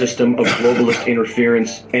gut the system of globalist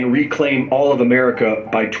interference and reclaim all of America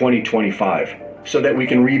by 2025, so that we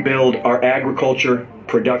can rebuild our agriculture,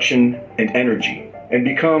 production, and energy, and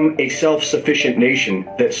become a self-sufficient nation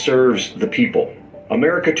that serves the people.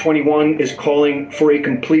 America 21 is calling for a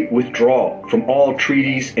complete withdrawal from all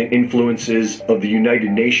treaties and influences of the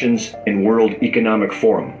United Nations and World Economic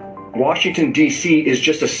Forum. Washington, D.C. is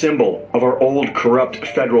just a symbol of our old corrupt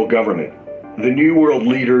federal government. The New World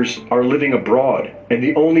leaders are living abroad, and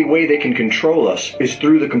the only way they can control us is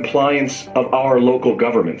through the compliance of our local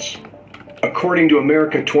governments. According to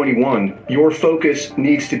America 21, your focus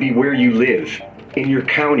needs to be where you live, in your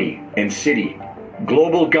county and city.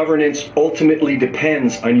 Global governance ultimately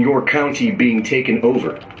depends on your county being taken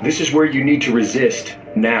over. This is where you need to resist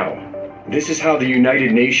now. This is how the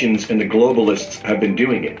United Nations and the globalists have been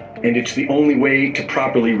doing it, and it's the only way to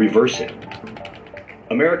properly reverse it.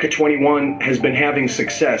 America 21 has been having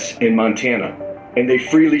success in Montana, and they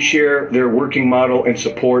freely share their working model and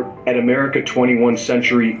support at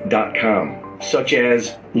America21century.com. Such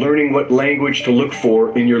as learning what language to look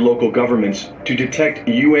for in your local governments to detect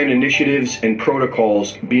UN initiatives and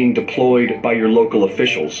protocols being deployed by your local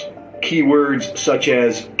officials. Keywords such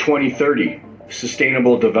as 2030,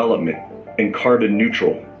 sustainable development, and carbon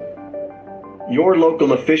neutral. Your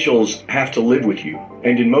local officials have to live with you,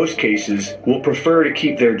 and in most cases will prefer to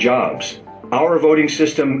keep their jobs. Our voting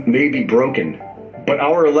system may be broken, but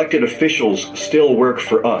our elected officials still work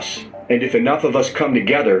for us, and if enough of us come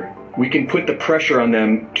together, we can put the pressure on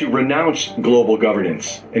them to renounce global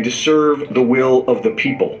governance and to serve the will of the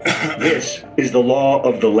people. This is the law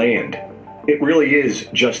of the land. It really is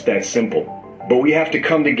just that simple. But we have to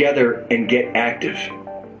come together and get active.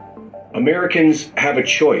 Americans have a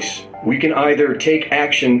choice. We can either take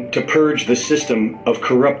action to purge the system of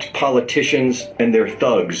corrupt politicians and their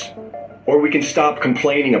thugs, or we can stop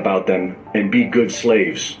complaining about them and be good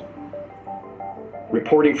slaves.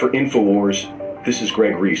 Reporting for InfoWars, this is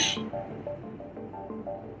Greg Reese.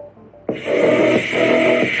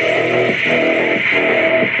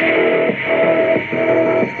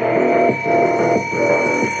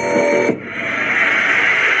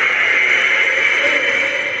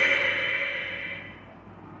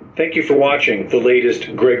 Thank you for watching the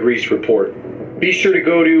latest Greg Reese Report. Be sure to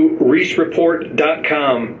go to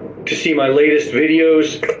reesereport.com to see my latest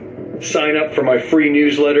videos, sign up for my free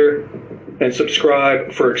newsletter, and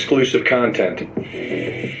subscribe for exclusive content.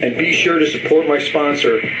 And be sure to support my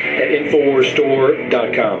sponsor at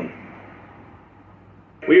InfoWarsStore.com.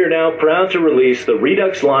 We are now proud to release the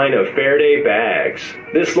Redux line of Faraday bags.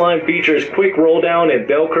 This line features quick roll down and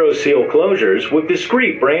Velcro seal closures with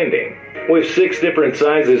discreet branding. With 6 different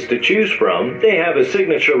sizes to choose from, they have a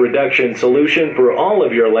signature reduction solution for all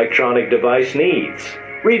of your electronic device needs.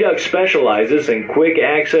 Redux specializes in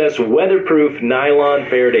quick-access, weatherproof nylon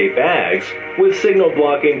Faraday bags with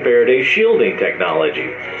signal-blocking Faraday shielding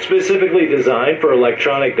technology, specifically designed for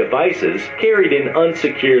electronic devices carried in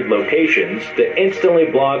unsecured locations to instantly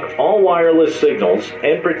block all wireless signals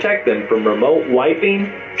and protect them from remote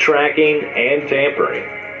wiping, tracking, and tampering.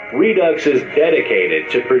 Redux is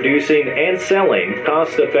dedicated to producing and selling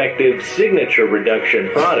cost-effective signature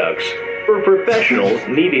reduction products for professionals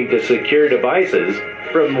needing to secure devices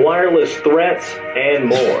from wireless threats and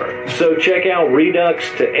more. So check out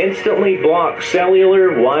Redux to instantly block cellular,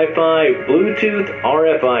 Wi-Fi, Bluetooth,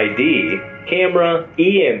 RFID, camera,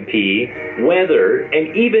 EMP, weather,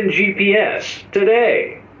 and even GPS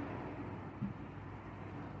today.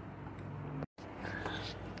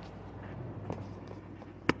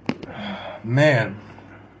 Man.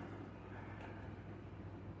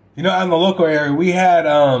 You know, out in the local area, we had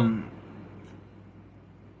out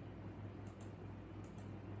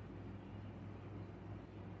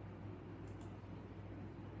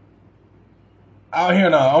here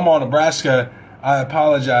in Omaha, Nebraska, I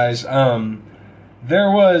apologize. There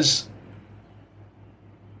was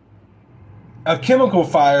a chemical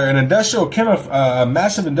fire, a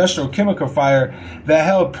massive industrial chemical fire that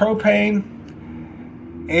held propane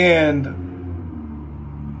and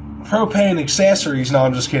propane accessories. No,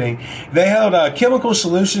 I'm just kidding. They held chemical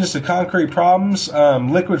solutions to concrete problems,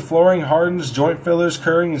 liquid flooring, hardens, joint fillers,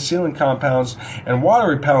 curing and sealing compounds, and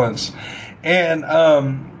water repellents. And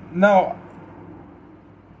now,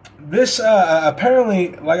 this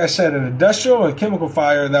apparently, like I said, an industrial and chemical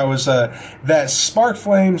fire that was that sparked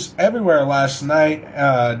flames everywhere last night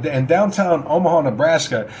in downtown Omaha,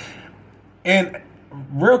 Nebraska. And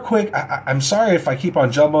real quick, I'm sorry if I keep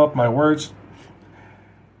on jumbling up my words.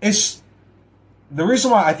 It's the reason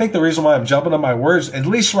why I'm jumping up my words, at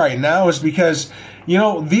least right now, is because, you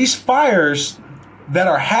know, these fires, that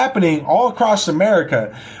are happening all across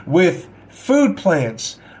America with food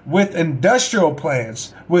plants, with industrial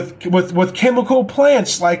plants, with chemical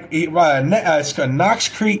plants like it's called Knox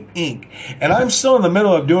Creek Inc. And I'm still in the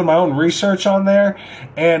middle of doing my own research on there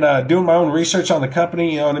and doing my own research on the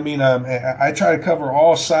company. You know what I mean? I try to cover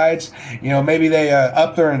all sides. You know, maybe they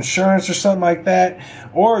up their insurance or something like that,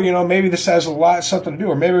 or you know, maybe this has something to do,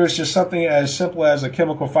 or maybe it's just something as simple as a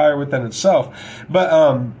chemical fire within itself. But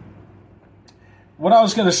what I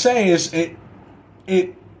was going to say is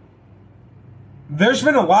there's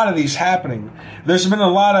been a lot of these happening. There's been a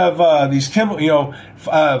lot of these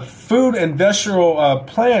food industrial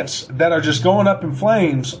plants that are just going up in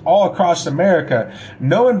flames all across America.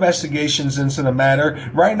 No investigations into the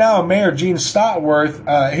matter. Right now, Mayor Jean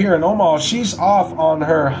Stotworth here in Omaha, she's off on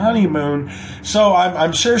her honeymoon, so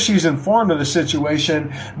I'm sure she's informed of the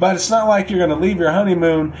situation. But it's not like you're going to leave your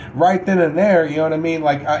honeymoon right then and there. You know what I mean?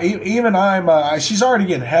 Like she's already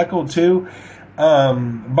getting heckled too.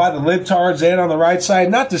 By the libtards and on the right side.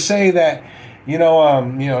 Not to say that, you know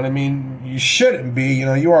what I mean, you shouldn't be, you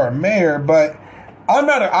know, you are a mayor, but I'm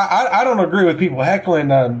not, I don't agree with people heckling,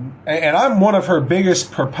 and I'm one of her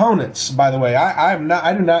biggest proponents, by the way. I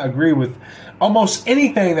do not agree with almost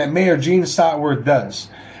anything that Mayor Jean Stotworth does.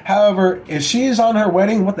 However, if she is on her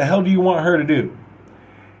wedding, what the hell do you want her to do?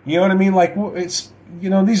 You know what I mean? Like, it's, you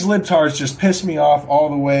know, these libtards just piss me off all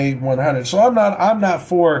the way 100. So I'm not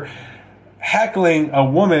for heckling a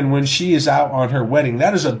woman when she is out on her wedding.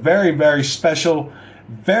 That is a very, very special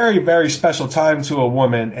time to a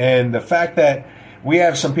woman. And the fact that we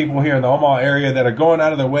have some people here in the Omaha area that are going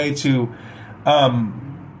out of their way to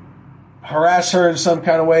harass her in some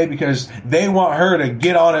kind of way because they want her to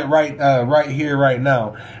get on it right here, right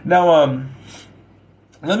now. Now,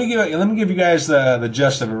 let me give you guys the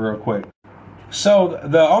gist of it real quick. So,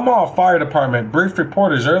 the Omaha Fire Department briefed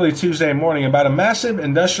reporters early Tuesday morning about a massive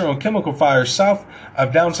industrial and chemical fire south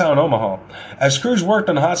of downtown Omaha. As crews worked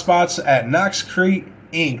on hotspots at Knox Creek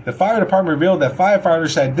Inc., the fire department revealed that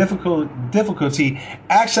firefighters had difficulty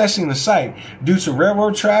accessing the site due to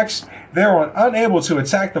railroad tracks. They were unable to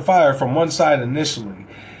attack the fire from one side initially.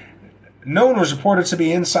 No one was reported to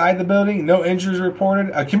be inside the building. No injuries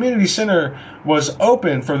reported. A community center was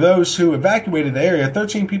open for those who evacuated the area.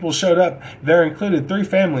 13 people showed up. There included 3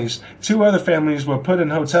 families. 2 other families were put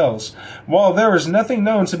in hotels. While there was nothing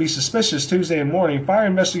known to be suspicious Tuesday morning, fire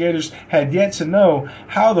investigators had yet to know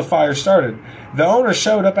how the fire started. The owner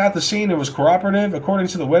showed up at the scene and was cooperative. According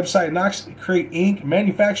to the website, Knox Creek Inc.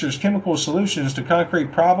 manufactures chemical solutions to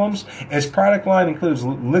concrete problems. Its product line includes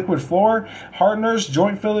liquid floor, hardeners,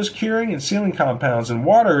 joint fillers, curing, and sealing compounds, and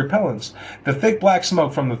water repellents. The thick black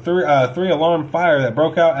smoke from the three-alarm fire that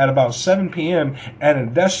broke out at about 7 p.m. at an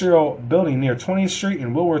industrial building near 20th Street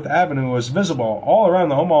and Woolworth Avenue was visible all around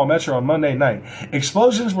the Omaha Metro on Monday night.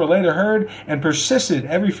 Explosions were later heard and persisted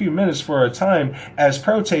every few minutes for a time as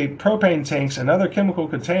propane tanks and other chemical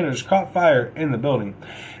containers caught fire in the building.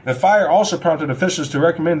 The fire also prompted officials to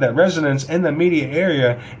recommend that residents in the immediate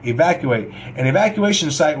area evacuate. An evacuation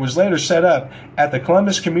site was later set up at the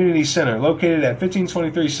Columbus Community Center, located at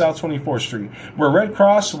 1523 South 24th Street, where Red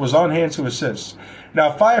Cross was on hand to assist.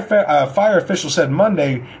 Now, fire officials said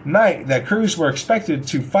Monday night that crews were expected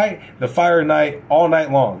to fight the fire all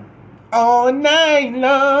night long. All night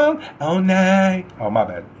long, all night. Oh, my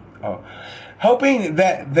bad. Oh. Hoping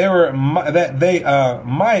that they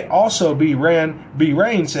might also be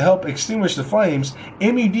rained to help extinguish the flames.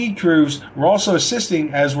 MED crews were also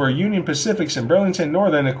assisting, as were Union Pacific's and Burlington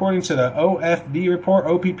Northern. According to the OFD report,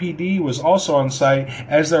 OPPD was also on site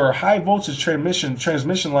as there were high voltage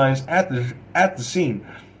transmission lines at the scene.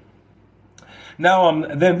 Now,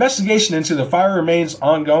 the investigation into the fire remains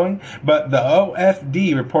ongoing, but the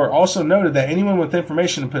OFD report also noted that anyone with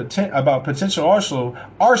information about potential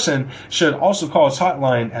arson should also call its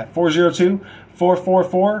hotline at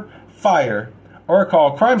 402-444-FIRE or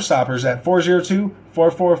call Crime Stoppers at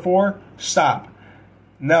 402-444-STOP.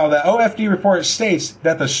 Now, the OFD report states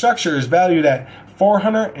that the structure is valued at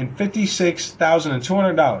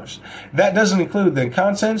 $456,200. That doesn't include the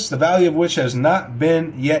contents, the value of which has not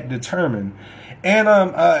been yet determined. And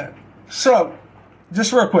so,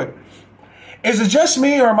 just real quick, is it just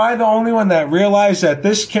me, or am I the only one that realized that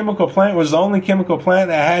this chemical plant was the only chemical plant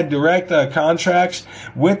that had direct contracts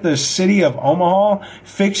with the city of Omaha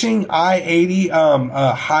fixing I-80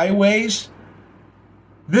 highways?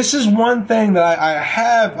 This is one thing that I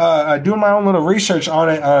have doing my own little research on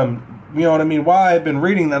it. You know what I mean? While I've been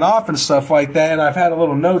reading that off and stuff like that, and I've had a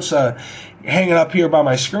little notes hanging up here by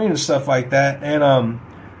my screen and stuff like that. And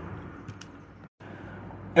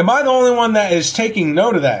am I the only one that is taking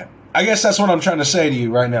note of that? I guess that's what I'm trying to say to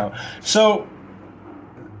you right now. So,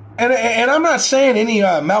 And I'm not saying any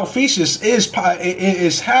malfeasance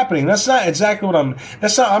is happening. That's not exactly what I'm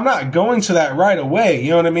not going to that right away.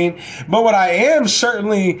 You know what I mean? But what I am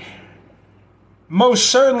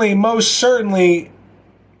most certainly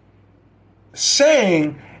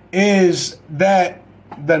saying is that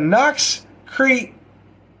the Knox Creek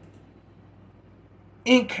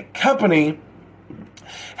Inc. company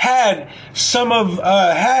had some of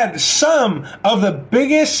the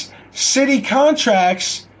biggest city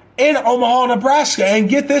contracts in Omaha, Nebraska. And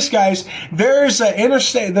get this, guys, there's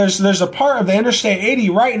a part of the Interstate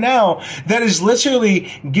 80 right now that is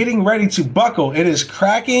literally getting ready to buckle. It is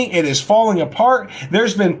cracking. It is falling apart.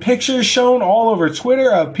 There's been pictures shown all over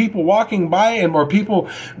Twitter of people walking by it, or people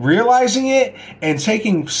realizing it and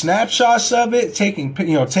taking snapshots of it, taking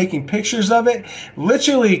pictures of it,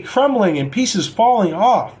 literally crumbling and pieces falling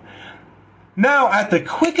off. Now, at the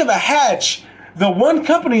quick of a hatch, the one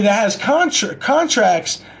company that has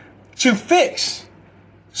contracts to fix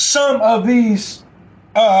some of these,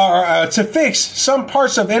 to fix some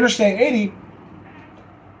parts of Interstate 80,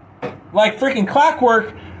 like freaking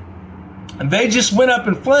clockwork, they just went up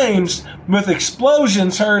in flames with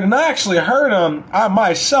explosions heard, and I actually heard them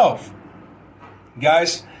myself,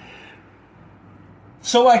 guys.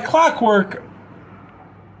 So like clockwork,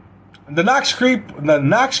 the Knox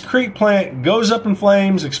Creek plant goes up in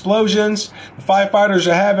flames, explosions. The firefighters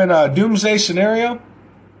are having a doomsday scenario.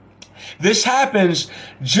 This happens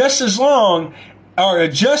just as long, or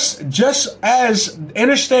just as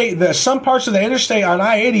some parts of the interstate on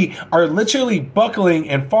I-80 are literally buckling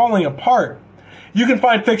and falling apart. You can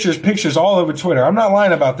find pictures all over Twitter. I'm not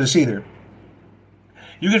lying about this either.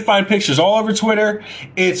 You can find pictures all over Twitter.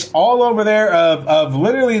 It's all over there of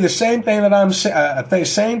literally the same thing that I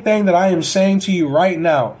am saying to you right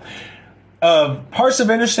now. Of parts of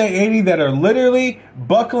Interstate 80 that are literally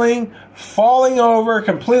buckling, falling over,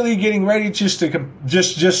 completely getting ready just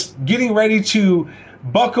getting ready to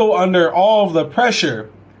buckle under all of the pressure.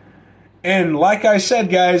 And like I said,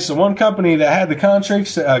 guys, the one company that had the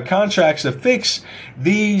contracts to fix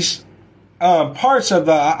these parts of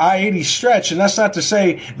the I-80 stretch, and that's not to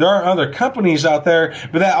say there aren't other companies out there,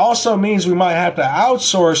 but that also means we might have to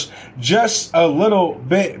outsource just a little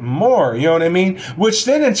bit more, you know what I mean? Which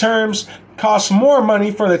then in terms costs more money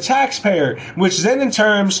for the taxpayer, which then in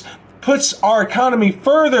terms puts our economy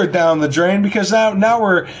further down the drain, because now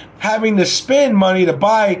we're having to spend money to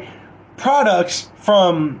buy products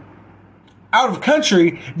from out of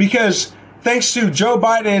country, because thanks to Joe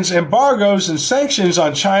Biden's embargoes and sanctions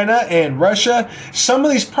on China and Russia, some of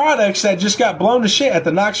these products that just got blown to shit at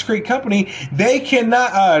the Knox Creek company, they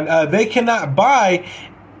cannot buy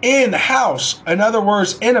in-house. In other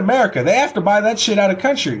words, in America. They have to buy that shit out of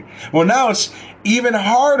country. Well, now it's even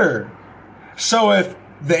harder. So if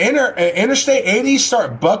the Interstate 80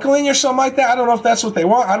 start buckling or something like that, I don't know if that's what they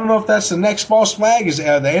want. I don't know if that's the next false flag, is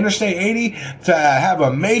the Interstate 80 to have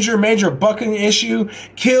a major buckling issue,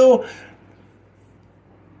 kill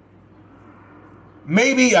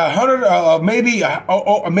maybe 100, maybe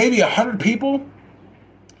 100 people,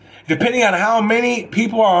 depending on how many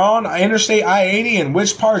people are on Interstate I-80 and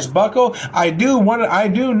which parts buckle. I do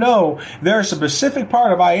know there's a specific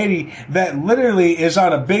part of I-80 that literally is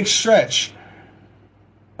on a big stretch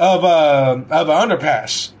of an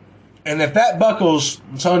underpass, and if that buckles,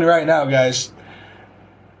 I'm telling you right now, guys,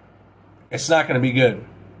 it's not going to be good.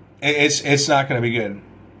 It's not going to be good.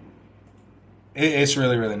 It's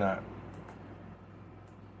really not.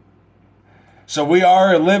 So we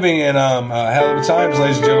are living in hell of a times,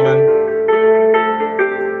 ladies and gentlemen.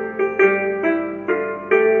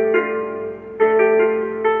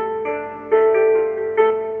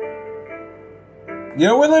 You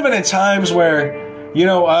know, we're living in times where, you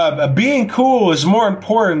know, being cool is more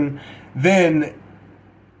important than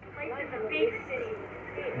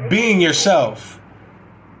being yourself.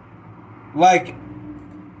 Like,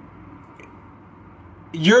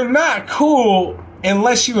 you're not cool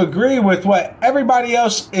unless you agree with what everybody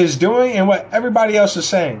else is doing and what everybody else is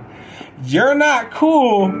saying. You're not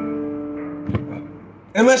cool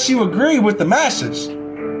unless you agree with the masses.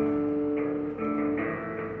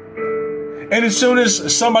 And as soon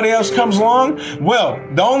as somebody else comes along, well,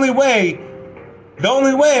 the only way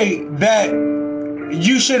that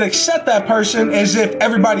you should accept that person is if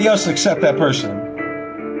everybody else accept that person.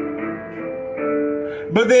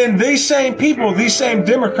 But then these same people, these same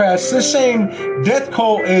Democrats, this same death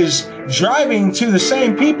cult is driving to the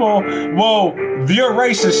same people. Well, you're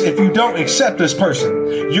racist if you don't accept this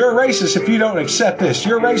person. You're racist if you don't accept this.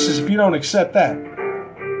 You're racist if you don't accept that.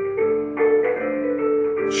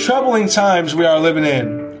 Troubling times we are living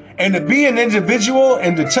in. And to be an individual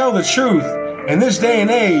and to tell the truth in this day and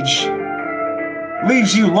age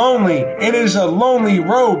leaves you lonely. It is a lonely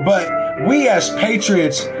road, but we as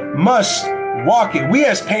patriots must walk it. We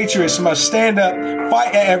as patriots must stand up,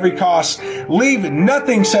 fight at every cost, leave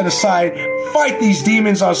nothing set aside, fight these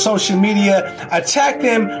demons on social media, attack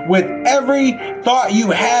them with every thought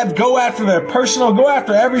you have, go after their personal, go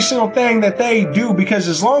after every single thing that they do, because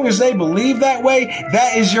as long as they believe that way,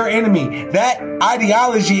 that is your enemy. That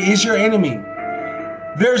ideology is your enemy.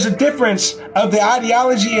 There's a difference of the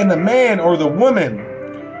ideology in the man or the woman.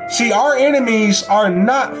 See, our enemies are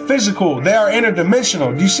not physical. They are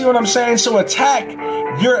interdimensional. Do you see what I'm saying? So attack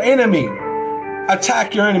your enemy.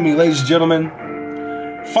 Attack your enemy, ladies and gentlemen.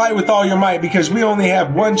 Fight with all your might, because we only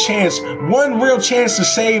have one chance, one real chance to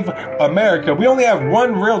save America. We only have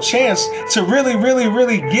one real chance to really, really,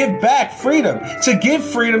 really give back freedom, to give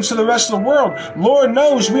freedom to the rest of the world. Lord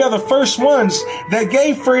knows we are the first ones that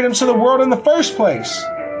gave freedom to the world in the first place.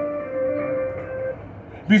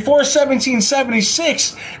 Before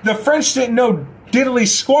 1776, the French didn't know diddly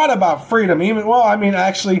squat about freedom. A lot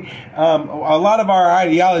of our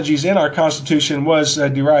ideologies in our Constitution was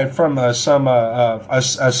derived from a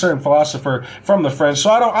certain philosopher from the French. So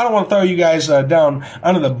I don't want to throw you guys down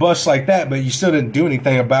under the bus like that, but you still didn't do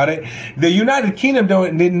anything about it. The United Kingdom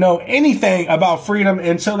didn't know anything about freedom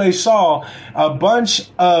until they saw a bunch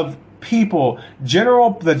of people,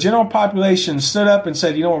 the general population stood up and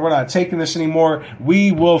said, you know what, we're not taking this anymore.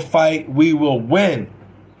 We will fight. We will win.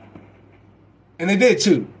 And they did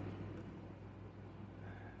too.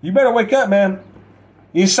 You better wake up, man.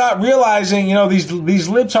 You stop realizing, these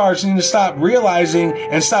libtards need to stop realizing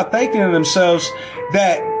and stop thinking to themselves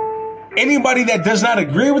that anybody that does not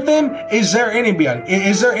agree with them is their enemy.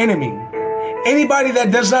 Anybody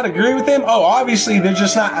that does not agree with them, obviously they're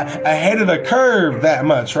just not ahead of the curve that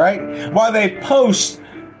much, right? While they post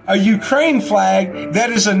a Ukraine flag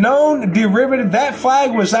that is a known derivative,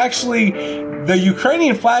 the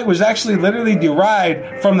Ukrainian flag was actually literally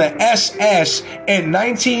derived from the SS in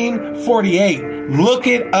 1948. Look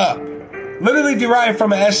it up. Literally derived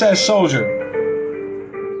from an SS soldier.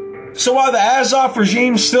 So while the Azov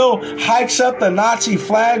regime still hikes up the Nazi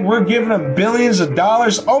flag, we're giving them billions of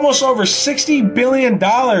dollars, almost over $60 billion.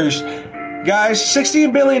 Guys,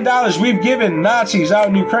 $60 billion we've given Nazis out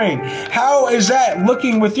in Ukraine. How is that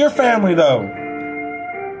looking with your family, though?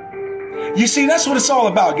 You see, that's what it's all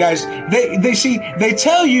about, guys. They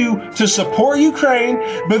tell you to support Ukraine,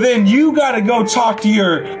 but then you got to go talk to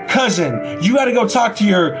your cousin. You got to go talk to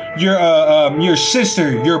your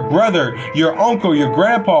sister, your brother, your uncle, your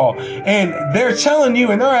grandpa, and they're telling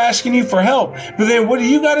you and they're asking you for help. But then what do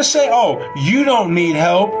you got to say? Oh, you don't need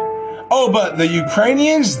help. Oh, but the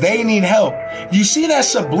Ukrainians, they need help. You see that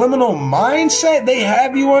subliminal mindset they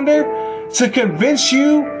have you under to convince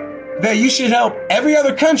you that you should help every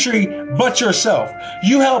other country but yourself.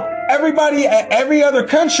 You help everybody at every other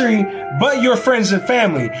country but your friends and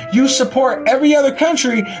family. You support every other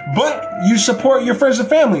country but you support your friends and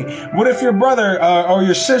family. What if your brother or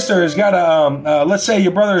your sister has got let's say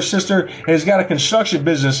your brother or sister has got a construction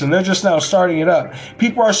business and they're just now starting it up.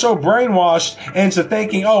 People are so brainwashed into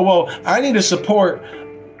thinking, oh, well, I need to support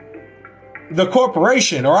the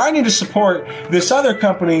corporation, or I need to support this other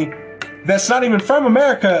company that's not even from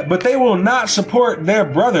America, but they will not support their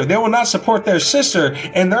brother. They will not support their sister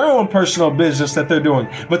in their own personal business that they're doing.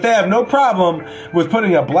 But they have no problem with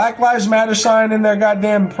putting a Black Lives Matter sign in their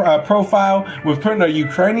goddamn profile, with putting a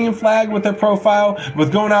Ukrainian flag with their profile,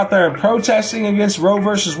 with going out there and protesting against Roe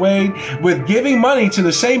versus Wade, with giving money to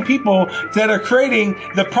the same people that are creating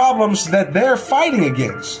the problems that they're fighting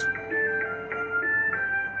against.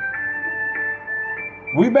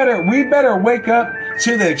 We better wake up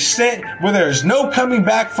to the extent where there's no coming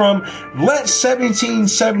back from. Let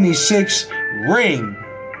 1776 ring.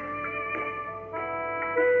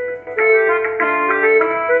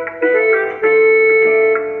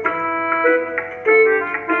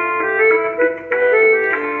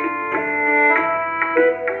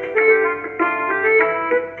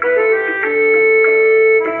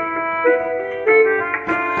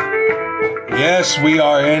 Yes, we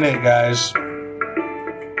are in it, guys.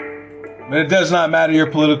 But it does not matter your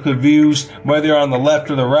political views, whether you're on the left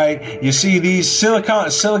or the right. You see these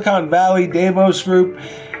Silicon Valley, Davos Group,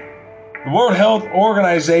 the World Health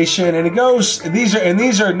Organization, and it goes.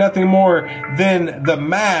 These are nothing more than the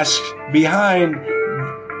mask behind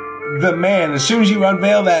the man. As soon as you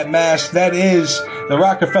unveil that mask, that is the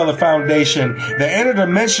Rockefeller Foundation, the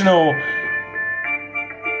interdimensional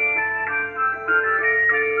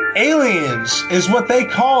aliens is what they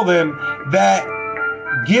call them, that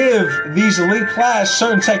give these elite class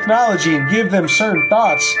certain technology and give them certain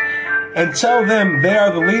thoughts and tell them they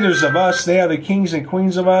are the leaders of us, they are the kings and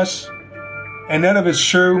queens of us, and none of it's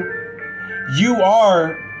true, you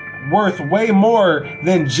are worth way more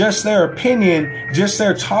than just their opinion, just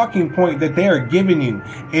their talking point that they are giving you.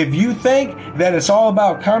 If you think that it's all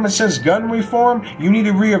about common sense gun reform, you need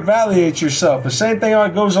to reevaluate yourself. The same thing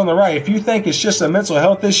goes on the right. If you think it's just a mental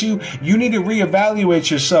health issue, you need to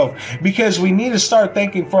reevaluate yourself, because we need to start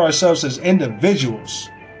thinking for ourselves as individuals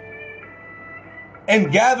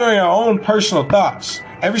and gathering our own personal thoughts.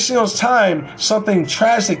 Every single time something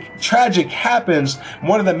tragic happens,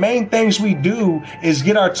 one of the main things we do is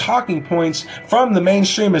get our talking points from the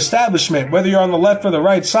mainstream establishment, whether you're on the left or the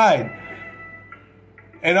right side.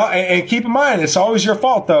 And keep in mind, it's always your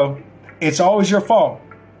fault, though. It's always your fault.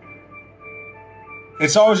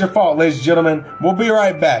 It's always your fault, ladies and gentlemen. We'll be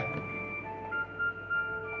right back.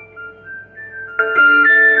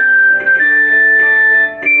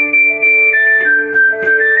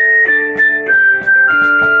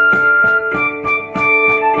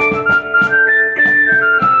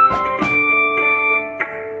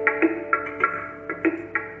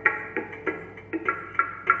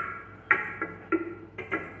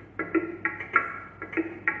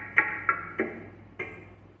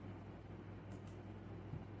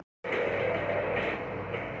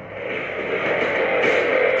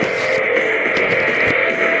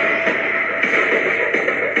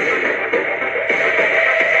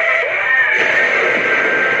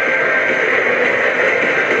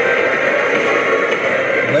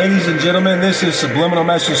 Ladies and gentlemen, this is Subliminal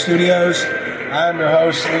Message Studios. I'm your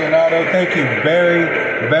host, Leonardo. Thank you very,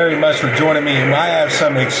 very much for joining me. I have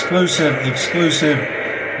some exclusive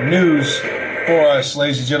news for us,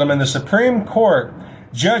 ladies and gentlemen. The Supreme Court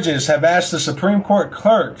judges have asked the Supreme Court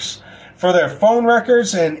clerks for their phone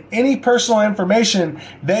records and any personal information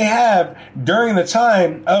they have during the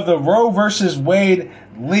time of the Roe versus Wade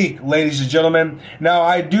leak, ladies and gentlemen. Now,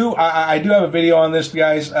 I do have a video on this,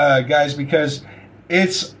 guys, because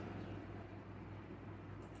it's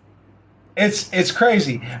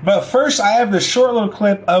crazy. But first, I have this short little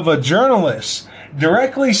clip of a journalist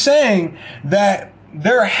directly saying that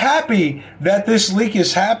they're happy that this leak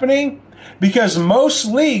is happening, because most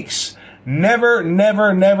leaks never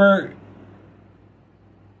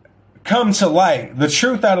come to light. The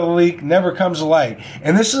truth out of the leak never comes to light.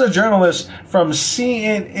 And this is a journalist from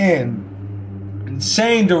CNN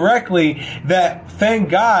saying directly that thank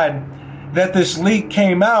God that this leak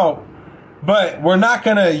came out, but it will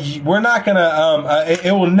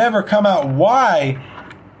never come out why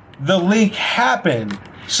the leak happened,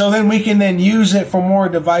 so then we can then use it for more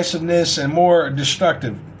divisiveness and more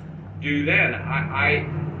destructive.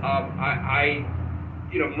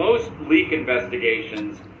 Most leak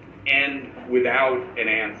investigations end without an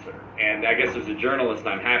answer, and I guess as a journalist,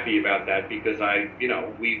 I'm happy about that, because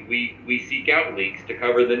we seek out leaks to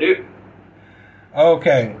cover the news.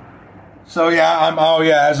 Okay. So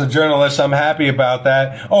as a journalist, I'm happy about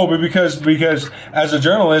that. Oh, but because as a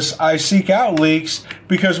journalist, I seek out leaks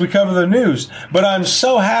because we cover the news. But I'm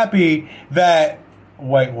so happy that,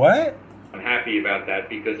 wait, what? I'm happy about that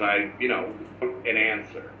because an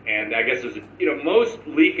answer. And I guess most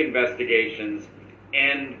leak investigations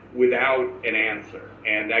end without an answer.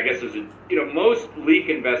 And I guess most leak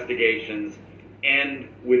investigations end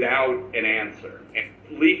without an answer. And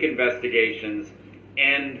leak investigations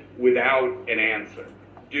end without an answer.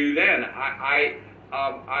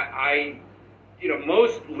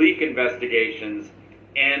 Most leak investigations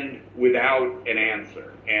end without an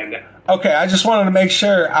answer. And okay, I just wanted to make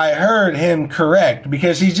sure I heard him correct,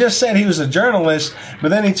 because he just said he was a journalist, but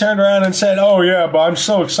then he turned around and said, oh yeah, but I'm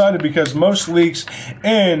so excited because most leaks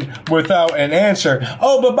end without an answer.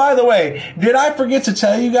 Oh, but by the way, did I forget to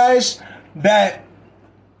tell you guys that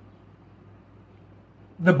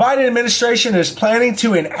the Biden administration is planning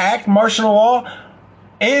to enact martial law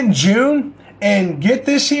in June? And get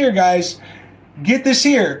this here, guys. Get this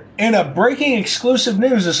here. In a breaking exclusive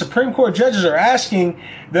news, the Supreme Court judges are asking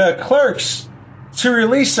the clerks to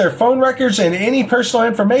release their phone records and any personal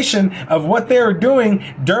information of what they were doing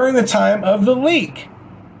during the time of the leak.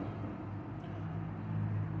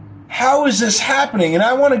 How is this happening? And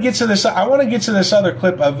I want to get to this. I want to get to this other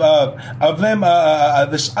clip of them.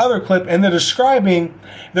 This other clip, and they're describing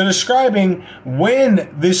when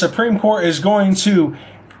the Supreme Court is going to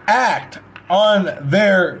act on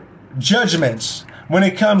their judgments, when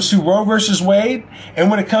it comes to Roe versus Wade and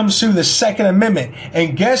when it comes to the Second Amendment.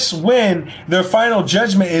 And guess when their final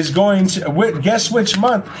judgment is going to, guess which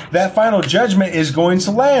month that final judgment is going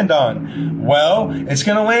to land on? Well, it's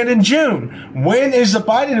going to land in June. When is the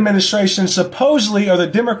Biden administration supposedly, or the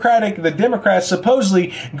Democrats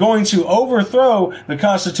supposedly going to overthrow the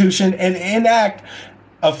Constitution and enact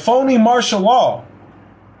a phony martial law?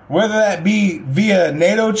 Whether that be via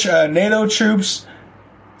NATO troops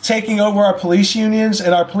taking over our police unions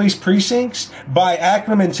and our police precincts by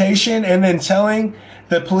acclimatation, and then telling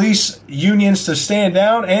the police unions to stand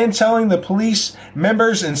down and telling the police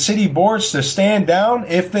members and city boards to stand down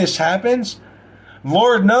if this happens,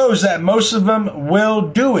 Lord knows that most of them will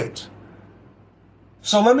do it.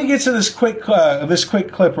 So let me get to this quick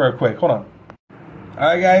clip real quick. Hold on. All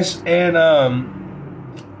right, guys, and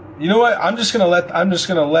you know what? I'm just gonna let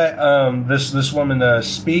this woman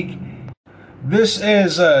speak. This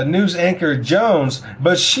is news anchor Jones,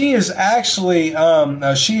 but she is actually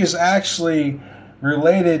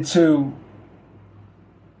related to.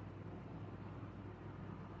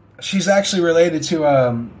 She's actually related to.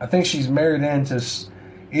 I think she's married into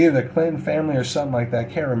either the Clinton family or something like that. I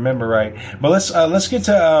can't remember right. But let's get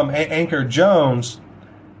to anchor Jones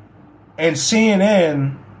and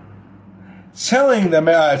CNN. Telling the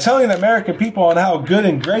American people on how good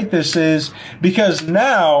and great this is, because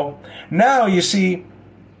now you see,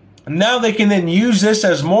 now they can then use this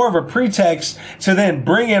as more of a pretext to then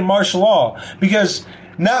bring in martial law, because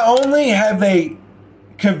not only have they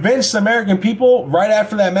convinced the American people right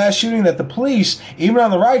after that mass shooting that the police, even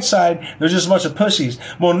on the right side, they're just a bunch of pussies.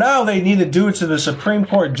 Well, now they need to do it to the Supreme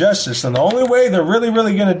Court justice. And the only way they're really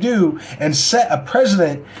going to do and set a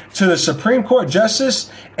precedent to the Supreme Court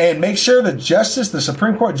justice and make sure the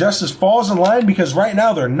Supreme Court justice falls in line, because right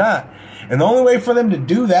now they're not. And the only way for them to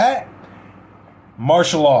do that,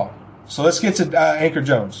 martial law. So let's get to Anchor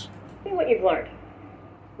Jones. See what you've learned.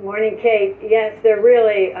 Morning, Kate. Yes, they're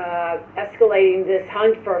really escalating this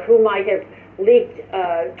hunt for who might have leaked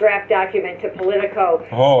a draft document to Politico.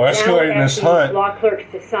 Oh, escalating this hunt. Law clerks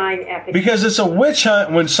to sign affidavits. Because it's a witch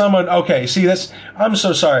hunt when someone, okay, see, I'm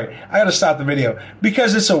so sorry. I got to stop the video.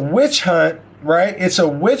 Because it's a witch hunt, right? It's a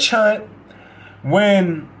witch hunt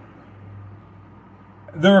when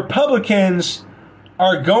the Republicans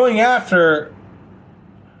are going after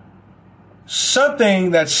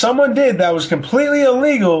something that someone did that was completely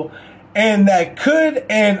illegal, and that could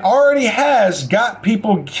and already has got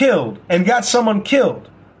people killed and got someone killed,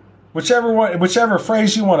 whichever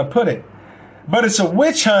phrase you want to put it. But it's a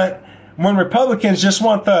witch hunt when Republicans just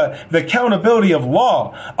want the accountability of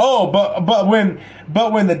law. Oh, but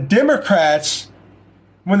when the Democrats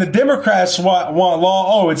want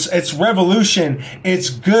law, oh, it's revolution,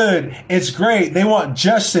 it's good, it's great. They want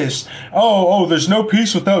justice. Oh, there's no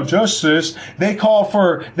peace without justice. They call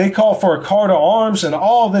for a call to arms and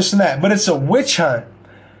all this and that. But it's a witch hunt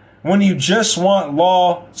when you just want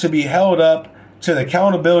law to be held up to the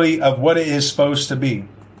accountability of what it is supposed to be.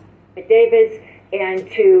 Davis, and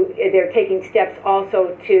they're taking steps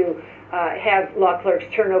also to have law clerks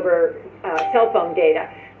turn over cell phone data.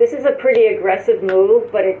 This is a pretty aggressive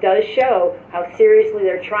move, but it does show how seriously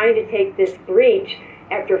they're trying to take this breach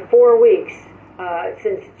after 4 weeks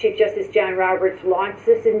since Chief Justice John Roberts launched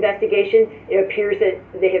this investigation. It appears that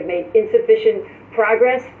they have made insufficient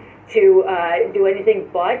progress to do anything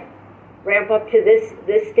but ramp up to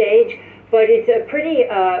this stage. But it's a pretty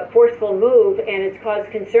forceful move, and it's caused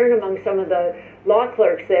concern among some of the law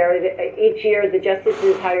clerks there. Each year, the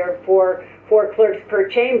justices hire four clerks per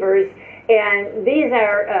chambers. And these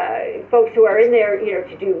are folks who are in there,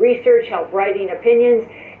 to do research, help writing opinions.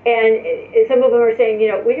 And some of them are saying,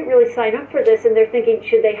 we didn't really sign up for this. And they're thinking,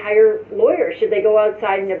 should they hire lawyers? Should they go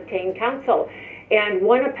outside and obtain counsel? And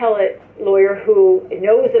one appellate lawyer who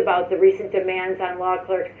knows about the recent demands on law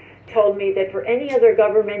clerks told me that for any other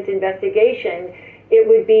government investigation, it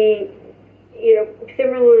would be,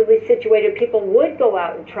 similarly situated people would go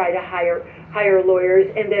out and try to hire lawyers,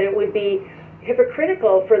 and that it would be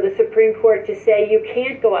hypocritical for the Supreme Court to say you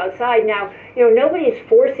can't go outside. Now, nobody is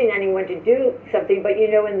forcing anyone to do something, but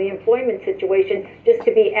in the employment situation, just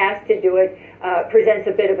to be asked to do it presents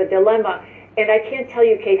a bit of a dilemma. And I can't tell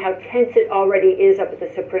you, Kate, how tense it already is up at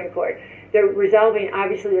the Supreme Court. They're resolving,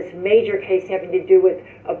 obviously, this major case having to do with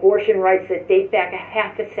abortion rights that date back a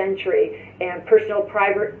half a century and personal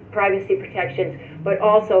privacy protections, but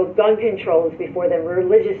also gun controls before them,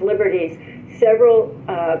 religious liberties, several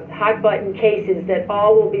hot-button cases that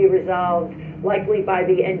all will be resolved likely by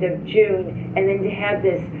the end of June. And then to have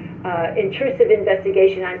this intrusive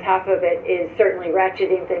investigation on top of it is certainly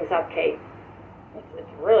ratcheting things up, Kate.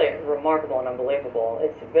 It's really remarkable and unbelievable.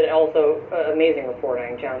 It's been also amazing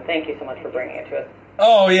reporting, Joan. Thank you so much for bringing it to us.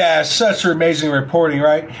 Oh yeah, such amazing reporting,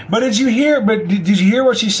 right? But did you hear? Did you hear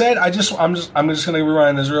what she said? I'm just going to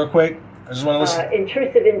rewind this real quick. I just want to listen.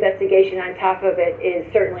 Intrusive investigation on top of it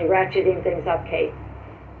is certainly ratcheting things up, Kate.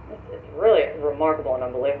 It's really remarkable and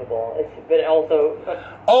unbelievable. It's been also.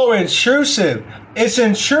 Oh, intrusive! It's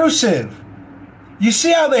intrusive. You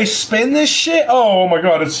see how they spin this shit? Oh my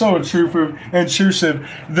God, it's so intrusive.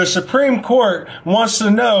 The Supreme Court wants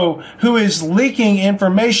to know who is leaking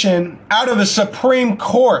information out of the Supreme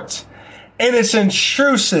Court. And it's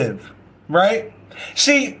intrusive, right?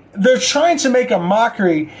 See, they're trying to make a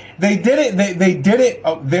mockery. They did it. They did it.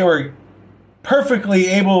 They were perfectly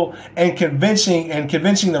able and convincing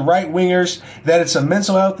the right wingers that it's a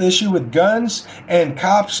mental health issue with guns and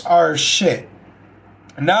cops are shit.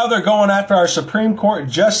 Now they're going after our Supreme Court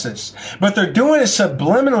justice, but they're doing it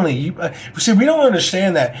subliminally. See, we don't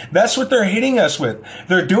understand that. That's what they're hitting us with.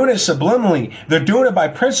 They're doing it subliminally. They're doing it by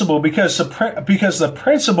principle because the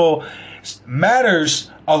principle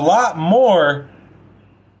matters a lot more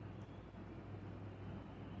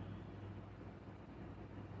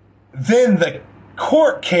than the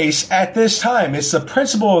court case at this time. It's the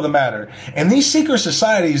principle of the matter. And these secret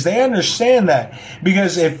societies, they understand that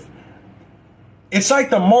because it's like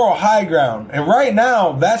the moral high ground. And right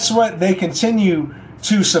now, that's what they continue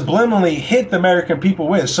to subliminally hit the American people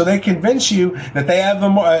with. So they convince you that they have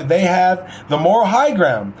the moral high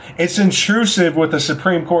ground. It's intrusive what the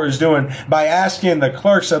Supreme Court is doing by asking the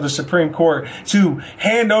clerks of the Supreme Court to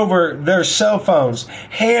hand over their cell phones,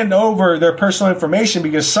 hand over their personal information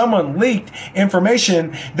because someone leaked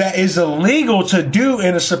information that is illegal to do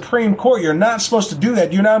in a Supreme Court. You're not supposed to do that.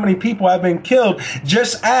 Do you know how many people have been killed?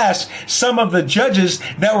 Just ask some of the judges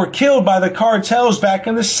that were killed by the cartels back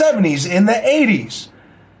in the 70s, in the 80s.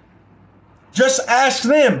 Just ask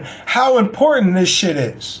them how important this shit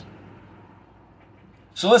is.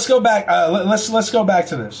 So let's go back. Let's go back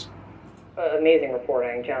to this. Amazing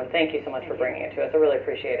reporting, Joan. Thank you so much for bringing it to us. I really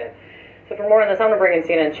appreciate it. So for more on this, I'm going to bring in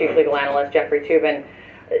CNN Chief Legal Analyst Jeffrey Toobin.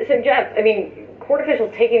 So Jeff, I mean, court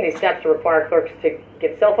officials taking these steps to require clerks to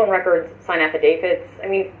give cell phone records, sign affidavits. I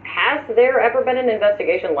mean, has there ever been an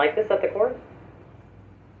investigation like this at the court?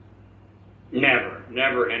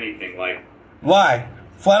 Never anything like. Lie.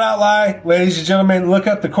 Flat out lie, ladies and gentlemen. Look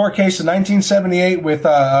up the court case of 1978 with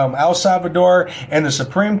El Salvador and the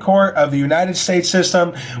Supreme Court of the United States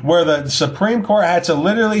system, where the Supreme Court had to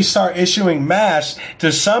literally start issuing masks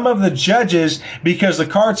to some of the judges because the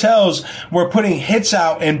cartels were putting hits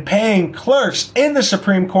out and paying clerks in the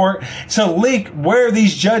Supreme Court to leak where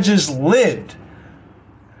these judges lived.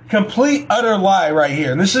 Complete utter lie right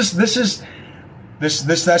here. And that's just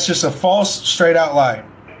a false, straight out lie.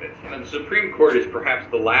 And the Supreme Court is perhaps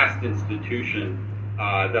the last institution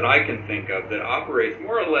that I can think of that operates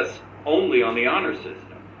more or less only on the honor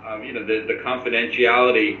system. The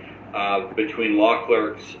confidentiality between law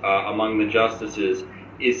clerks among the justices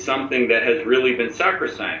is something that has really been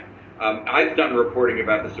sacrosanct. I've done reporting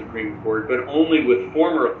about the Supreme Court, but only with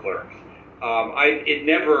former clerks. It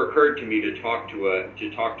never occurred to me to talk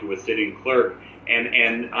to a sitting clerk,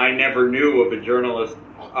 and I never knew of a journalist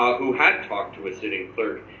who had talked to a sitting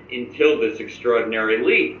clerk until this extraordinary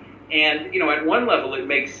leak. And at one level, it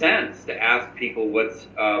makes sense to ask people what's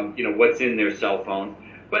in their cell phone.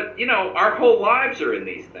 But our whole lives are in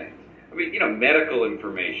these things. I mean, medical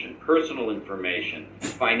information, personal information,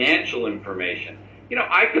 financial information.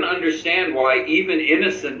 I can understand why even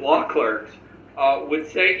innocent law clerks would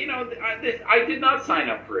say, I did not sign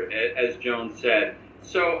up for it, as Joan said.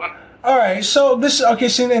 So. All right, so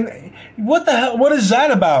then what the hell? What is that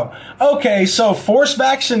about? Okay, so forced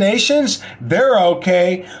vaccinations, they're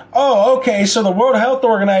okay. Oh, okay, so the World Health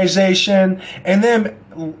Organization and then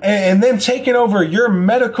taking over your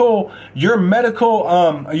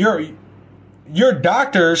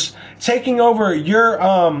doctors, taking over your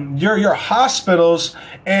hospitals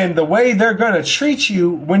and the way they're going to treat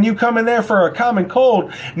you when you come in there for a common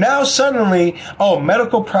cold. Now suddenly,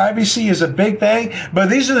 medical privacy is a big thing.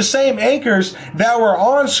 But these are the same anchors that were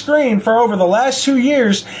on screen for over the last 2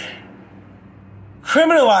 years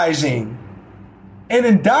criminalizing and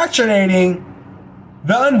indoctrinating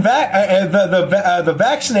the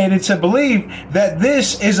vaccinated to believe that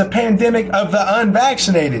this is a pandemic of the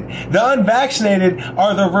unvaccinated. The unvaccinated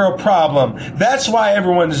are the real problem. That's why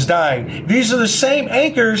everyone is dying. These are the same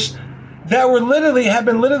anchors that have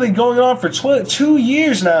been going on for 2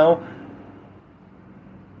 years now,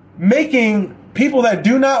 making people that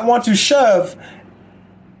do not want to shove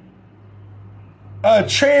a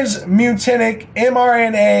transmutanic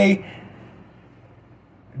mRNA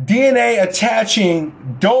DNA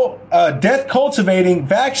attaching death cultivating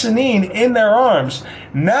vaccine in their arms.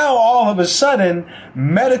 Now all of a sudden,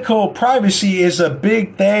 medical privacy is a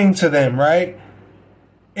big thing to them, right?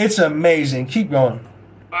 It's amazing. Keep going.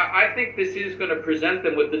 I think this is going to present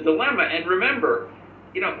them with the dilemma. And remember,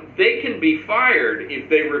 they can be fired if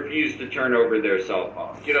they refuse to turn over their cell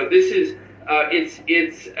phones. This is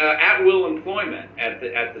it's at will employment at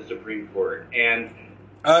the Supreme Court. And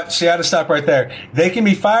see, I had to stop right there. They can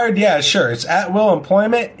be fired. Yeah, sure. It's at will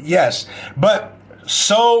employment. Yes, but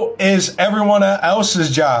so is everyone else's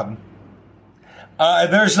job.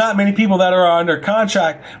 There's not many people that are under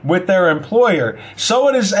contract with their employer. So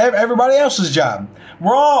it is everybody else's job.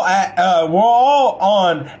 We're all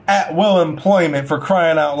on at will employment, for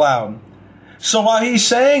crying out loud. So while he's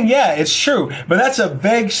saying, yeah, it's true, but that's a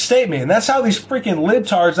vague statement. And that's how these freaking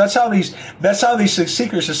libtards, that's how these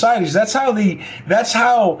secret societies,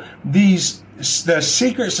 the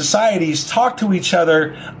secret societies talk to each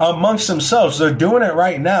other amongst themselves. They're doing it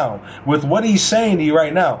right now with what he's saying to you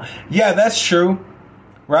right now. Yeah, that's true.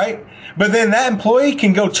 Right? But then that employee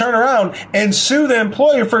can go turn around and sue the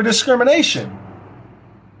employer for discrimination.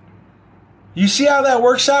 You see how that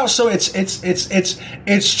works out? So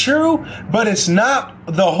it's true, but it's not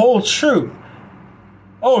the whole truth.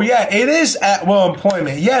 Oh yeah, it is at will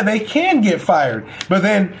employment. Yeah, they can get fired, but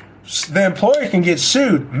then the employer can get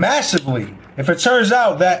sued massively if it turns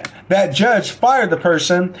out that that judge fired the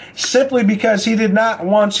person simply because he did not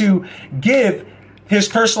want to give his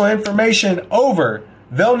personal information over.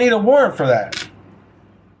 They'll need a warrant for that.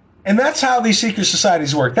 And that's how these secret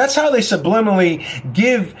societies work. That's how they subliminally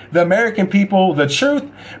give the American people the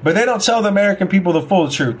truth, but they don't tell the American people the full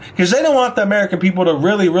truth because they don't want the American people to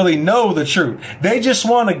really, really know the truth. They just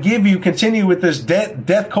want to continue with this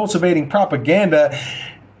death cultivating propaganda,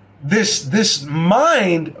 this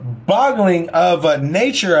mind boggling of a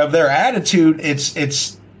nature of their attitude.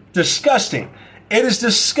 It's disgusting. It is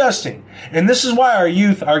disgusting. And this is why our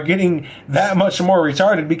youth are getting that much more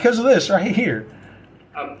retarded because of this right here.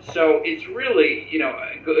 So it's really,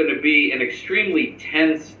 going to be an extremely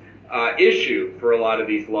tense issue for a lot of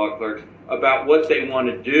these law clerks about what they want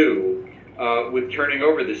to do with turning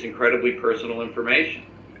over this incredibly personal information.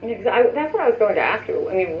 That's what I was going to ask you.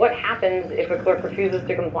 I mean, what happens if a clerk refuses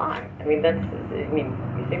to comply? You seem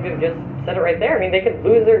to have just said it right there. I mean, they could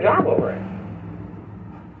lose their job over it.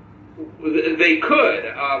 They could.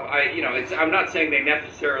 I'm not saying they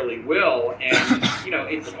necessarily will, and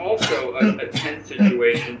it's also a tense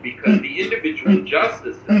situation because the individual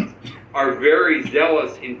justices are very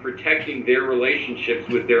zealous in protecting their relationships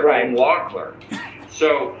with their own law clerk.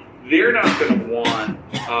 So they're not going to want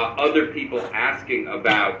other people asking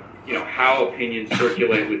about how opinions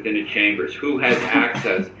circulate within the chambers, who has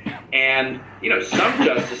access, and some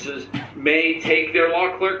justices may take their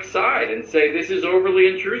law clerk's side and say this is overly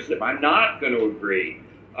intrusive. I'm not going to agree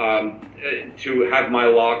to have my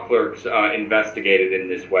law clerks investigated in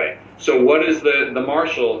this way. So what does the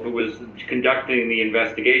marshal who was conducting the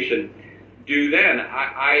investigation do then?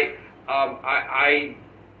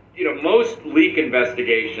 Most leak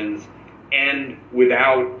investigations end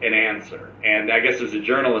without an answer. And I guess as a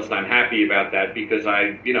journalist, I'm happy about that because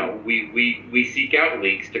we seek out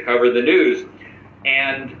leaks to cover the news.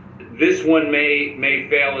 And this one may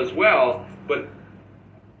fail as well, but...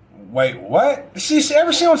 Wait, what? See,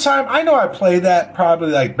 every single time, I know I played that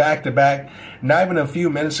probably like back to back, not even a few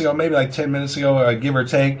minutes ago, maybe like 10 minutes ago, give or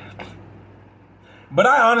take. But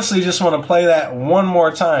I honestly just want to play that one more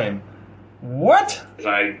time. What?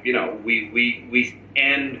 We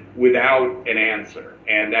end without an answer.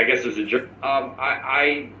 And I guess as a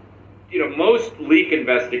most leak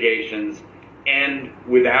investigations end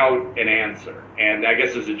without an answer. And I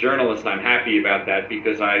guess as a journalist, I'm happy about that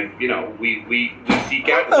because we seek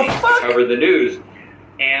out leaks to cover the news.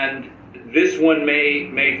 And this one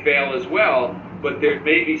may fail as well, but there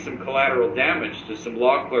may be some collateral damage to some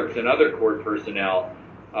law clerks and other court personnel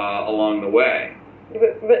along the way.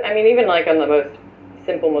 But I mean, even like on the most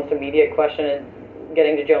simple, most immediate question,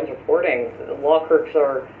 getting to Jones reporting, the law clerks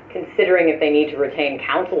are considering if they need to retain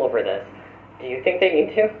counsel over this. Do you think they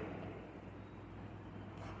need to?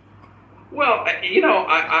 Well,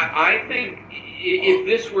 I think if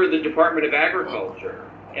this were the Department of Agriculture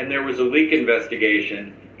and there was a leak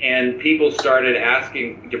investigation and people started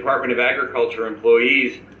asking Department of Agriculture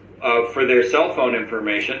employees for their cell phone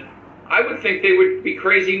information, I would think they would be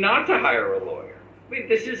crazy not to hire a lawyer. I mean,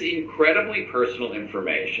 this is incredibly personal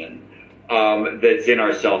information that's in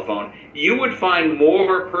our cell phone. You would find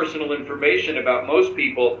more personal information about most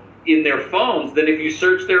people in their phones than if you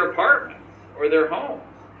search their apartments or their homes.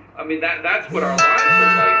 I mean, that's what our lives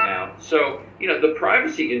are like now. So, the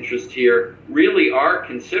privacy interests here really are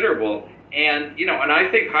considerable. And, and I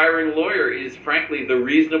think hiring a lawyer is, frankly, the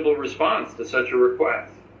reasonable response to such a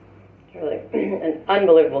request. Really, an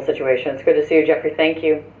unbelievable situation. It's good to see you, Jeffrey. Thank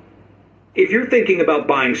you. If you're thinking about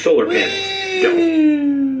buying solar panels,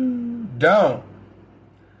 don't.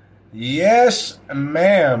 Yes,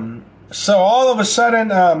 ma'am. So all of a sudden,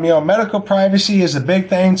 medical privacy is a big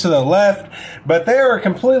thing to the left, but they were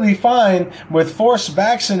completely fine with forced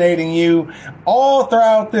vaccinating you all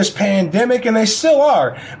throughout this pandemic, and they still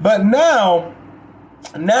are. But now,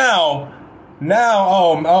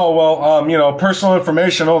 personal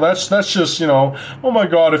information. Oh, that's just, oh my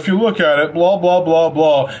God, if you look at it, blah, blah, blah,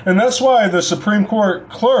 blah. And that's why the Supreme Court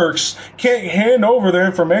clerks can't hand over their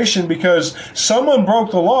information, because someone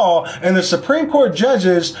broke the law and the Supreme Court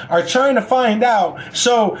judges are trying to find out.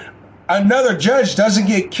 So another judge doesn't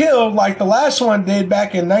get killed like the last one did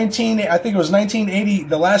back in 1980.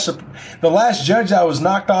 The last judge that was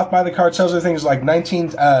knocked off by the cartels, I think it was like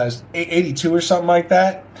 1982 or something like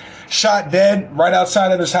that. Shot dead right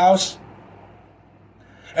outside of his house.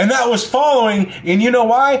 And that was following, and you know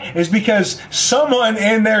why? It's because someone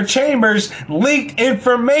in their chambers leaked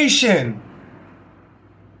information.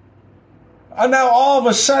 Now all of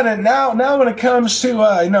a sudden, now when it comes to,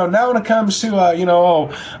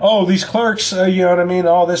 these clerks, you know what I mean,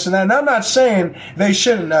 all this and that. And I'm not saying they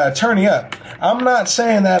shouldn't turn you up. I'm not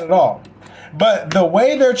saying that at all. But the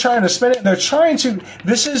way they're trying to spin it, they're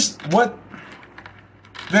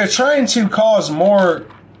trying to cause more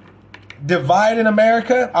divide in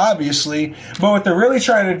America, obviously. But what they're really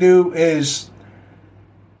trying to do is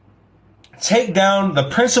take down the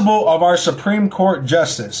principle of our Supreme Court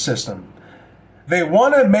justice system. They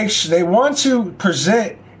want to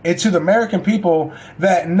present it to the American people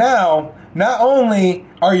that now, not only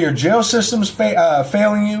are your jail systems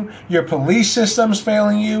failing you, your police systems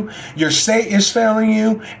failing you, your state is failing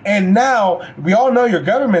you, and now we all know your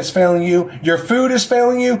government's failing you, your food is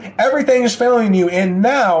failing you, everything is failing you, and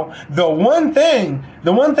now the one thing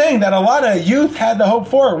that a lot of youth had to hope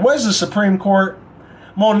for was the Supreme Court.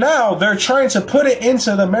 Well, now they're trying to put it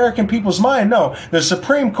into the American people's mind. No, the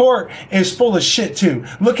Supreme Court is full of shit too.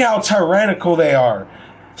 Look how tyrannical they are.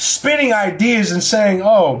 Spitting ideas and saying,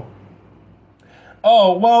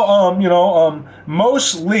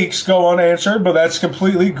 most leaks go unanswered, but that's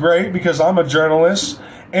completely great because I'm a journalist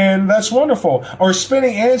and that's wonderful. Or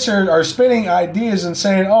spinning ideas and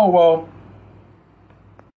saying,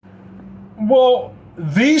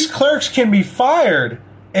 these clerks can be fired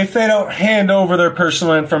if they don't hand over their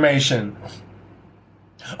personal information.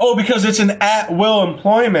 Oh, because it's an at-will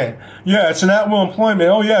employment. Yeah, it's an at-will employment.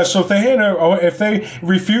 Oh, yeah. So if they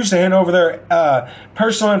refuse to hand over their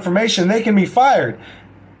personal information, they can be fired.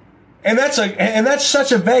 And that's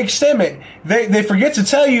such a vague statement. They forget to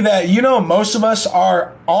tell you that most of us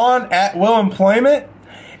are on at-will employment.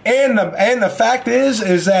 And the fact is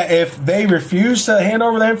that if they refuse to hand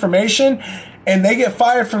over their information and they get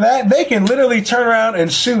fired for that, they can literally turn around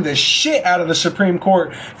and sue the shit out of the Supreme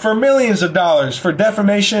Court for millions of dollars for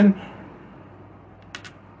defamation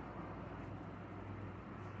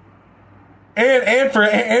and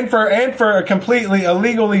for completely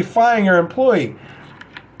illegally firing your employee.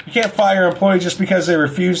 You can't fire your employee just because they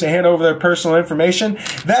refuse to hand over their personal information.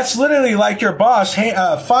 That's literally like your boss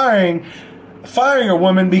firing a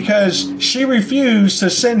woman because she refused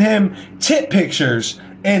to send him tit pictures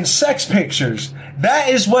and sex pictures. That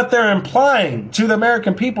is what they're implying to the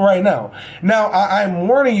American people right now. Now, I'm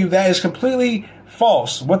warning you, that is completely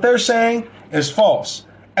false. What they're saying is false.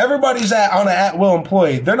 Everybody's on an at-will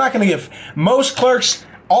employee. They're not going to get most clerks,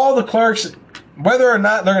 all the clerks, whether or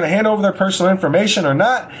not they're going to hand over their personal information or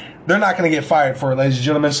not, they're not going to get fired for it, ladies and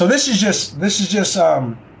gentlemen. So this is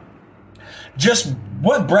just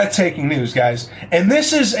what breathtaking news, guys. And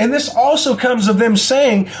this also comes of them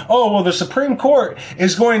saying, the Supreme Court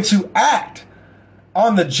is going to act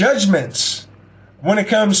on the judgments when it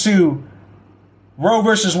comes to Roe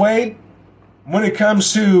versus Wade, when it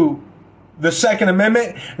comes to the Second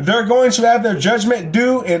Amendment. They're going to have their judgment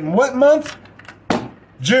due in what month?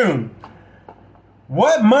 June.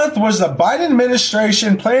 What month was the Biden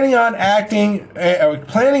administration planning on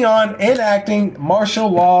enacting martial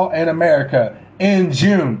law in America? In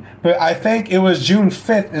June. But I think it was June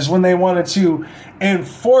 5th is when they wanted to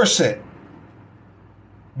enforce it.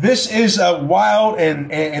 This is a wild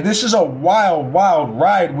wild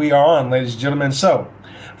ride we are on, ladies and gentlemen. So,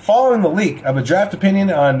 following the leak of a draft opinion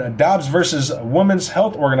on Dobbs versus Women's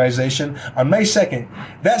Health Organization on May 2nd,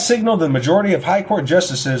 that signaled the majority of high court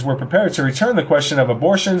justices were prepared to return the question of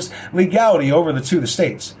abortion's legality over to the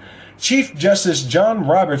states. Chief Justice John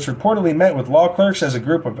Roberts reportedly met with law clerks as a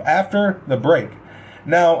group of after the break.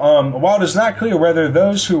 Now, while it is not clear whether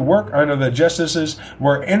those who work under the justices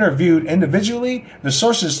were interviewed individually, the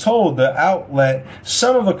sources told the outlet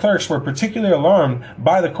some of the clerks were particularly alarmed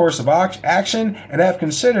by the course of action and have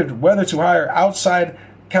considered whether to hire outside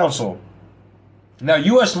counsel. Now,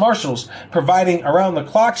 U.S. Marshals providing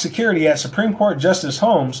around-the-clock security at Supreme Court Justice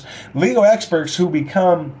homes, legal experts who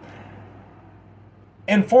become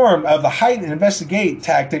informed of the heightened investigation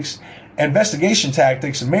tactics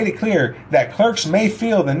made it clear that clerks may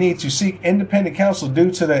feel the need to seek independent counsel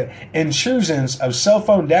due to the intrusions of cell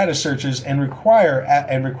phone data searches and required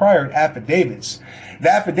affidavits.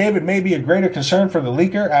 The affidavit may be a greater concern for the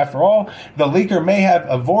leaker. After all, the leaker may have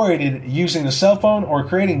avoided using the cell phone or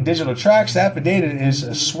creating digital tracks. The affidavit is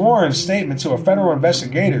a sworn statement to a federal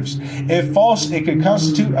investigators. If false, it could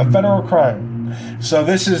constitute a federal crime. So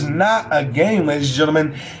this is not a game, ladies and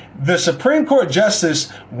gentlemen. The Supreme Court justice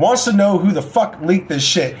wants to know who the fuck leaked this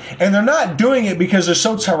shit. And they're not doing it because they're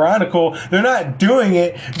so tyrannical. They're not doing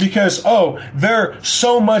it because, oh, they're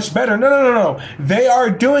so much better. No. They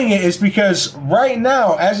are doing it is because right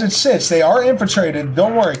now, as it sits, they are infiltrated.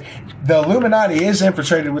 Don't worry. The Illuminati is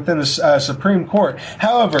infiltrated within the Supreme Court.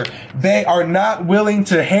 However, they are not willing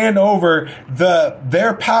to hand over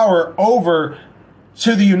their power over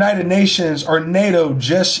to the United Nations or NATO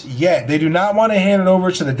just yet. They do not want to hand it over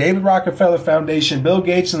to the David Rockefeller Foundation, Bill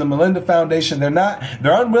Gates, and the Melinda Foundation. They're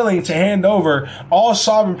unwilling to hand over all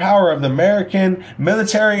sovereign power of the American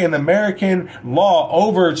military and the American law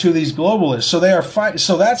over to these globalists. So they are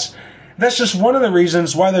So that's just one of the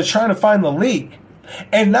reasons why they're trying to find the leak.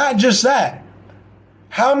 And not just that.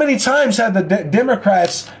 How many times have the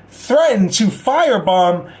Democrats threatened to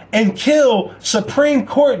firebomb and kill Supreme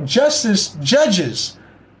Court judges?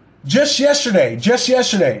 Just yesterday,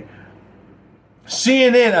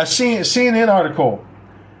 CNN article.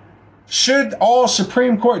 Should all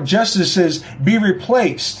Supreme Court justices be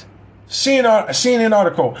replaced? CNN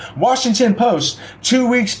article. Washington Post, 2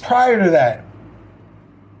 weeks prior to that.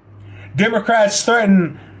 Democrats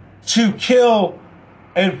threatened to kill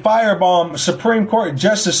and firebomb Supreme Court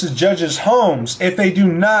justices, judges' homes if they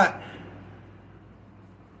do not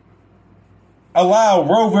allow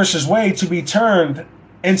Roe versus Wade to be turned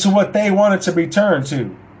into what they want it to be turned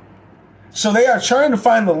to. So they are trying to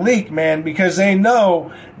find the leak, man, because they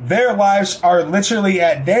know their lives are literally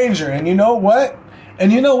at danger. And you know what?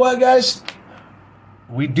 Guys?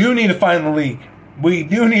 We do need to find the leak.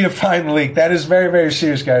 That is very, very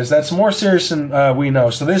serious, guys. That's more serious than we know.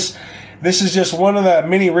 So this is just one of the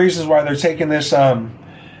many reasons why they're taking this.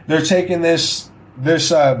 They're taking this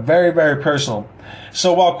very, very personal.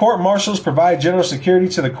 So while court marshals provide general security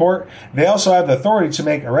to the court, they also have the authority to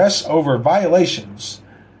make arrests over violations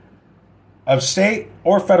of state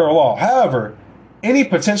or federal law. However, any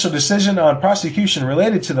potential decision on prosecution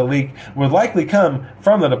related to the leak would likely come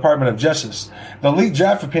from the Department of Justice. The leaked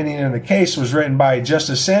draft opinion in the case was written by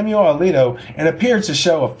Justice Samuel Alito and appeared to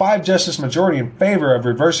show a 5-justice majority in favor of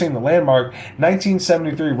reversing the landmark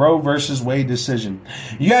 1973 Roe versus Wade decision.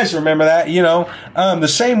 You guys remember that, the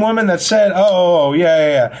same woman that said,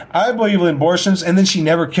 yeah, I believe in abortions, and then she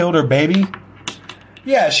never killed her baby.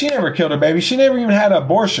 Yeah, she never killed her baby. She never even had an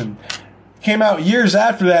abortion. Came out years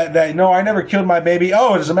after that no, I never killed my baby.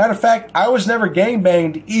 Oh, as a matter of fact, I was never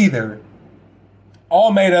gangbanged either.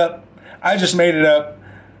 All made up. I just made it up.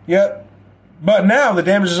 Yep. But now the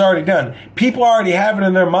damage is already done. People already have it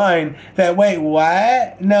in their mind that, wait,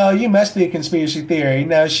 what? No, you must be a conspiracy theory.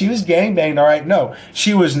 No, she was gangbanged, all right? No,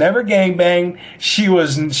 she was never gangbanged.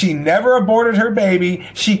 She never aborted her baby.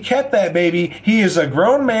 She kept that baby. He is a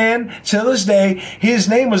grown man till this day. His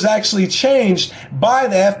name was actually changed by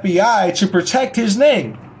the FBI to protect his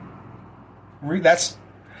name.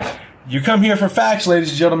 You come here for facts, ladies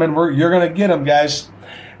and gentlemen. You're going to get them, guys.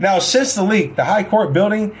 Now, since the leak, the High Court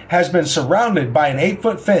building has been surrounded by an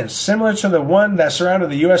 8-foot fence, similar to the one that surrounded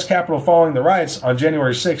the U.S. Capitol following the riots on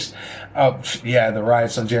January 6th. The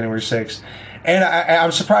riots on January 6th. And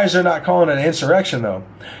I'm surprised they're not calling it an insurrection, though.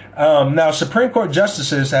 Now, Supreme Court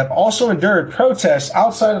justices have also endured protests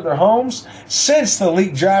outside of their homes since the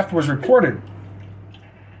leaked draft was reported.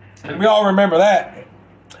 And we all remember that.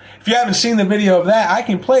 If you haven't seen the video of that, I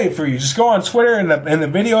can play it for you. Just go on Twitter, and the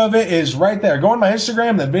video of it is right there. Go on my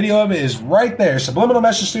Instagram, the video of it is right there. Subliminal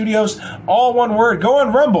Message Studios, all one word. Go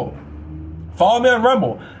on Rumble. Follow me on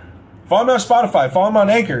Rumble. Follow me on Spotify. Follow me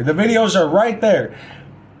on Anchor. The videos are right there.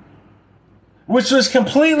 Which was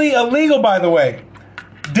completely illegal, by the way.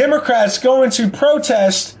 Democrats going to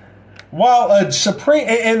protest while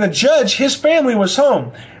and the judge, his family was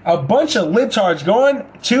home. A bunch of libtards going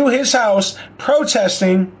to his house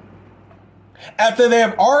protesting After they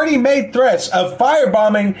have already made threats of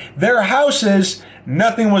firebombing their houses,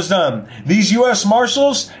 nothing was done. These U.S.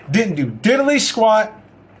 Marshals didn't do diddly squat.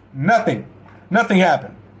 Nothing. Nothing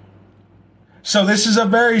happened. So this is a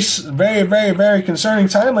very, very, very, very concerning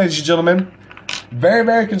time, ladies and gentlemen. Very,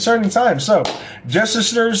 very concerning time. So,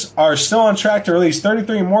 justices are still on track to release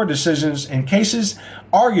 33 more decisions in cases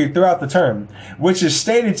argued throughout the term, which is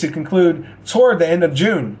stated to conclude toward the end of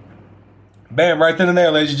June. Bam, right then and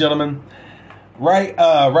there, ladies and gentlemen. Right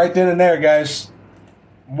then and there, guys.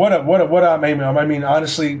 I mean,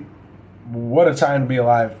 honestly, what a time to be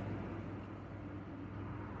alive.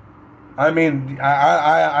 I mean,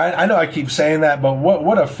 I know I keep saying that, but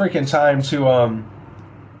what a freaking time to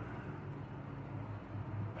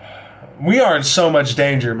we are in so much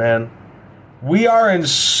danger, man. We are in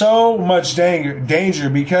so much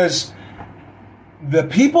danger because the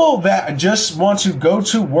people that just want to go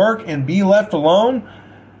to work and be left alone,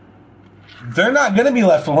 they're not going to be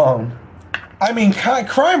left alone. I mean,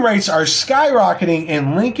 crime rates are skyrocketing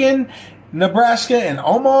in Lincoln, Nebraska, and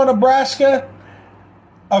Omaha, Nebraska.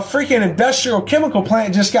 A freaking industrial chemical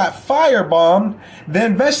plant just got firebombed. The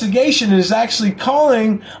investigation is actually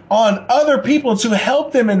calling on other people to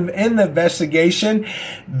help them in the investigation.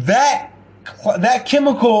 That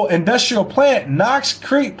chemical industrial plant, Knox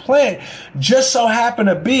Creek plant, just so happened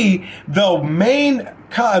to be the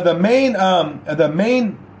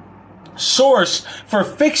main source for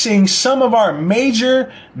fixing some of our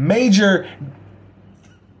major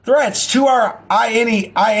threats to our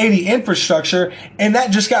I-80 infrastructure, and that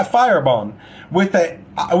just got firebombed.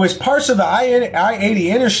 It was parts of the I-80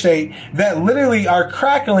 interstate that literally are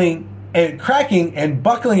cracking and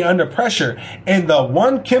buckling under pressure. And the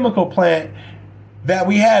one chemical plant that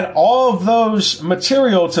we had all of those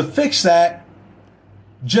material to fix that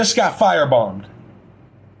just got firebombed.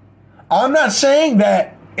 I'm not saying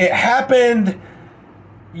that it happened,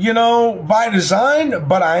 by design,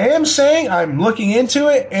 but I am saying I'm looking into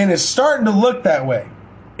it, and it's starting to look that way.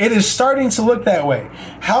 It is starting to look that way.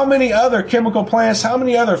 How many other chemical plants, how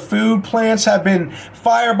many other food plants have been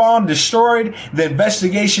firebombed, destroyed? The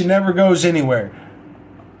investigation never goes anywhere.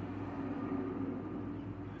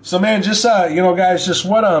 So, man, just guys, just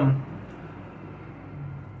what a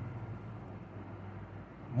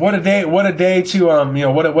day to what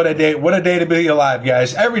a day to be alive,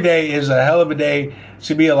 guys. Every day is a hell of a day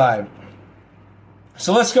to be alive.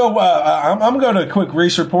 So let's go. I'm going to a quick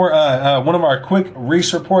Reese report, one of our quick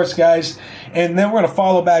Reese reports, guys, and then we're going to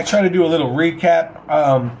follow back, try to do a little recap.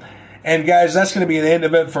 And guys, that's going to be the end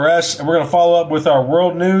of it for us. And we're going to follow up with our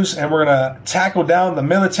world news, and we're going to tackle down the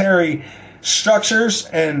military structures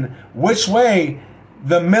and which way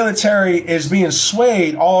the military is being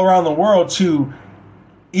swayed all around the world to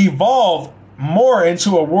evolve more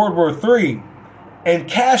into a World War III and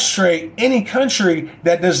castrate any country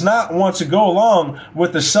that does not want to go along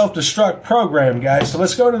with the self-destruct program, guys. So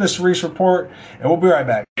let's go to this Reese report, and we'll be right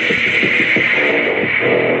back.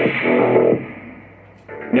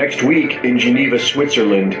 Next week in Geneva,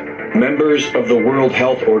 Switzerland, members of the World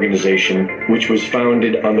Health Organization, which was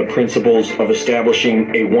founded on the principles of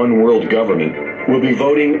establishing a one world government, will be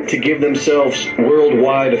voting to give themselves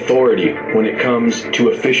worldwide authority when it comes to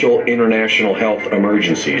official international health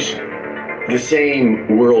emergencies. The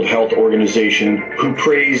same World Health Organization who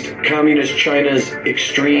praised Communist China's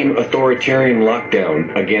extreme authoritarian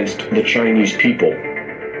lockdown against the Chinese people,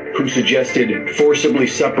 who suggested forcibly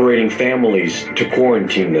separating families to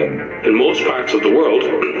quarantine them. In most parts of the world,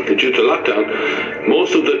 due to lockdown,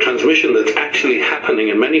 most of the transmission that's actually happening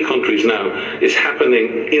in many countries now is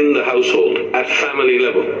happening in the household, at family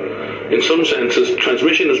level. In some senses,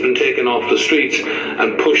 transmission has been taken off the streets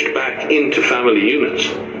and pushed back into family units.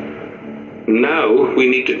 Now we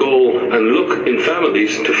need to go and look in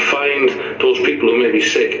families to find those people who may be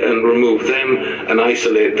sick and remove them and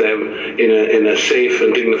isolate them in a safe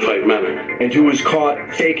and dignified manner. And who was caught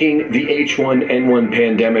faking the H1N1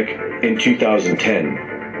 pandemic in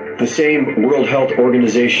 2010. The same World Health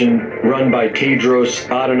Organization run by Tedros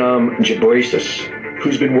Adhanom Ghebreyesus,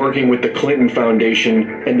 who's been working with the Clinton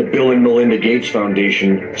Foundation and the Bill and Melinda Gates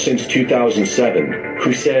Foundation since 2007,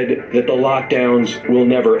 who said that the lockdowns will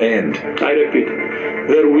never end. I repeat,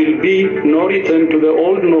 there will be no return to the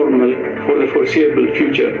old normal for the foreseeable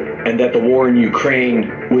future. And that the war in Ukraine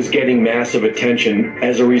was getting massive attention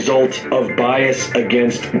as a result of bias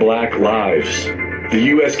against black lives. The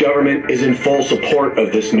U.S. government is in full support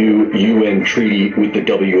of this new UN treaty with the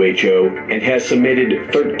WHO and has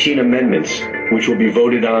submitted 13 amendments, which will be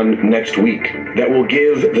voted on next week, that will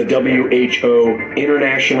give the WHO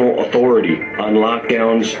international authority on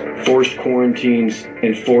lockdowns, forced quarantines,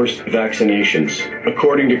 and forced vaccinations.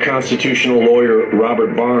 According to constitutional lawyer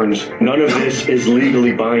Robert Barnes, none of this is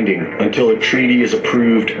legally binding until a treaty is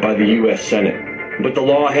approved by the U.S. Senate. But the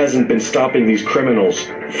law hasn't been stopping these criminals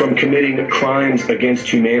from committing crimes against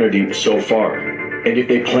humanity so far. And if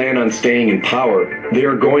they plan on staying in power, they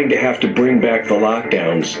are going to have to bring back the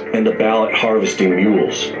lockdowns and the ballot harvesting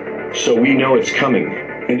mules. So we know it's coming.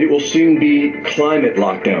 And it will soon be climate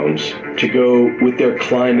lockdowns to go with their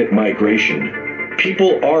climate migration.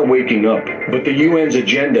 People are waking up, but the UN's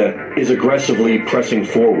agenda is aggressively pressing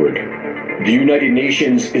forward. The United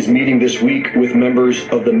Nations is meeting this week with members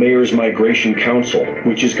of the Mayors Migration Council,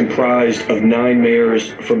 which is comprised of 9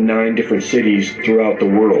 mayors from 9 different cities throughout the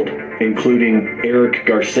world, including Eric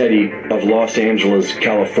Garcetti of Los Angeles,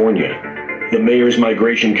 California. The Mayors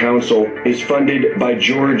Migration Council is funded by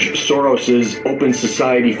George Soros's Open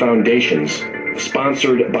Society Foundations,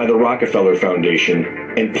 sponsored by the Rockefeller Foundation,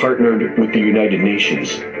 and partnered with the United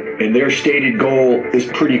Nations. And their stated goal is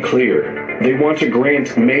pretty clear. They want to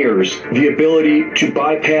grant mayors the ability to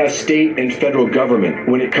bypass state and federal government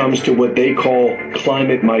when it comes to what they call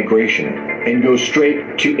climate migration and go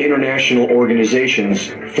straight to international organizations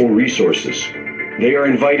for resources. They are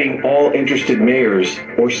inviting all interested mayors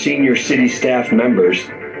or senior city staff members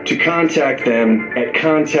to contact them at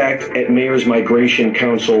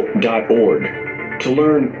contact@mayorsmigrationcouncil.org to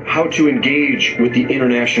learn how to engage with the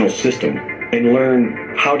international system and learn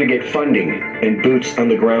how to get funding and boots on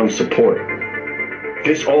the ground support.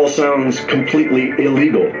 This all sounds completely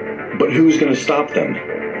illegal, but who's going to stop them?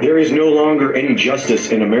 There is no longer any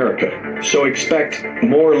justice in America, so expect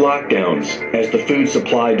more lockdowns as the food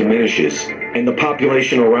supply diminishes and the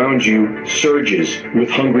population around you surges with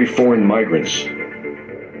hungry foreign migrants.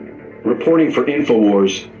 Reporting for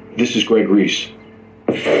InfoWars, this is Greg Reese.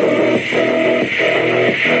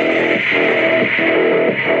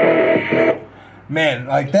 Man,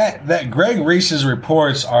 like that Greg Reese's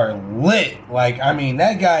reports are lit. Like, I mean,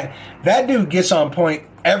 that dude gets on point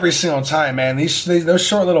every single time, man. Those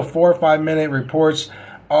short little 4 or 5 minute reports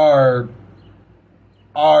are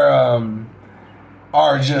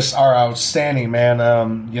outstanding,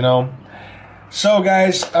 man. You know. So,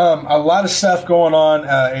 guys, a lot of stuff going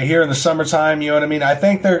on here in the summertime. You know what I mean? I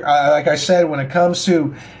think they're like I said, when it comes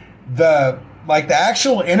to the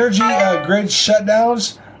actual energy grid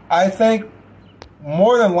shutdowns, I think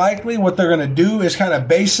more than likely what they're going to do is kind of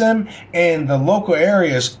base them in the local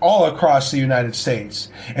areas all across the United States.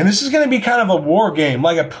 And this is going to be kind of a war game,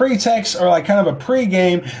 like a pretext or like kind of a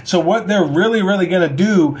pregame to what they're really, really going to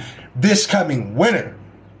do this coming winter.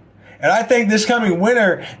 And I think this coming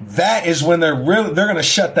winter, that is when they're going to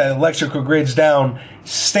shut the electrical grids down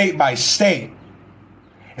state by state.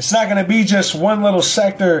 It's not going to be just one little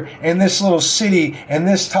sector in this little city and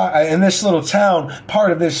this little town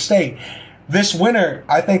part of this state. This winter,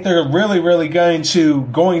 I think they're really, really going to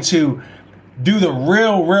do the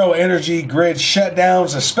real energy grid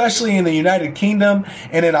shutdowns, especially in the United Kingdom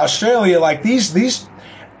and in Australia. Like these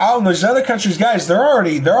out in those other countries, guys, they're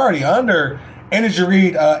already under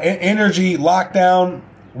energy lockdown,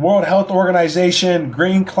 World Health Organization,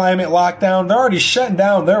 green climate lockdown. They're already shutting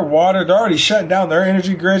down their water. They're already shutting down their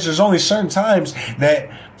energy grids. There's only certain times that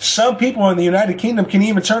some people in the United Kingdom can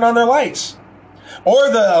even turn on their lights.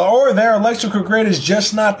 Or their electrical grid is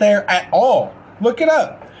just not there at all. Look it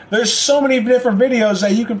up. There's so many different videos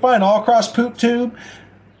that you can find all across PoopTube,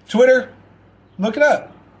 Twitter. Look it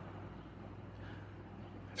up.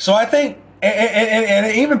 So I think,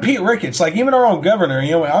 and even Pete Ricketts, like even our own governor,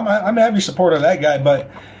 you know, I'm a heavy supporter of that guy,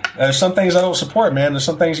 but there's some things I don't support, man. There's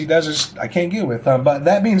some things he does I can't get with. But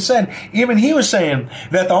that being said, even he was saying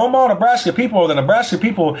that the Omaha, Nebraska people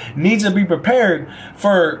need to be prepared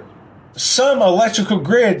for some electrical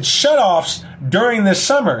grid shutoffs during this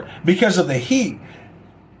summer because of the heat.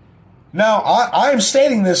 Now, I am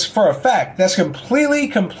stating this for a fact. That's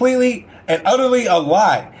completely and utterly a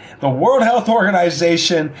lie. The World Health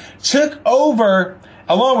Organization took over,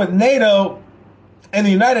 along with NATO and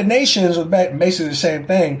the United Nations, basically the same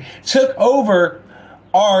thing, took over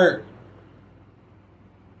our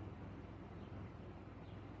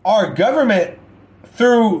government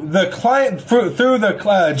through the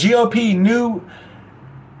GOP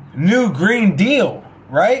new Green Deal,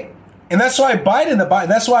 right? And that's why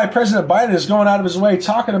that's why President Biden is going out of his way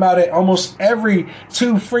talking about it almost every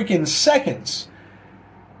 2 freaking seconds.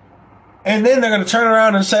 And then they're going to turn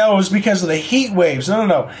around and say, oh, it's because of the heat waves.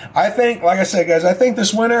 No. I think, like I said, guys, I think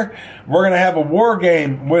this winter we're going to have a war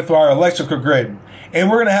game with our electrical grid. And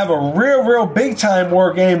we're going to have a real big time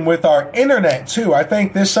war game with our internet, too. I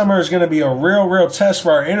think this summer is going to be a real test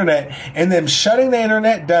for our internet. And them shutting the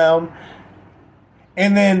internet down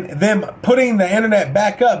and then them putting the internet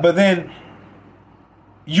back up. But then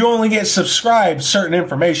you only get subscribed certain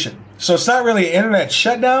information. So it's not really an internet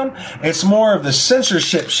shutdown. It's more of the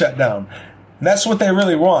censorship shutdown. That's what they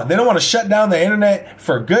really want. They don't want to shut down the internet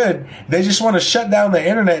for good. They just want to shut down the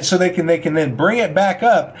internet so they can then bring it back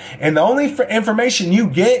up. And the only information you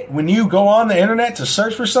get when you go on the internet to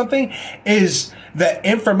search for something is the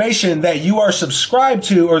information that you are subscribed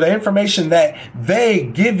to or the information that they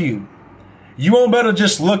give you. You won't be able to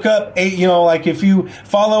just look up, like if you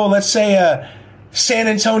follow, let's say, San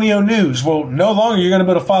Antonio news. Well, no longer you're going to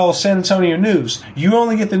be able to follow San Antonio news. You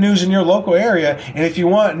only get the news in your local area. And if you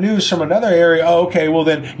want news from another area,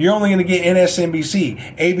 then you're only going to get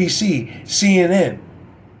MSNBC, ABC, CNN.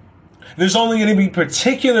 There's only going to be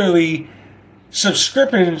particularly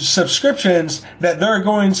subscriptions that they're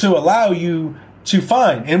going to allow you to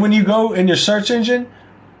find. And when you go in your search engine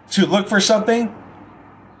to look for something,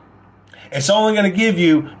 it's only going to give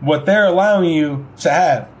you what they're allowing you to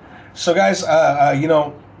have. So guys, what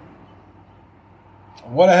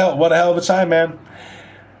a hell of a time, man.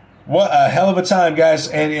 What a hell of a time, guys.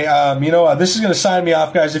 And this is going to sign me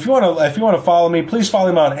off, guys. If you want to follow me, please follow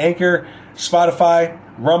me on Anchor, Spotify,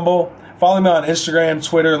 Rumble. Follow me on Instagram,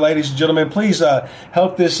 Twitter, ladies and gentlemen. Please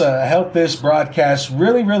help this broadcast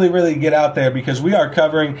really get out there, because we're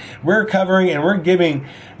covering and we're giving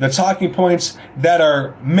the talking points that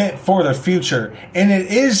are meant for the future. And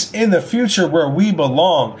it is in the future where we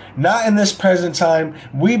belong, not in this present time.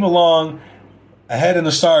 We belong ahead in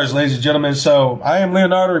the stars, ladies and gentlemen. So I am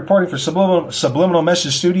Leonardo reporting for Subliminal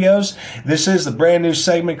Message Studios. This is the brand new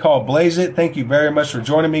segment called Blaze It. Thank you very much for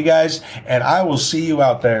joining me, guys, and I will see you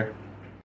out there.